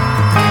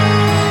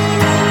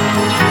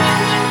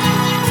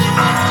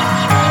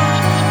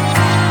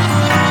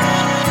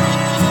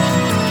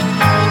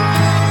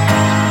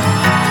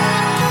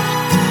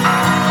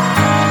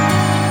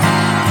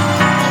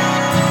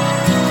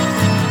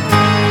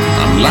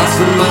 I'm lost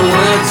in my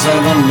words, I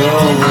don't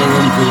know where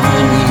I'm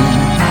going.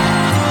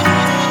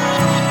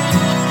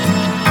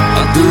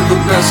 I do the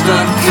best I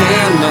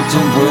can not to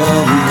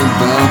worry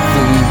about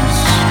things.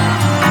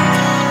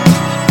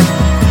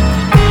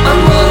 I'm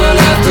running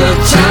after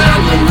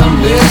time and I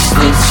miss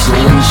the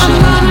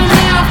sunshine.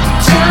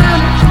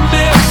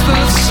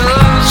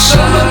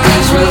 Summer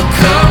days will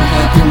come,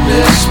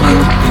 happiness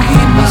will be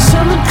mine.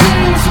 Summer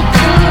days will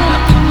come,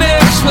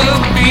 happiness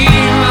will be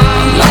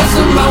mine. I'm lost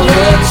in my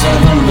words, I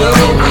don't know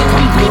where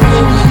I'm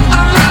going.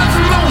 I'm lost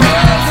in my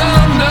words, I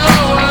don't know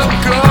where I'm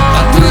going.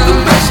 I do the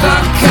best I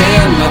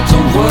can not to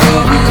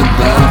worry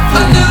about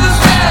things. I do the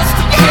best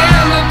I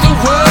can not to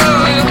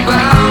worry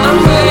about. I'm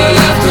running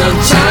after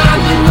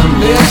time and I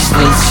miss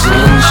the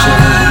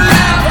sunshine.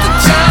 After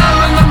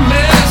time and I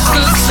miss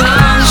the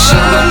sunshine.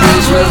 Summer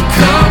days will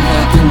come,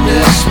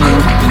 happiness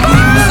will be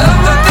mine.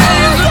 Summer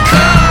days will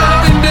come,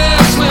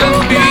 happiness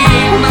will be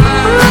mine.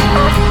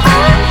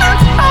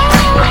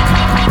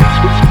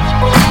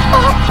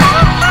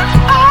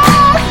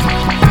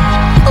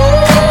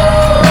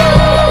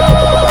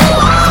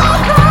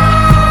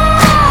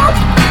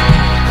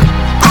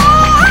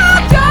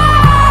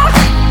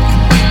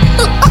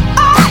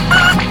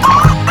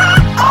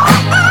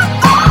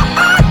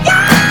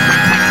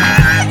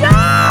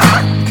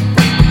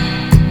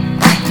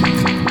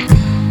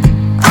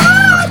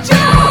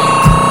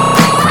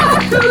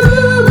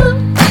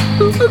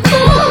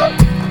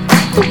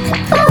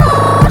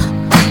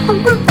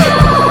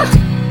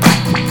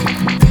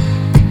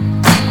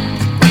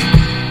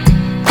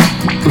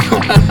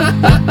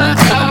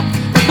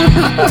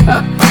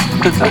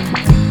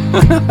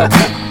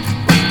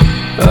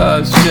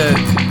 Oh shit.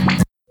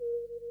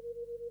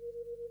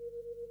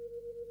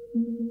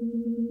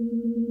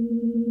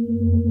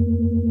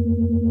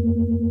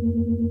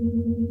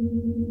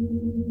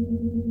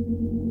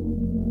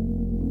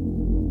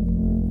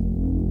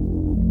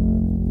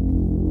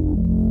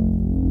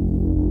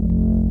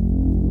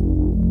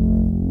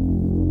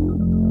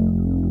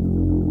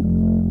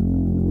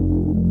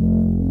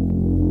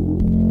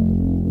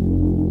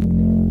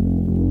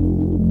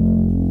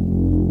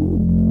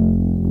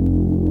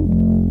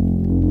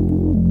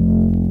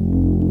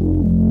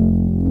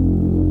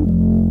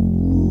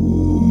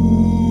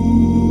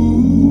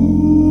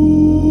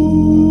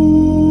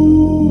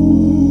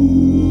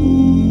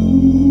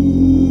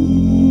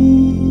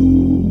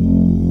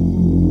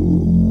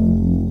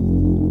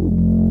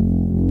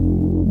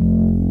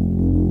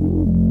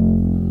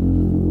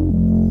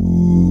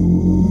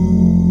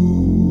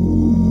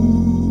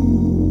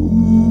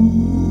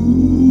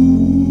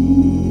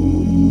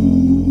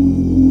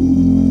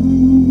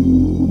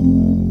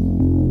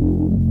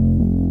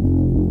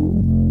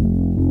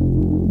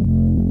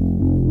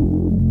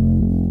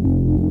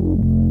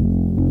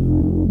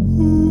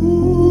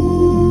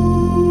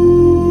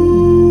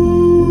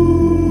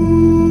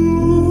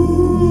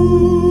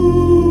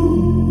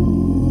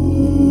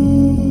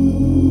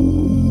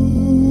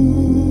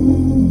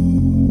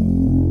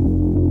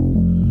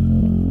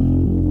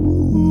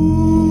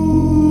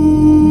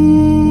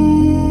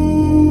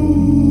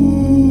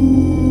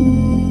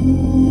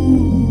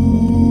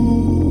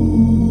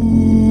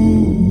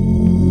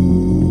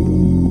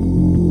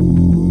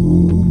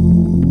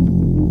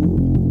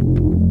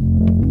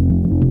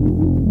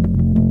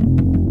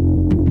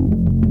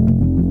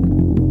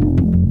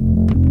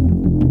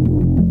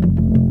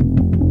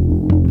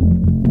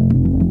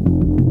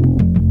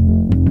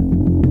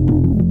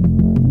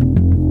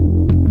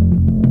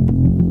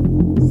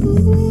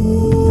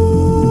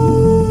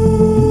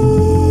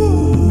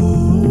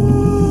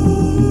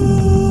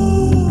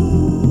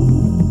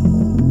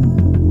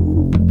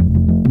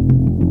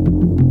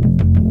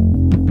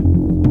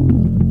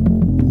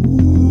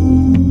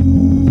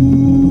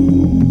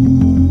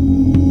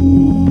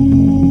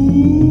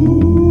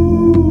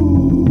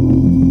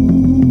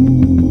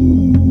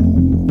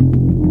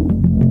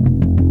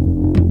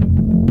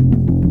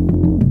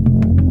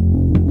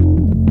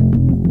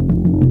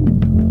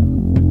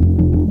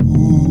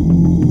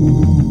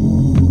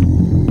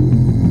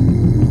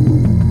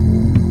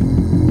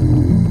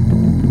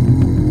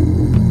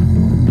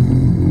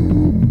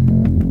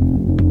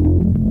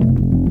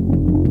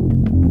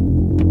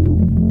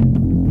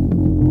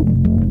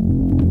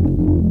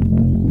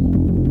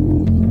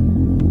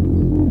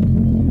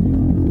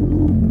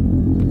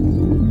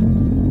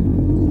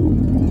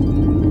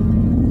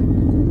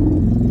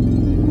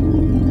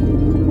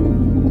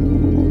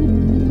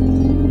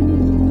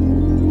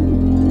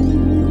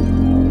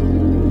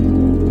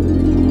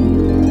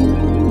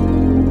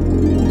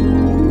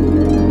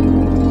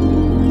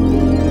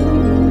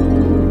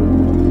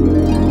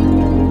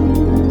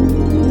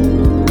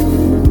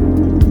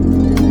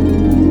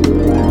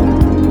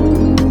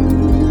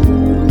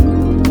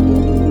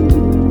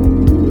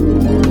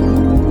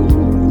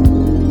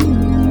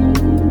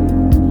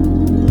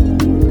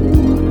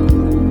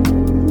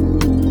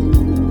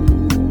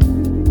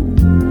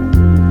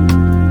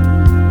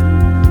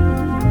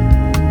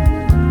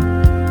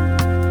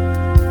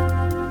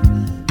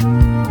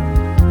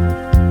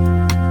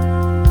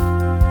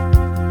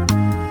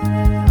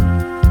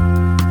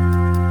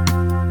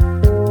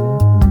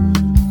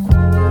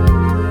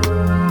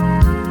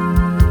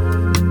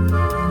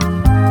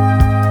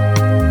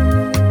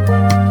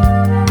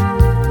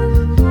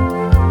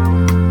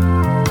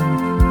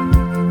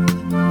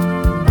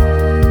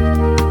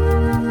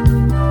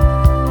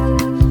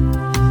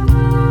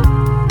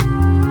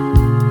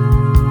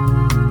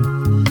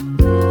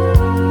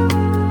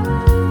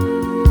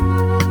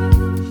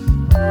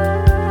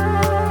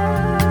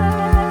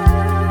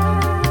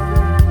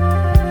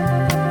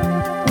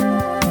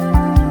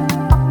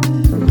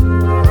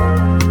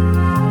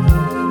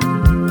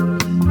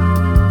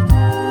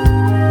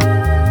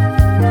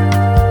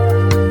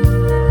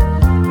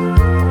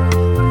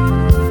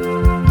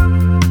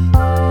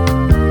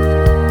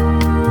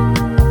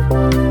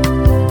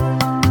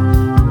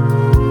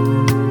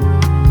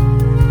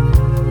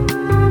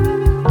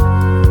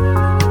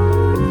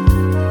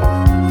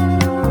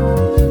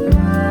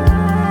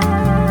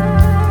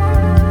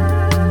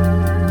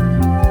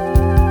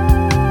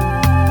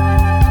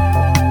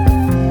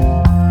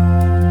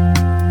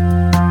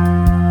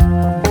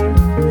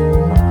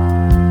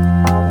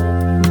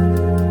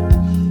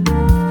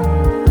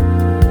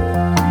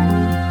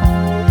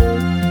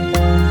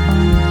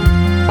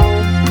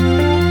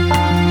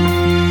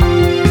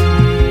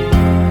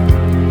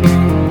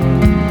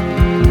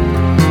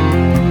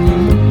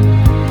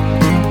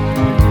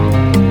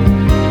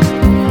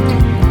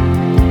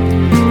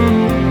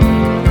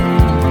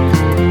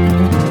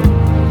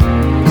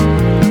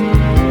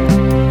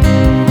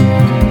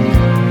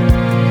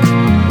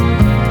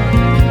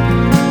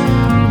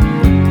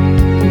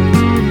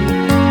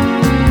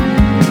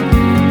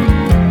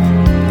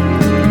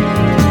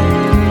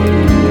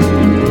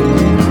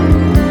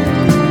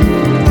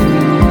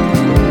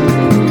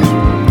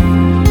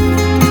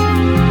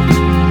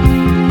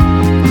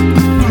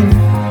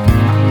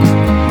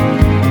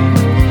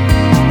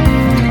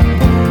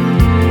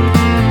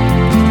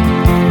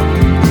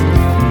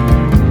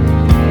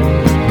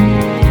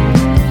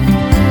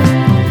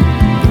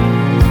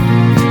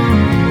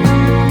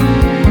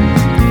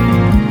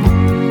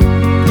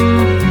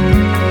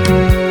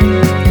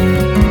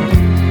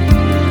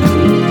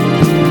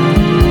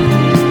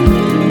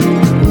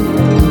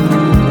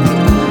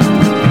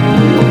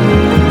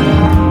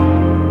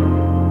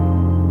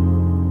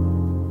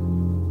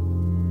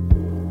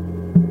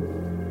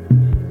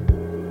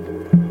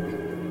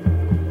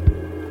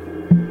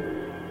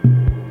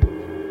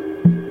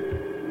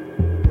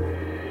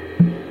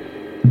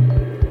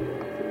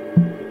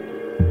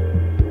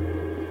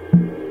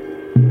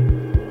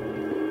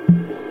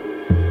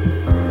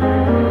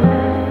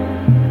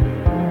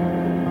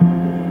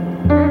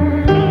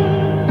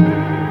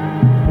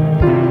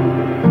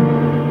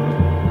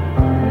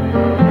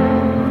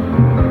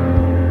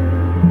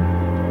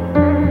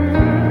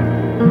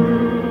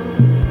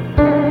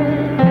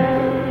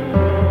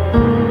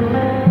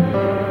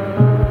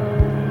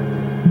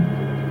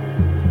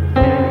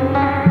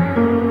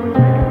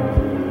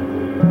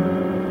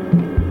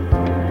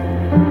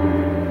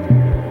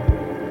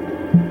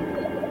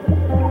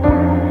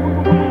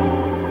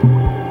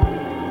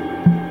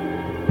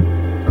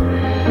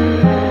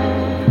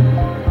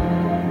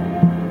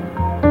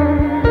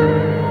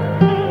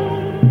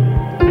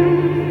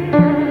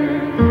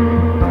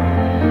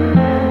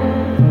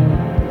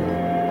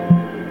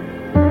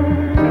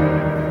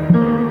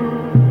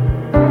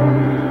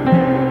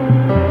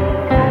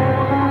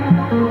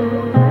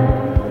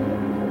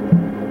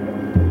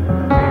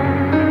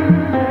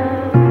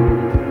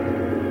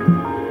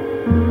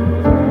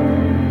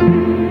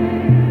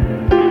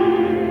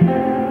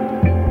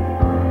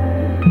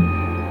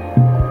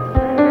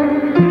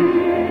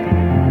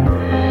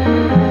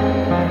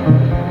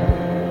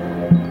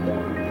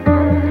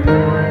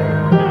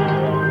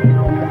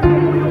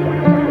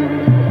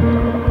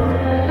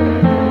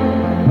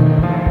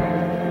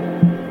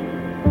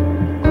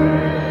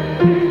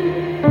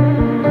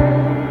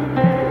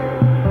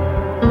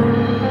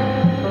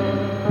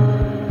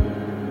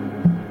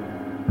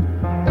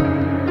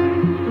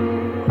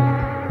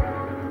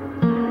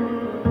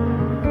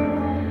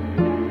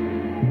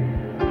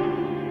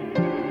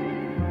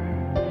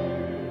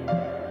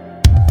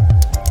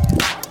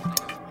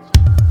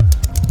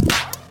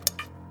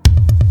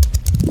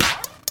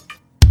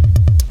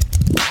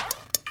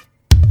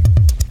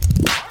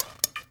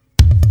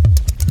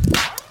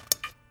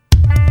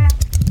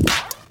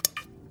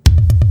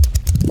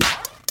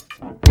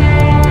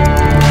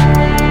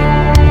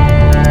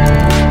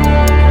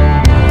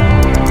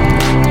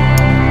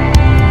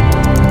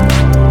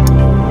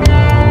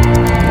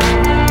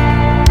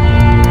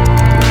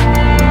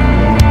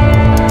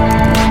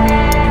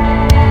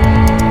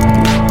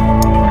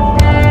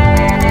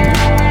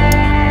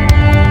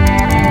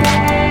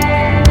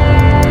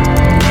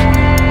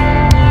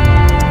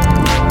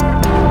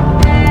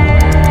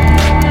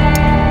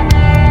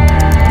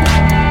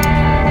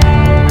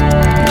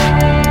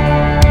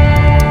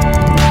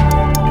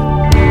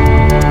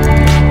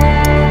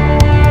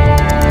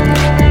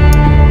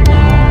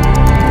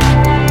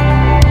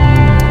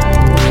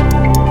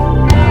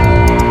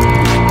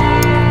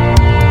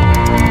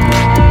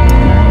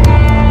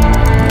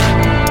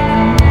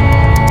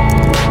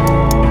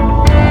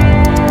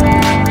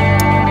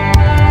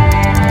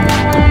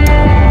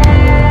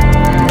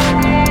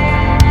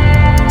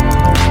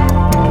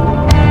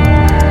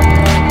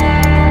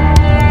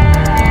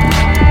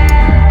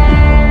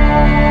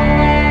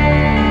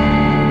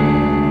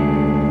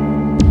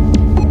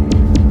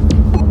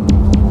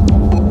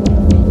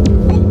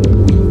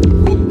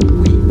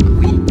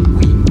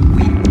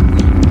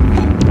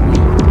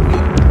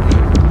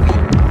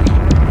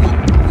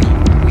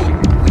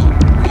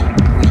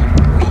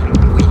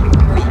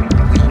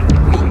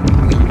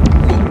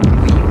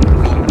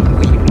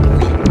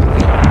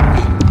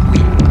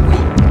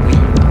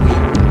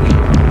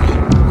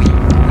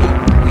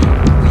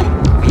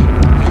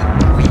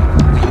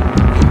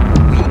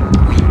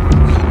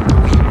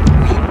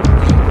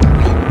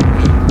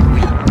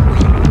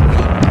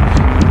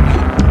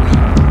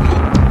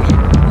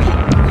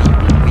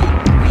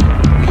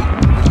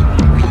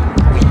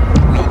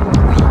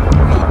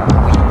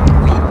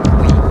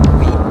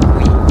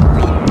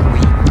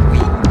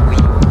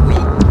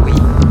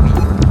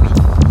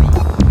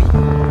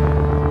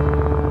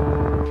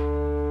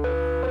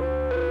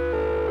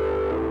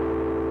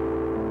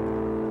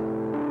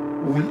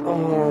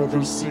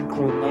 weather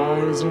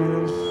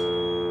synchronizers.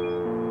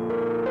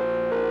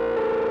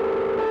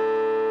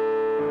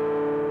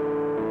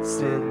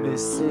 Send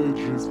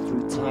messages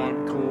through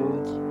time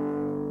code.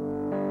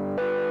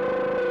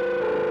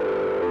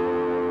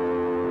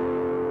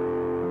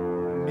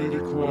 MIDI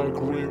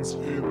rings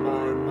in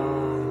my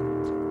mind.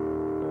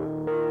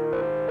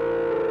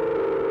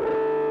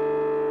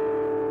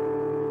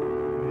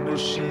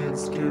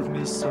 Machines give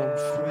me some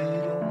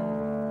freedom.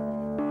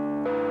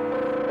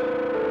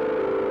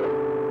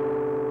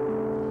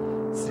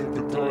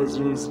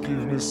 Synthesizers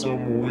give me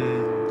some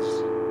wings.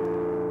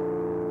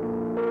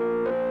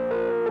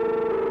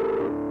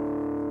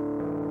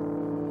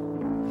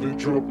 They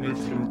drop me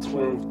through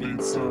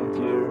 12-beat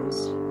samplers.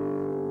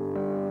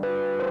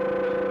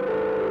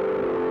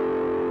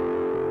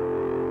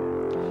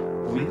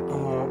 We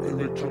are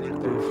electronic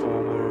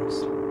performers.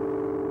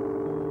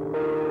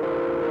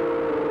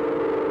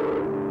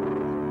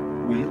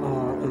 We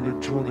are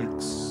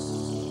electronics.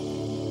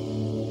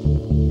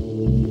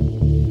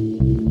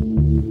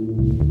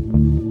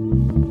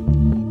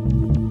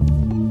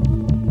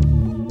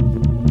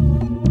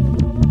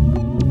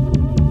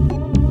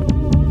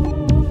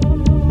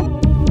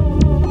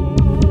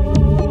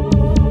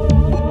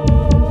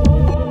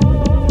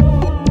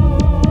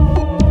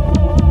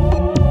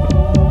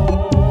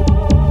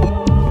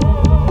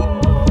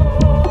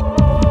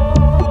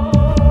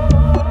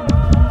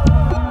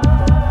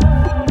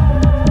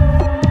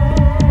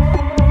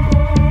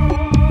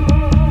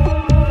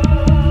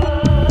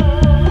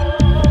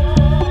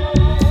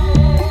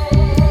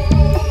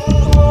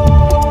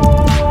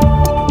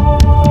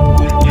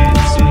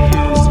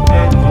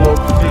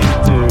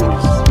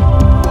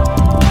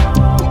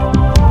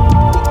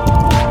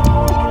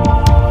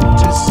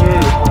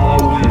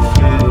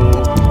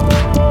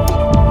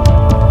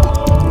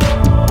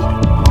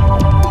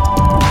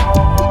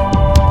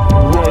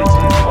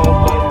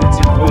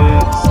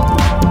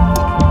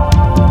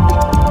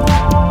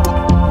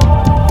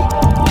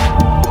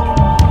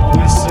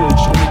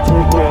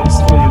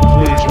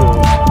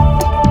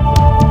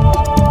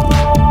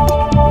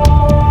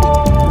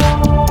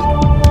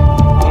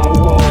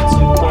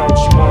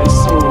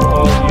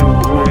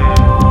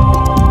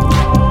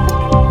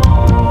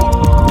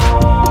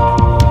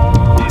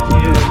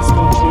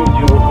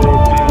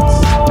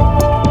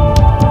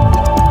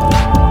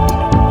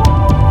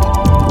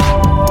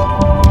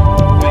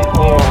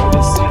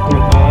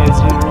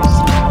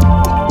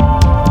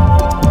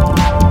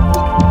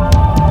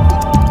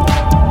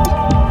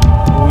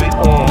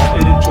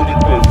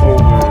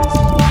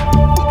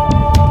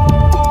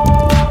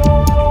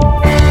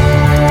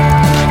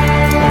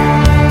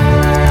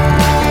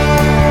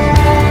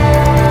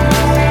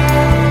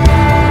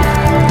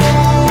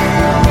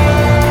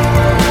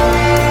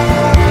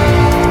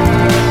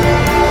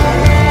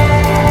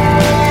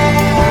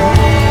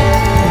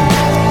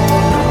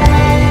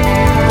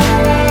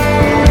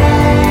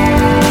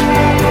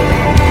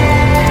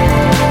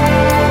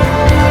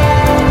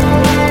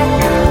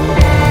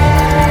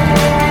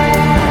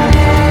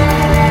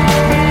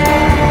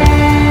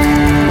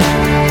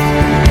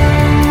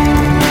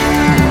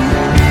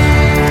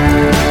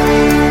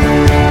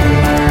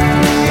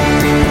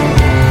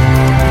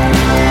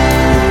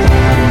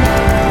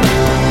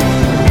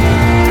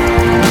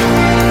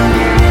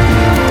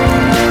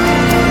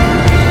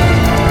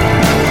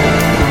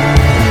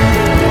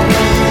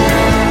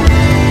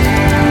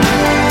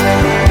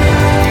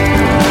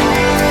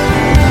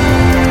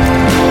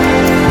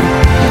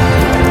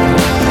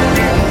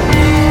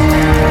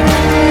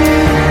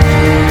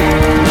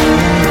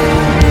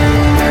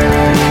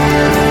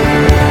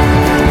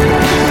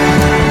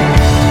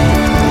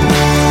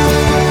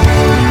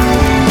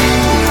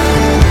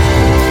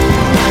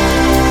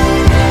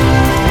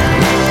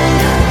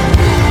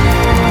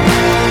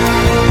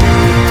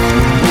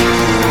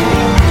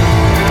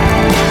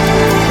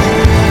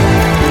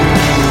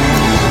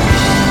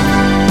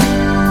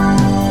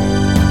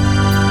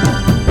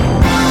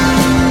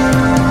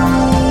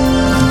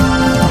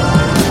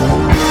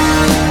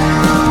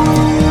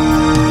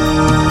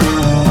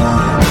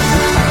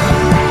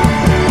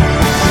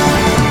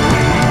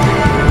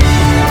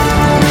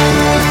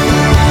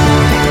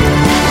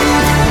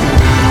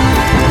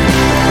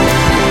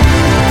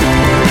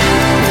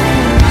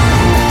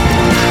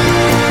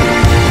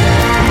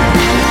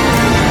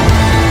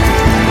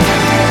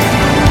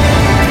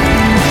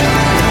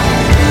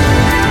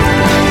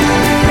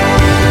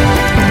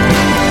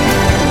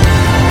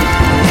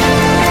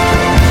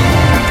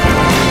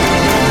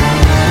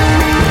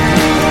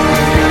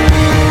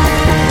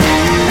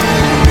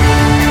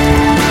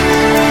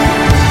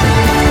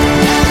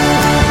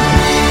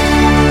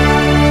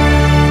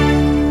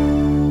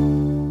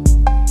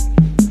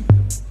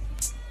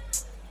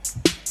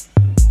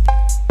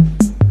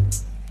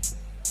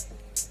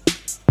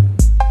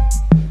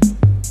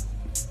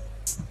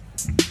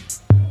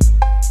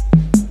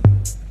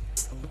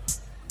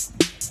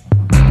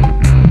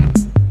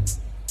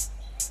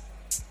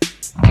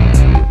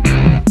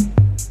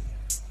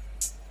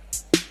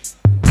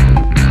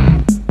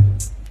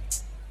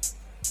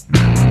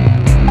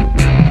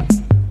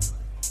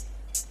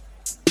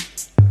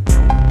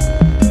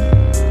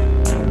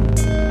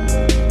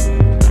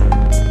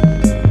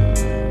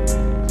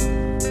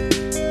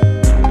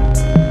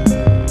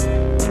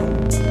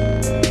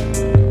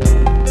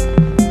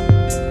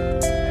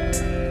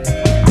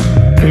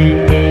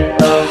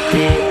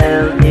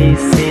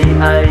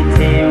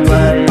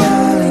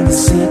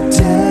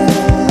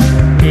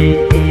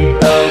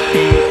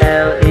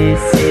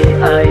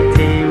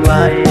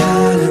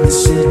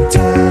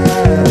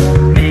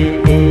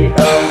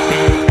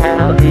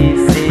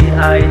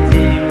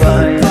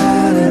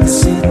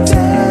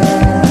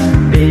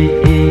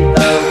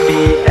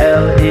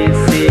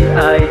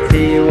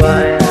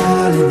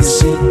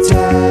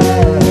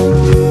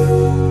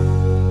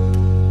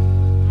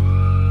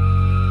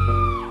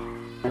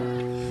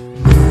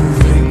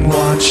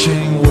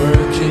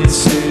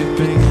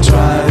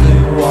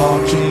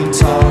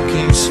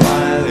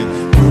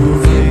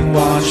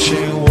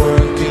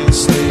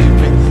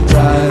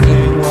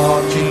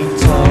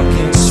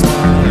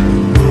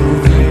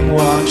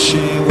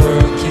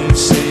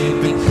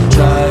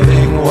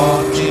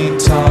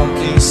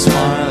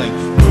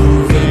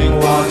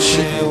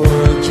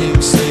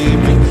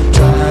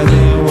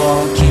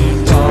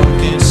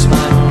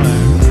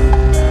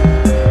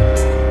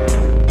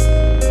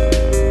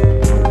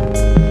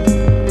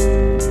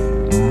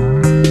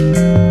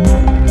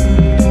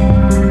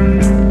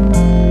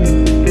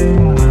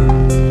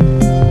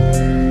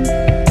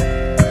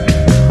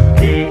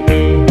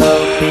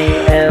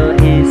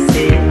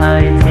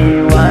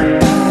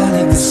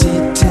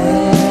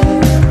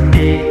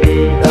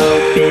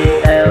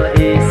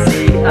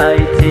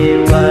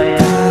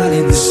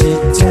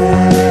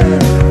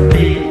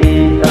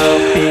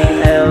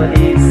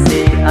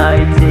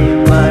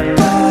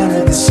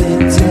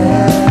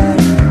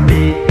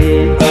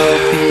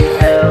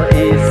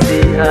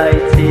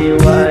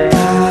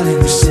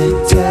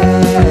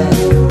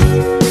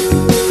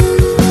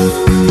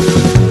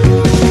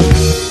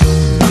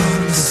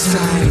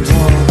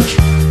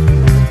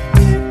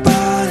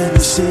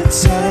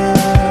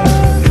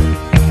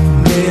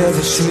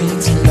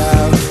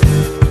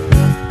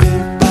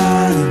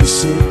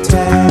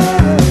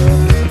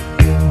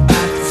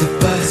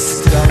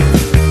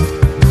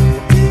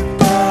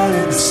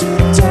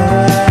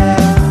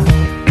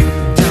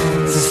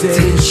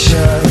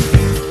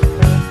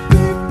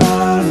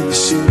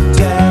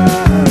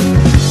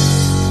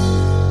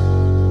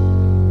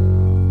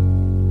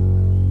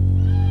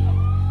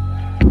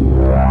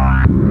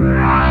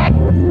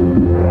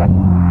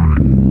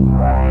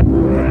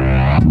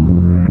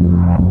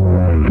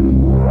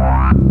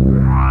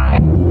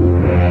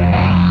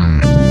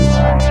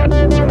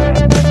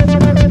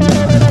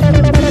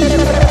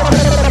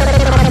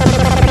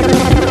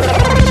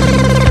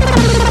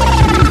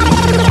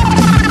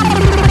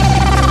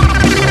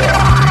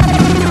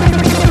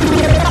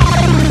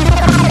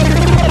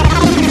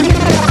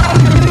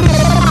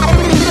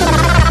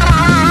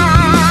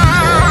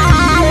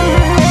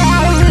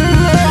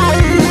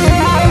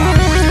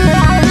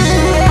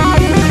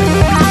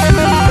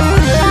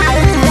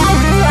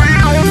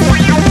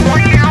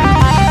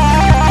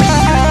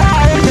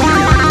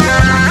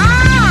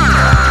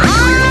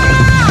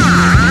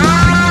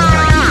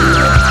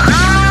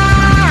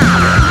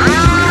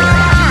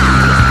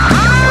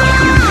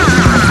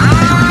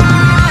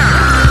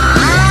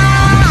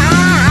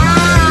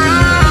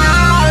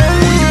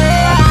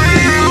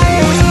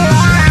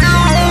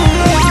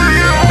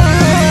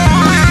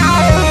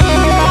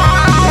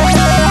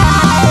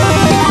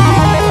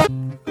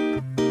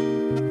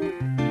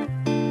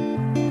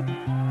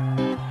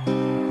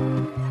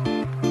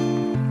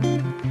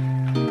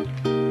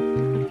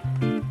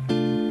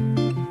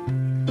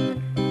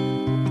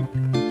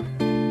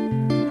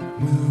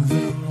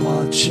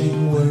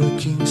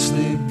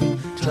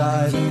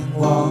 driving,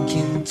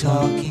 walking,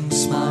 talking,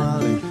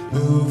 smiling,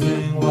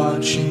 moving,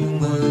 watching,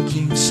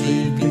 working,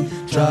 sleeping,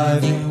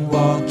 driving,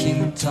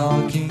 walking,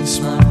 talking,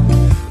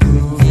 smiling,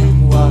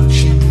 moving,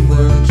 watching,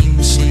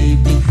 working,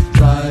 sleeping,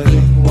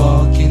 driving,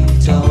 walking,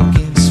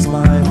 talking,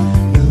 smiling,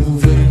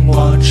 moving,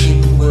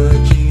 watching,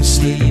 working,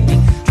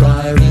 sleeping,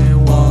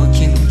 driving,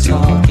 walking,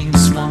 talking,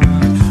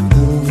 smiling,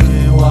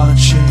 moving,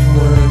 watching,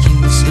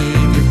 working,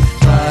 sleeping,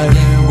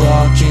 driving,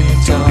 walking,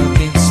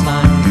 talking,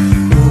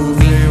 smiling,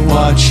 moving,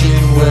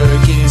 watching,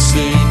 working,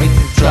 sleeping,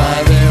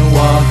 driving,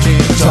 walking,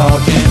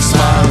 talking,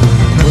 smiling,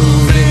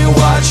 moving,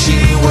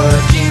 watching,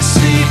 working,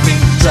 sleeping,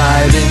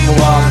 driving,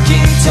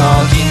 walking,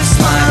 talking,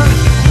 smiling,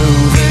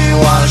 moving,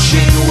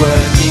 watching,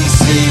 working,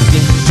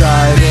 sleeping,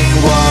 driving,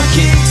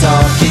 walking,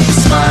 talking,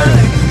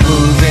 smiling,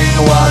 moving,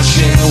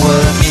 watching,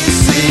 working,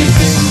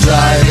 sleeping,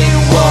 driving,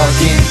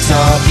 walking,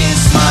 talking,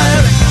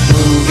 smiling,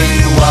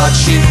 moving,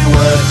 watching,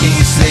 working,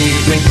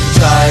 sleeping,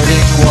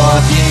 driving,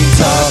 walking,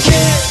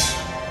 talking.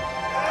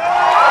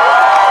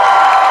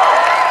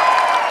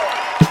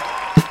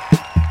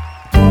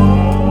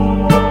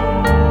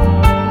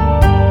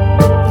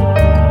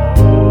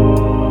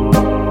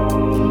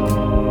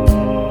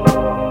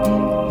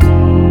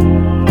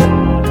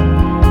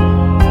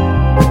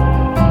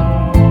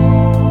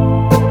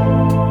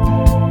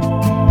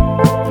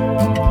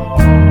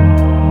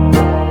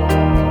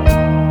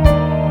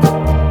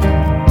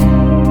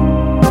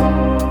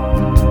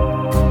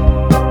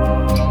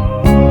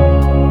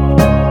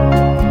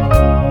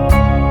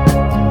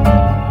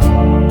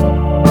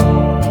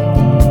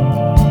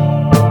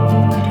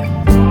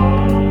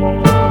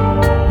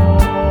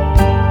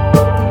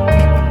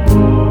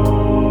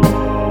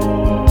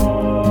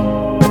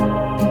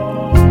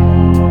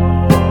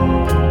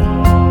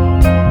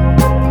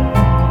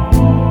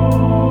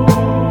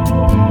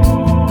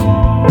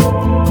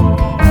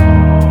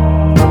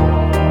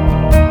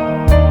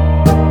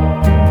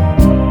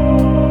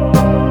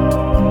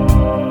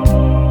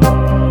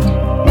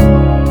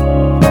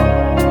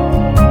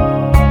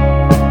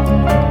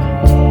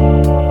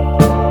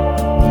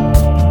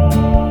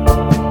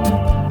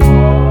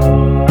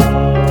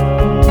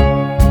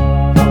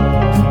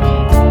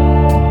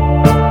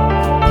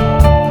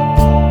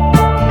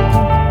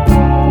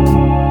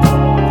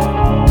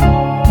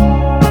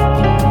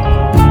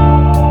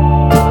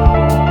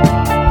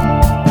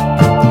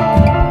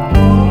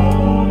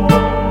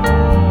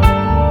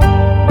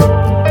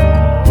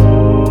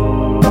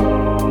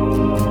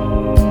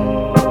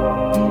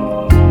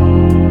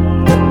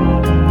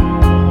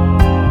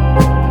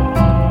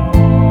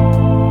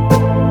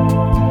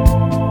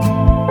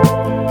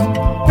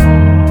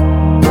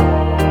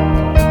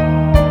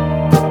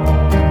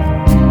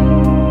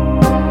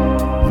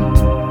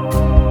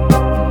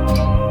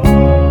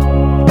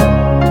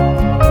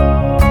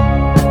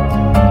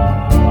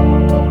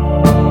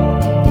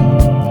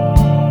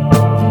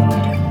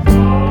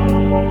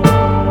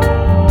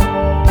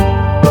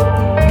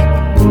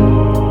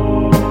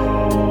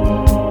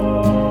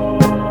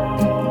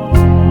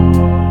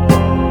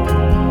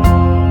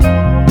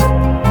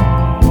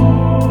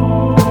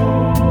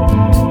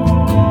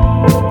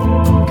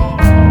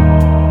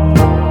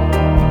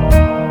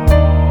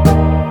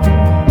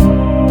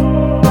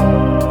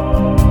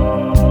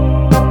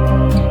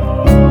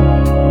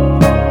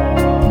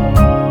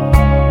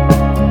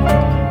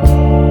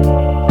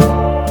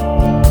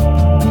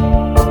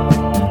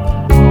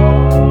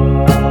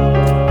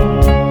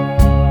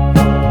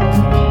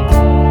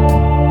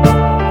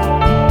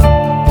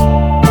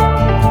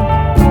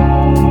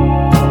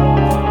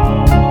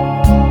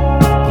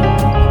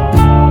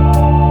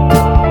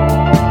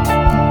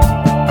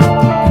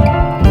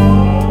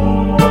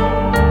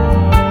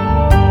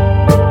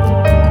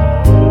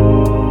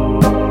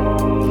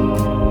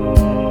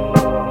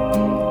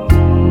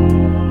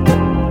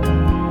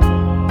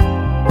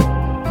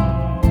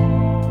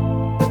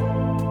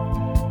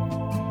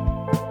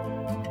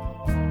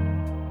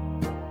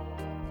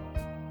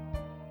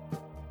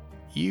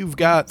 You've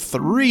got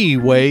 3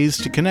 ways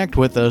to connect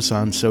with us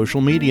on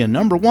social media.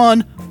 Number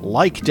 1,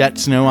 like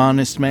Debts No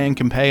Honest Man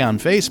Can Pay on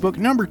Facebook.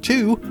 Number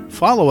 2,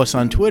 follow us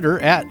on Twitter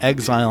at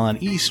Exile on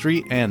E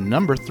Street. And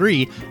number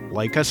 3,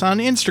 like us on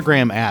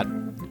Instagram at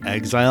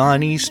Exile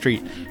on E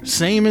Street.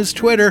 Same as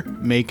Twitter,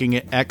 making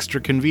it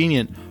extra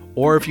convenient.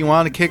 Or if you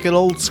want to kick it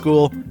old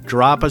school,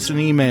 drop us an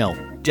email,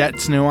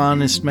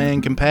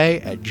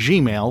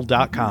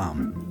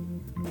 debtsnohonestmancanpay@gmail.com.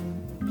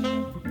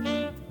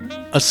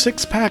 A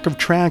 6-pack of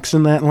tracks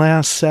in that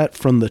last set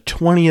from the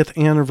 20th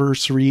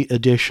anniversary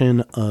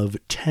edition of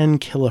 10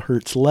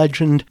 Kilohertz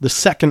Legend, the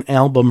second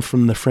album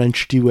from the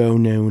French duo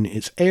known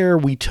as Air.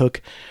 We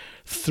took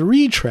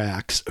 3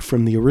 tracks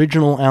from the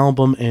original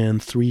album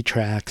and 3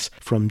 tracks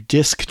from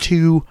Disc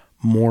 2,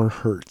 More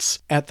Hertz.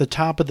 At the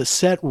top of the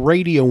set,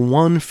 Radio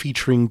 1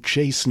 featuring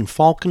Jason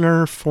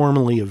Falconer,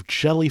 formerly of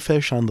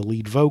Jellyfish, on the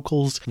lead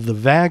vocals. The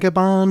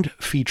Vagabond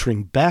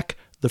featuring Beck,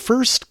 the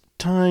first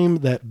time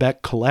that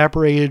Beck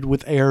collaborated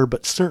with Air,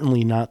 but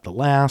certainly not the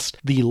last.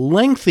 The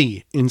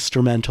lengthy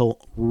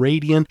instrumental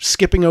Radiant,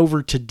 skipping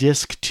over to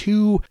disc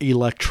 2,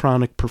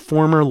 Electronic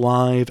Performer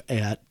live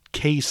at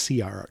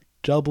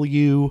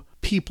KCRW.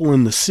 People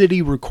in the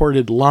City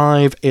recorded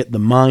live at the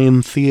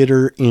Mayan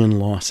Theater in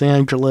Los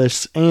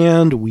Angeles,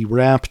 and we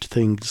wrapped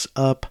things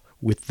up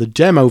with the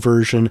demo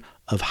version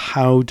of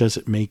How Does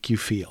It Make You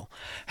Feel?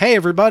 Hey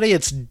everybody,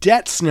 it's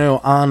Debts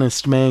No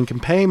Honest Man Can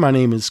Pay. My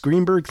name is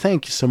Greenberg.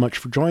 Thank you so much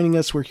for joining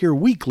us. We're here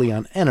weekly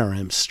on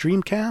NRM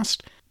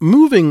Streamcast.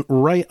 Moving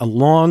right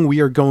along,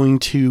 we are going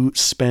to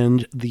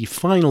spend the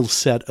final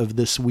set of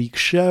this week's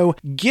show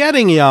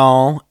getting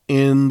y'all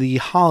in the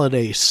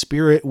holiday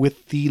spirit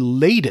with the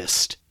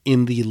latest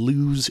in the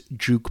Lou's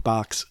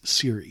Jukebox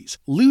series.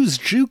 Lou's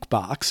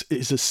Jukebox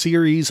is a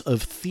series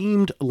of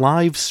themed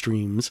live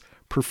streams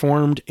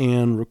performed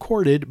and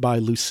recorded by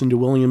Lucinda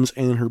Williams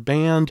and her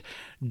band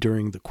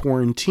during the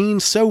quarantine.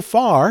 So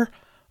far,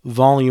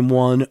 Volume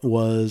 1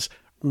 was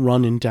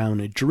Runnin' Down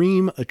a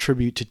Dream, a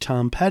tribute to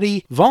Tom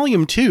Petty.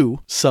 Volume 2,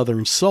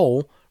 Southern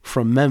Soul,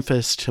 From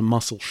Memphis to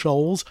Muscle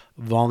Shoals.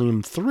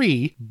 Volume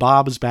 3,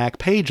 Bob's Back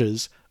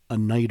Pages, A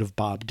Night of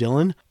Bob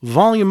Dylan.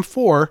 Volume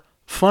 4,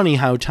 Funny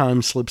How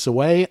Time Slips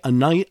Away, a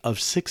night of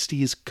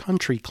 60s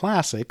country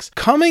classics.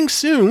 Coming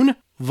soon,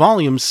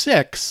 Volume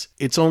 6,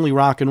 It's Only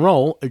Rock and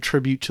Roll, a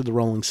tribute to the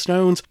Rolling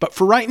Stones. But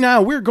for right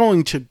now, we're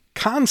going to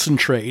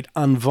concentrate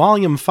on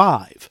Volume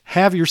 5.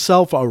 Have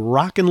yourself a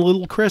rockin'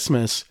 little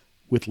Christmas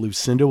with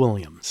Lucinda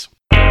Williams.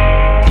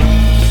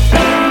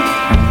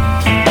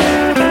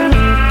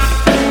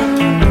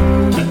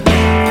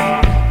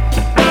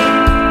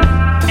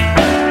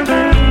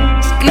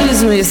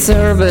 Excuse me,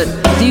 sir, but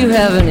do you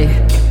have any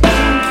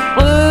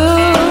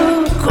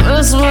blue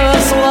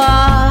Christmas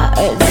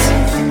lights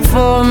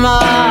for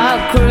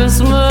my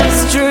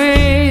Christmas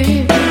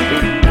tree?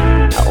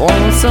 I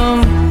want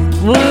some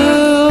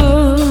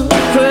blue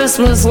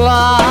Christmas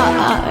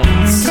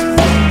lights,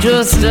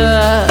 just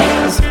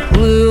as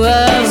blue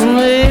as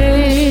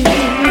me.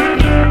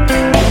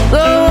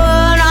 The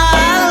one I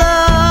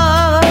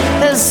love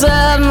has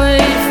set me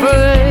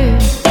free,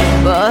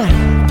 but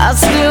I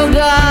still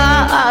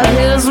got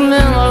his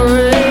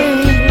memory.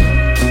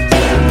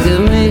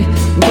 Give me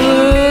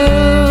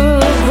blue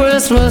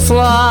Christmas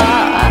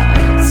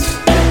lights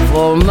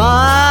for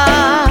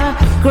my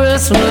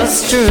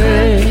Christmas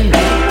tree.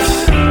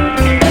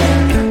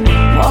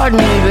 Pardon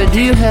me, but do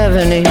you have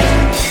any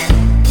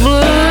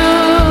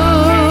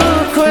blue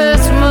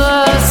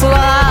Christmas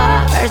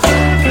lights?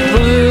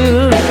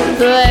 Blue,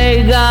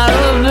 they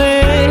gotta be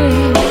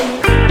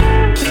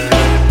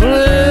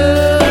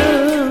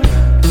blue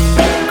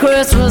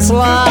Christmas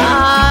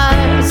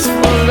lights.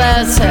 Well,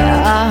 that's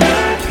how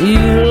you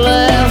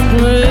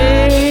left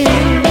me.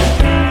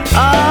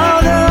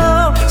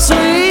 Although,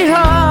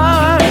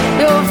 sweetheart,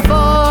 you're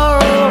far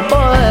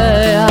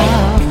away,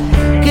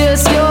 I'll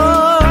kiss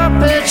your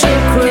picture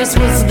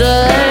Christmas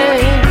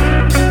Day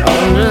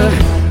under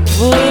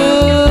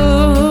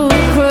blue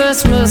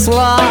Christmas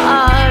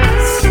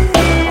lights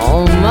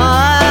on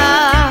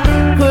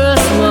my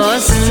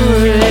Christmas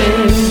tree.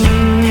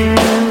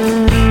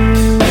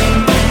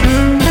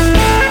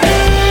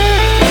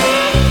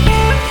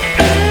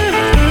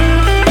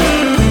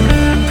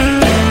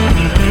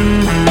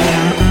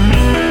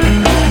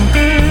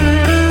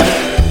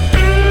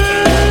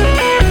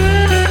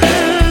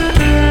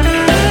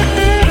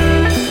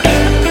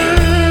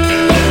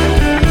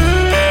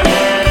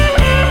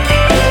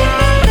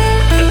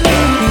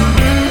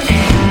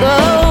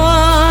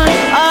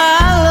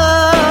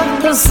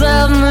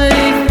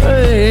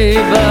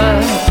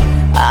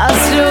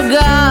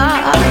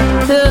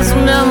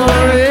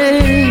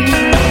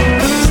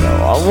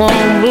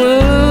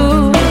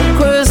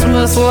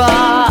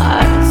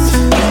 Lights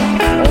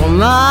on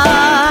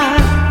my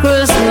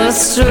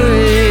Christmas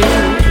tree.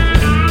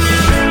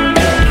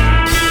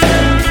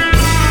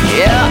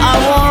 Yeah, I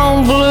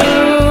want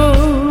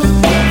blue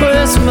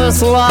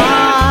Christmas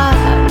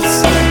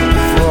lights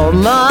for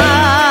my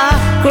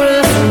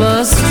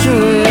Christmas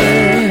tree.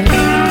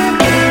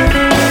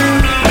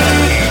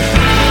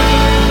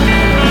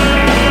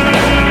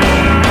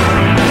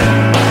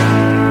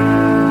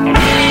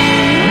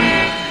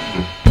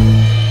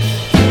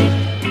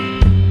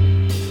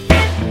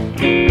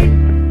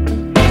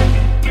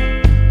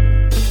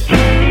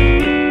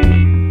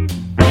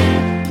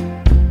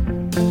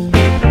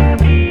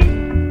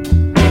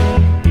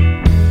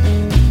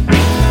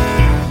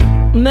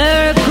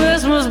 Merry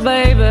Christmas,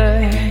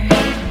 baby.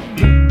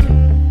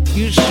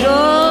 You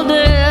sure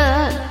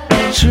did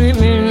treat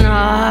me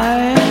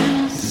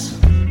nice.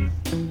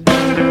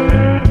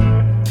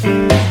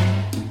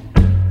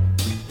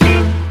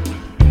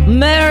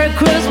 Merry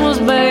Christmas,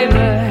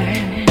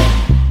 baby.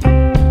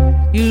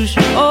 You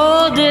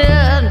sure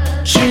did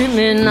treat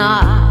me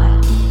nice.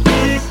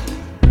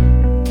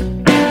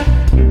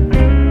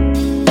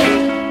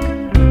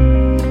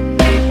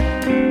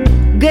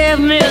 Gave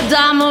me a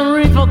diamond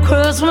ring for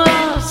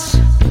Christmas.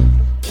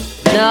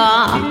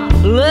 Now I'm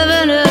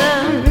living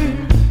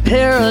in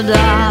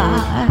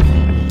paradise.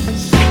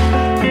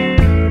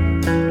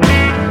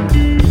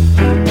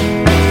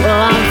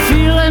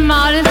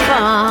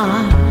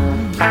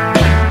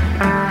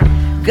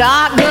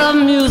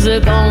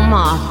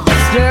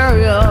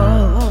 stereo.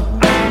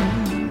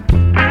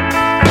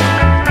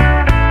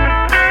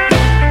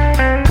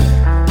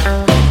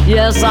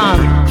 Yes,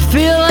 I'm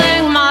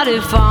feeling mighty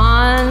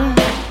fine.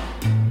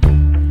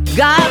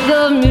 Got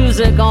good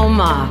music on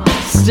my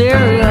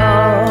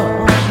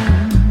stereo.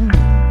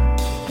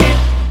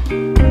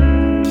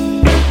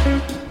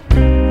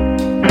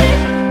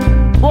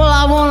 Well,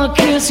 I wanna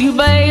kiss you,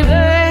 baby,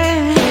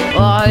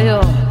 while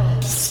you're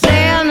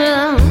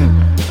standing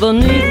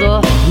beneath the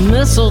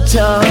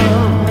mistletoe.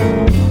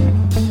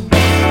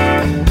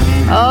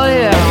 Oh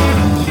yeah.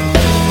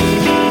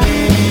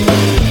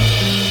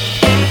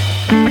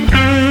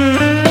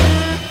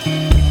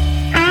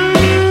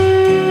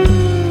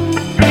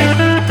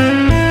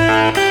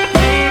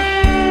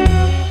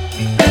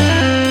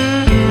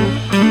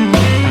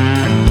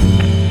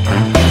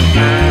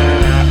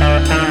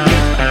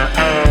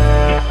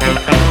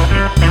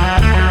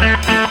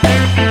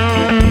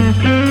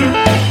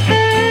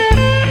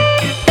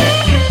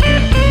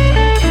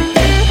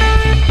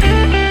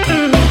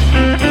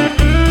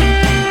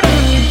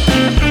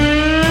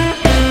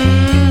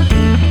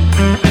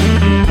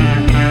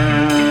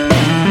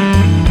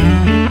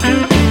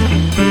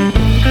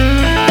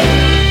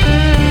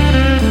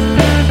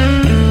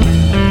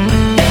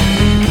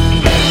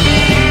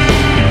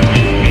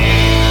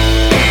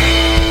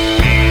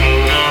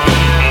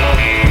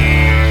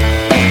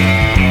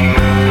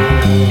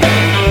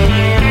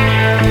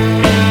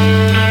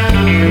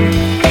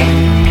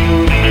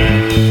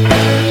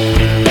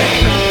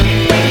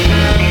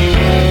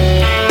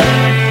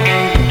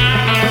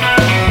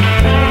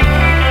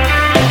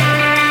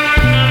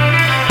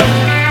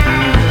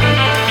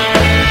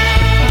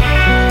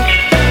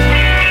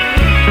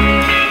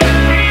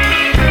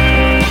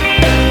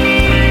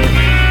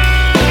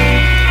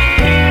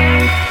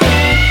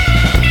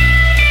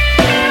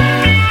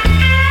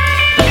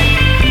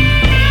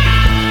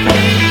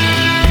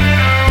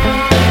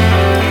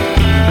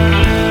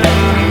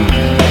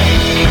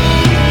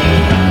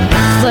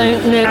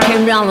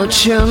 The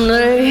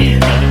chimney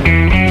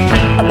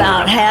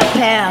about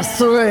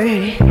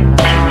 3:30.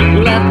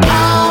 Left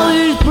all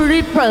these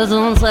pretty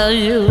presents that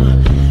you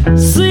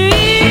see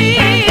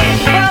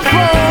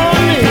before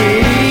me.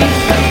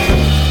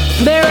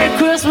 Merry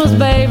Christmas,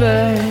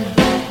 baby.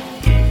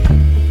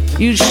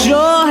 You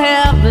sure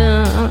have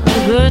been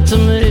good to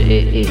me.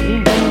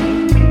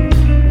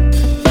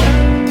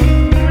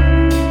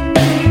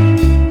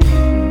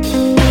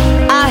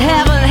 I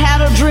haven't had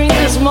a drink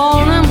this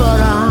morning, but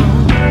I'm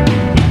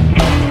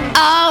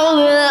all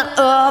lit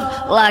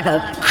up like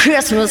a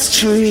Christmas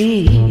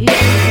tree.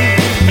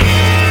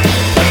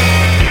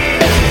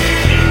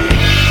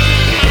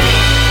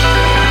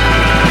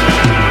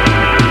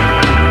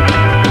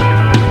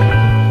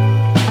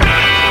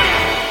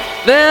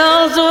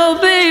 Bells will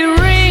be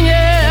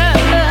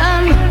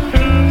ringing,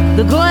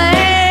 the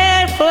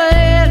glad,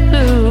 glad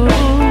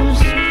news.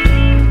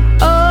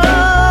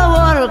 Oh,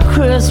 what a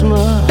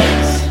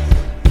Christmas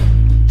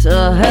to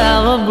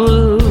have a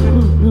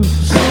blues.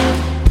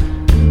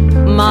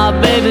 My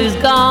baby's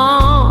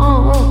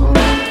gone,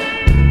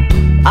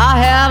 I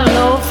have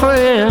no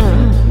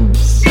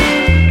friends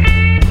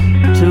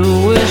to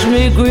wish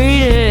me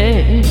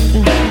greetings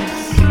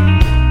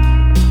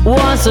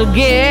once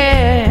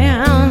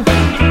again.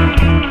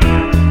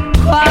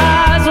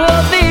 Choirs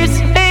will be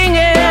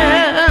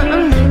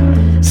singing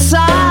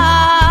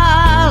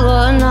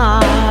silent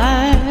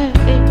night,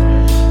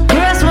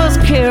 Christmas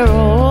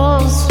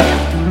carols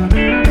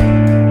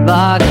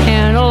by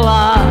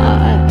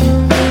candlelight.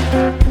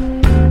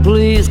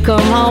 Please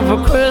come home for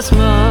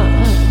Christmas.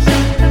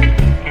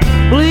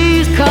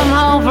 Please come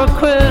home for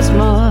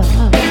Christmas.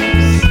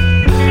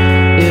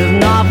 If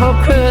not for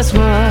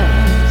Christmas,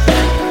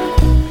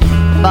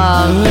 by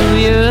New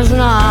Year's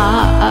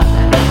night.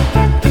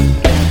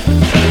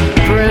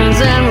 Friends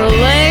and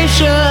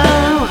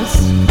relations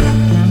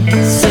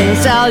send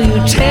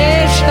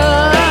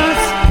salutations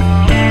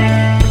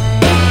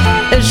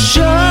as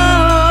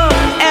sure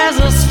as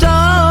the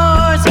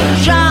stars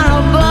shine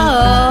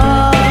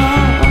above.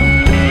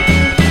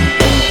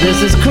 This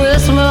is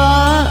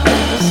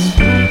Christmas,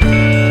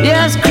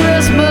 yes,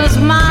 Christmas,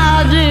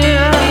 my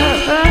dear.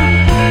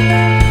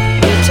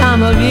 The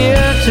time of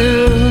year to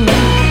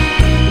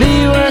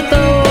be with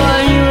the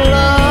one you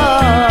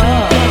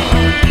love.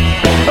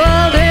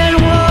 Well, then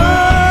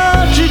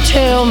won't you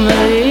tell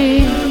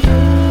me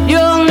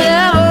you'll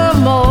never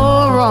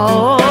more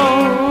wrong?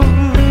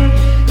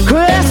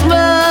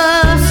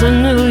 Christmas and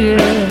New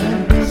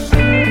Year's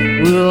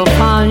will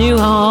find you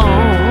home.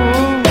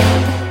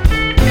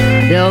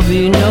 There'll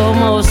be no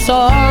more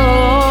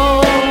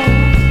sorrow,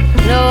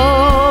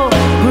 no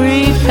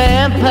grief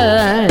and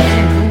pain,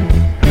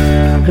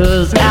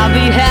 'cause I'll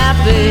be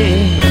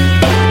happy,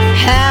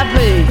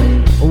 happy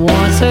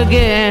once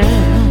again.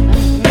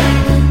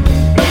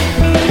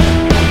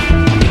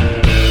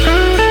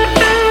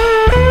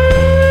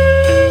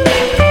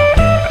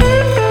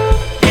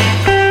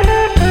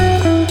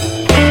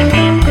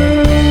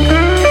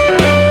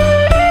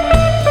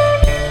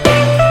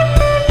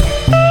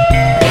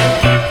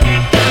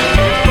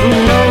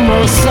 No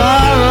more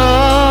sorrow.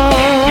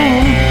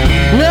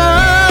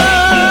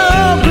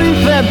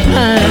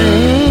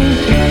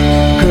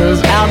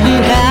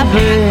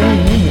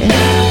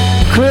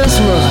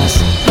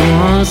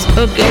 Christmas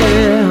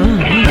again.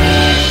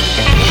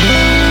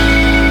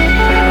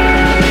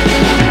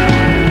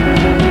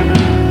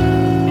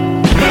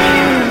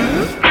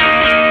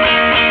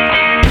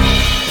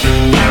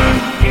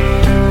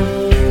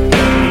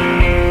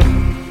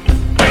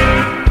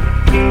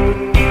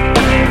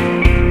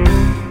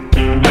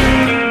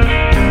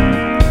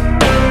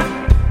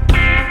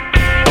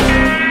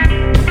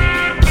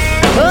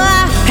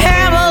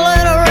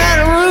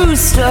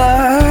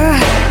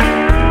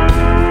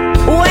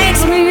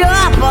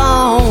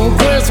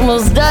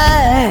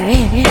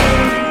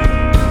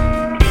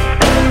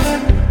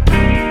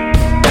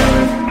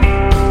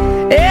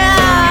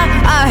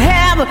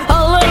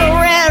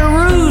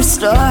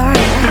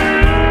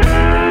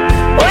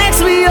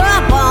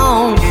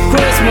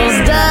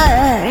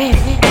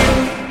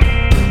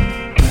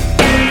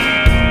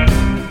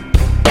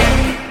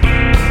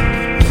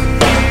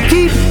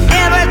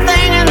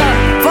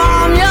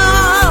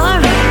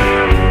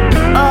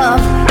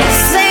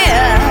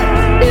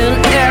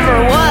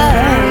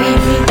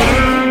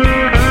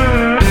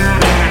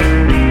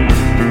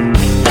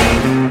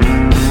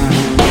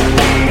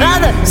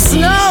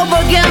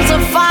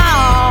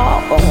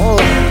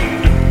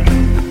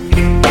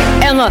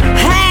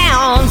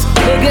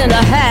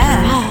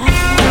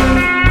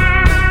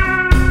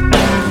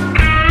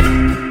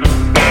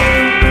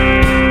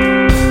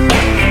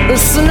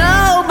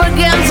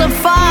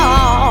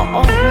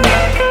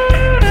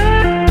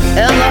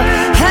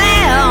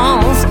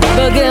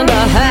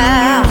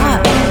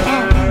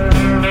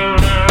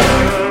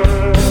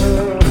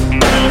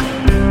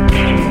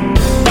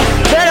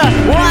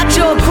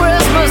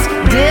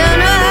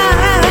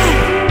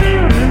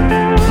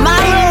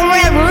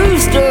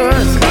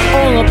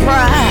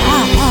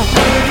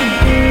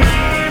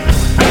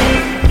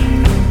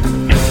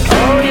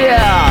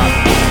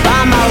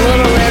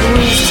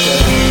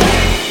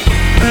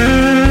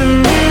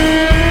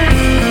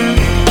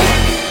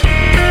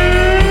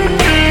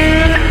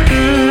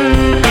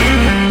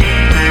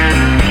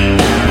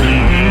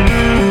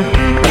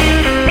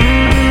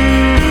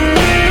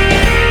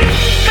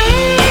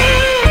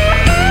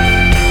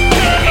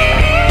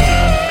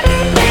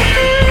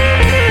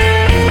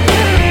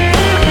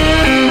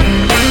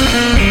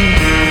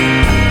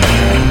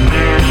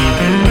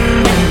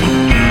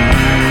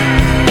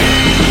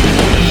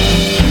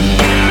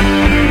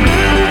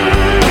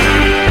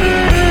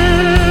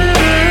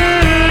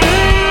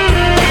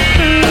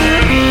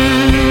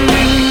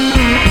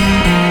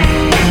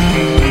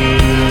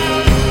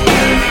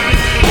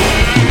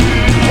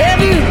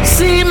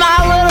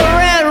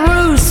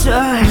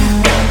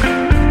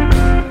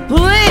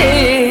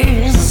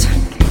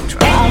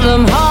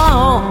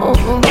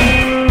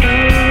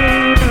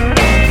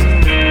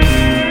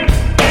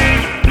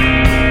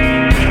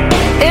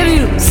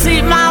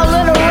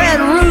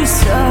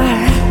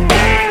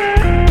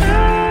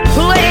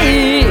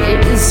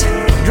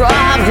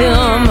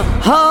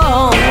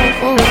 Home.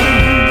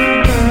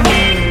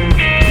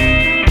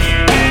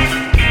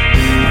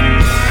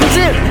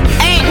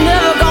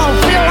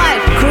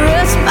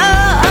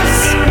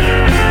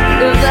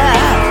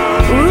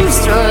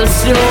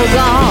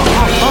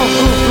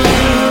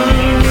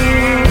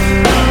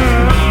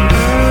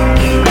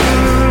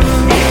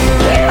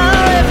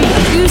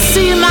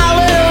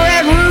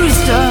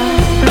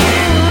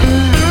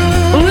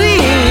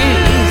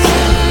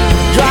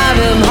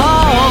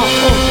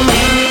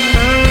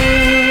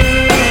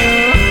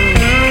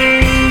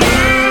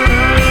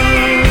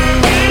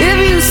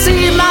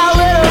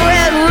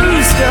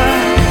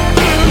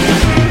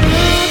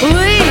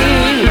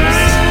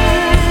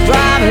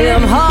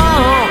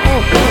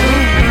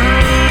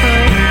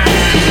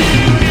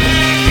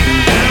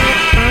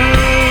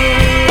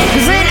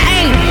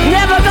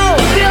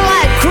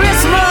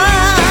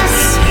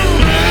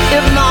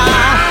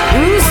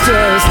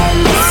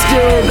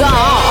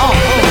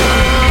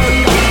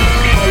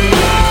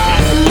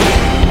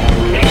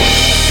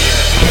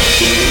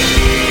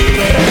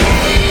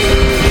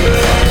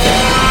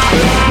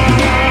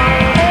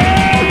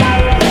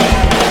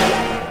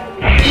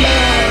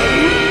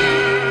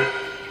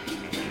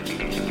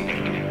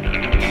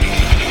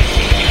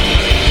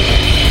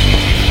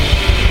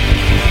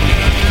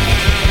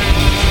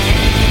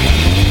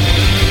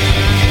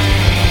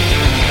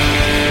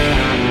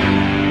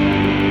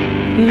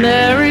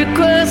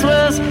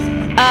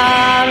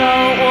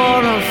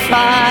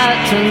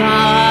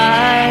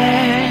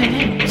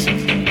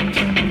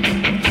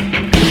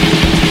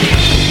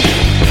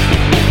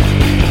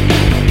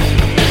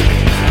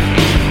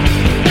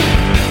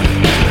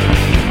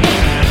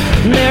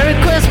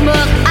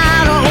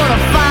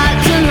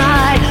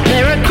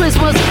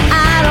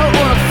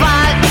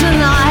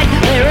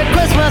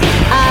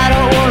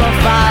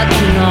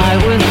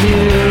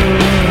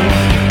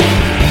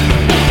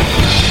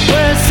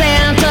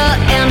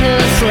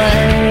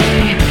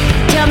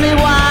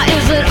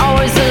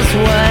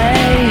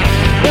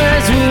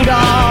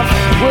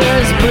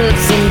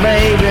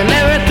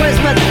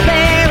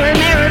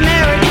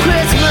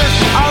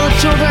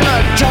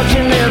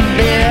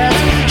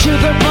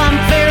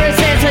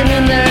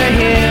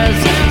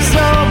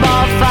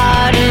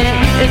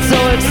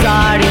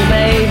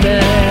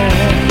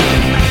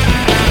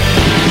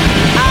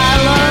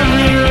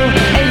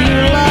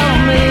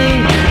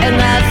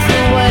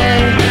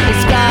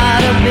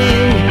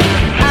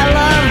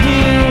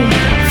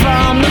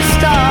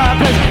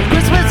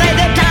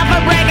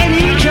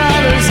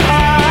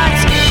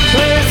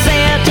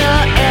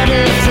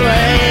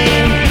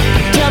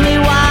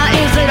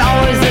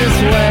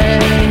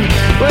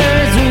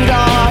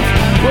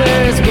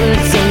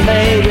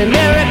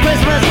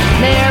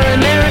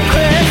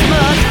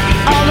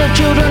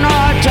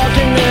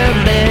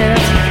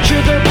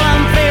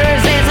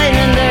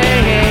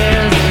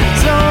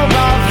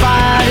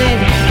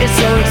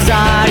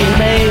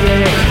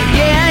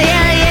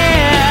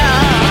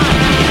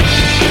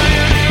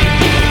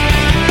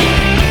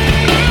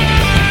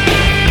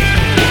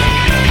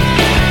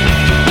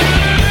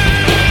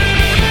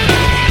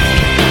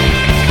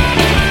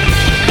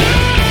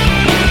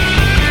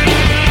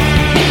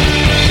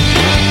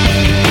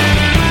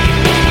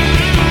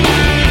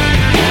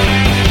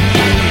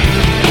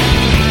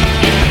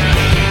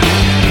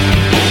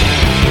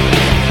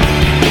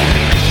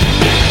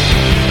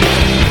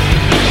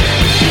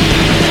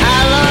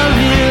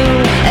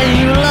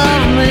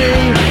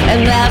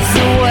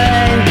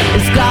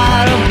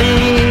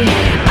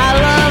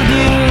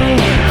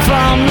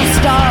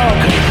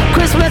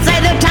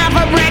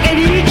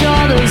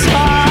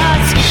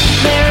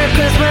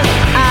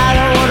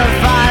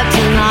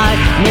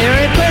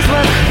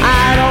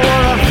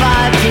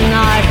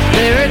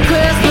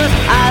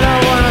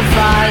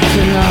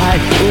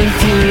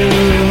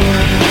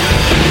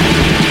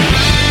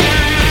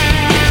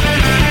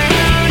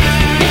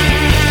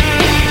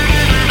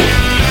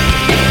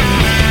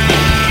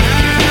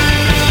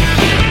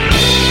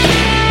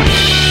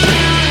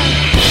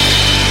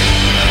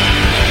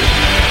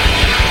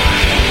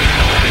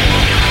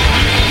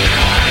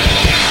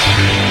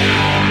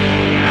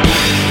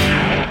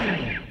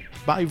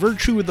 By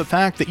virtue of the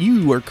fact that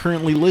you are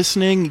currently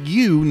listening,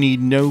 you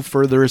need no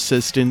further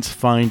assistance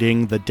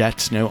finding the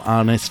Debts No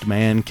Honest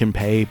Man Can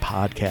Pay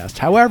podcast.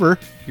 However,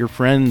 your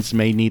friends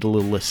may need a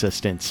little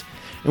assistance.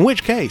 In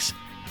which case,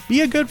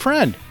 be a good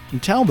friend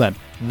and tell them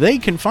they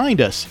can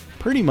find us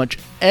pretty much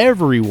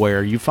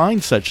everywhere you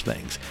find such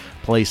things.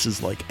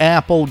 Places like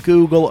Apple,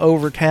 Google,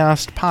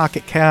 Overcast,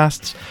 Pocket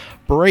Casts,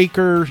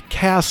 Breaker,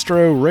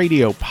 Castro,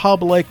 Radio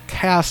Public,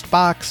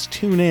 CastBox,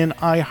 TuneIn,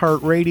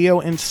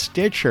 iHeartRadio, and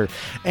Stitcher.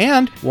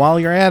 And while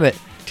you're at it,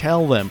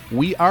 tell them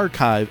we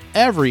archive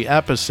every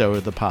episode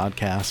of the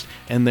podcast,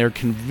 and they're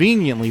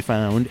conveniently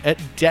found at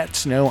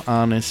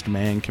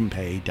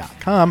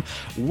debtsnohonestmancanpay.com,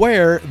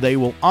 where they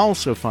will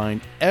also find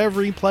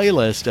every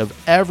playlist of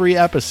every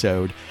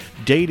episode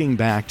dating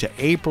back to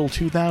April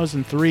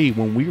 2003,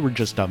 when we were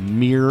just a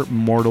mere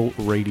mortal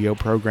radio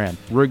program.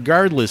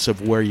 Regardless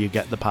of where you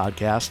get the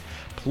podcast,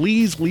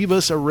 please leave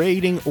us a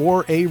rating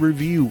or a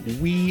review.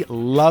 We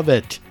love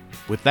it.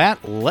 With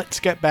that,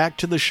 let's get back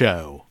to the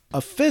show.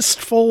 A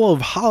fistful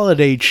of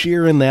holiday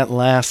cheer in that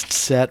last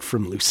set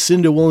from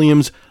Lucinda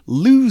Williams,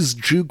 Lou's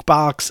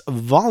Jukebox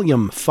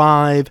Volume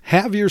 5,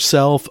 Have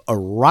Yourself a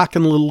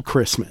Rockin' Little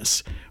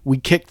Christmas. We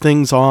kicked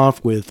things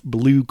off with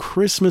Blue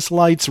Christmas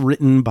Lights,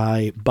 written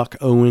by Buck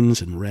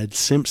Owens and Red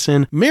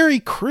Simpson. Merry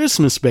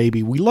Christmas,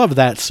 Baby. We love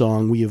that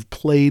song. We have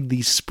played the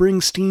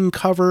Springsteen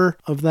cover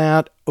of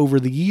that over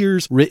the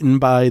years, written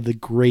by the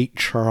great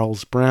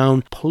Charles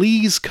Brown.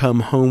 Please Come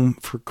Home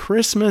for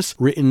Christmas,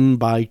 written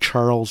by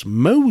Charles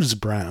Mose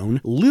Brown.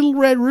 Little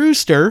Red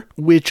Rooster,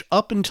 which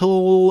up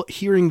until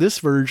hearing this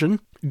version,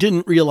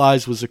 didn't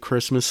realize was a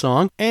Christmas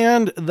song,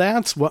 and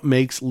that's what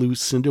makes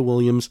Lucinda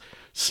Williams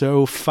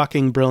so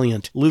fucking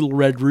brilliant. Little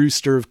Red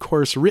Rooster, of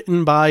course,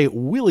 written by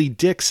Willie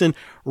Dixon,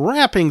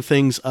 wrapping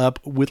things up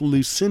with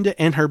Lucinda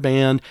and her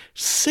band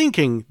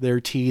sinking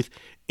their teeth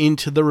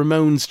into the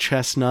Ramones'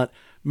 chestnut,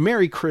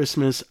 Merry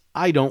Christmas,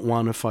 I Don't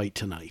Want to Fight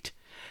Tonight.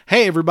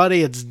 Hey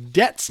everybody, it's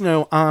Debts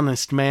No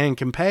Honest Man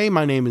Can Pay.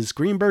 My name is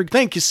Greenberg.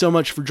 Thank you so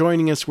much for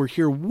joining us. We're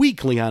here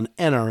weekly on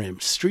NRM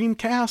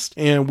Streamcast,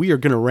 and we are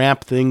going to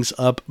wrap things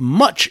up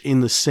much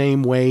in the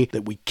same way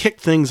that we kicked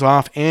things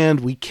off,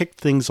 and we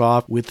kicked things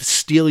off with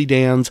Steely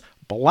Dan's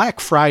Black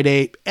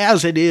Friday,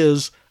 as it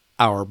is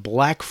our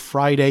Black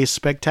Friday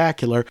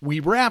Spectacular. We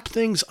wrap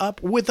things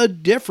up with a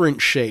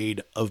different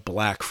shade of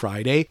Black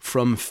Friday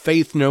from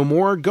Faith No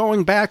More.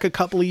 Going back a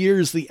couple of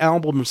years, the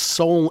album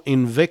Soul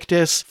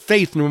Invictus,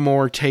 Faith No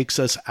More takes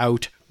us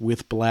out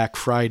with Black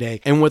Friday.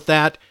 And with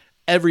that,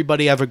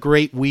 everybody have a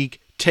great week.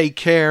 Take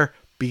care,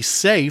 be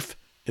safe,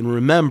 and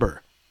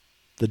remember,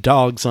 the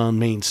dogs on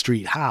Main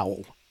Street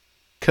howl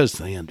 'cause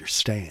they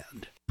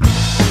understand.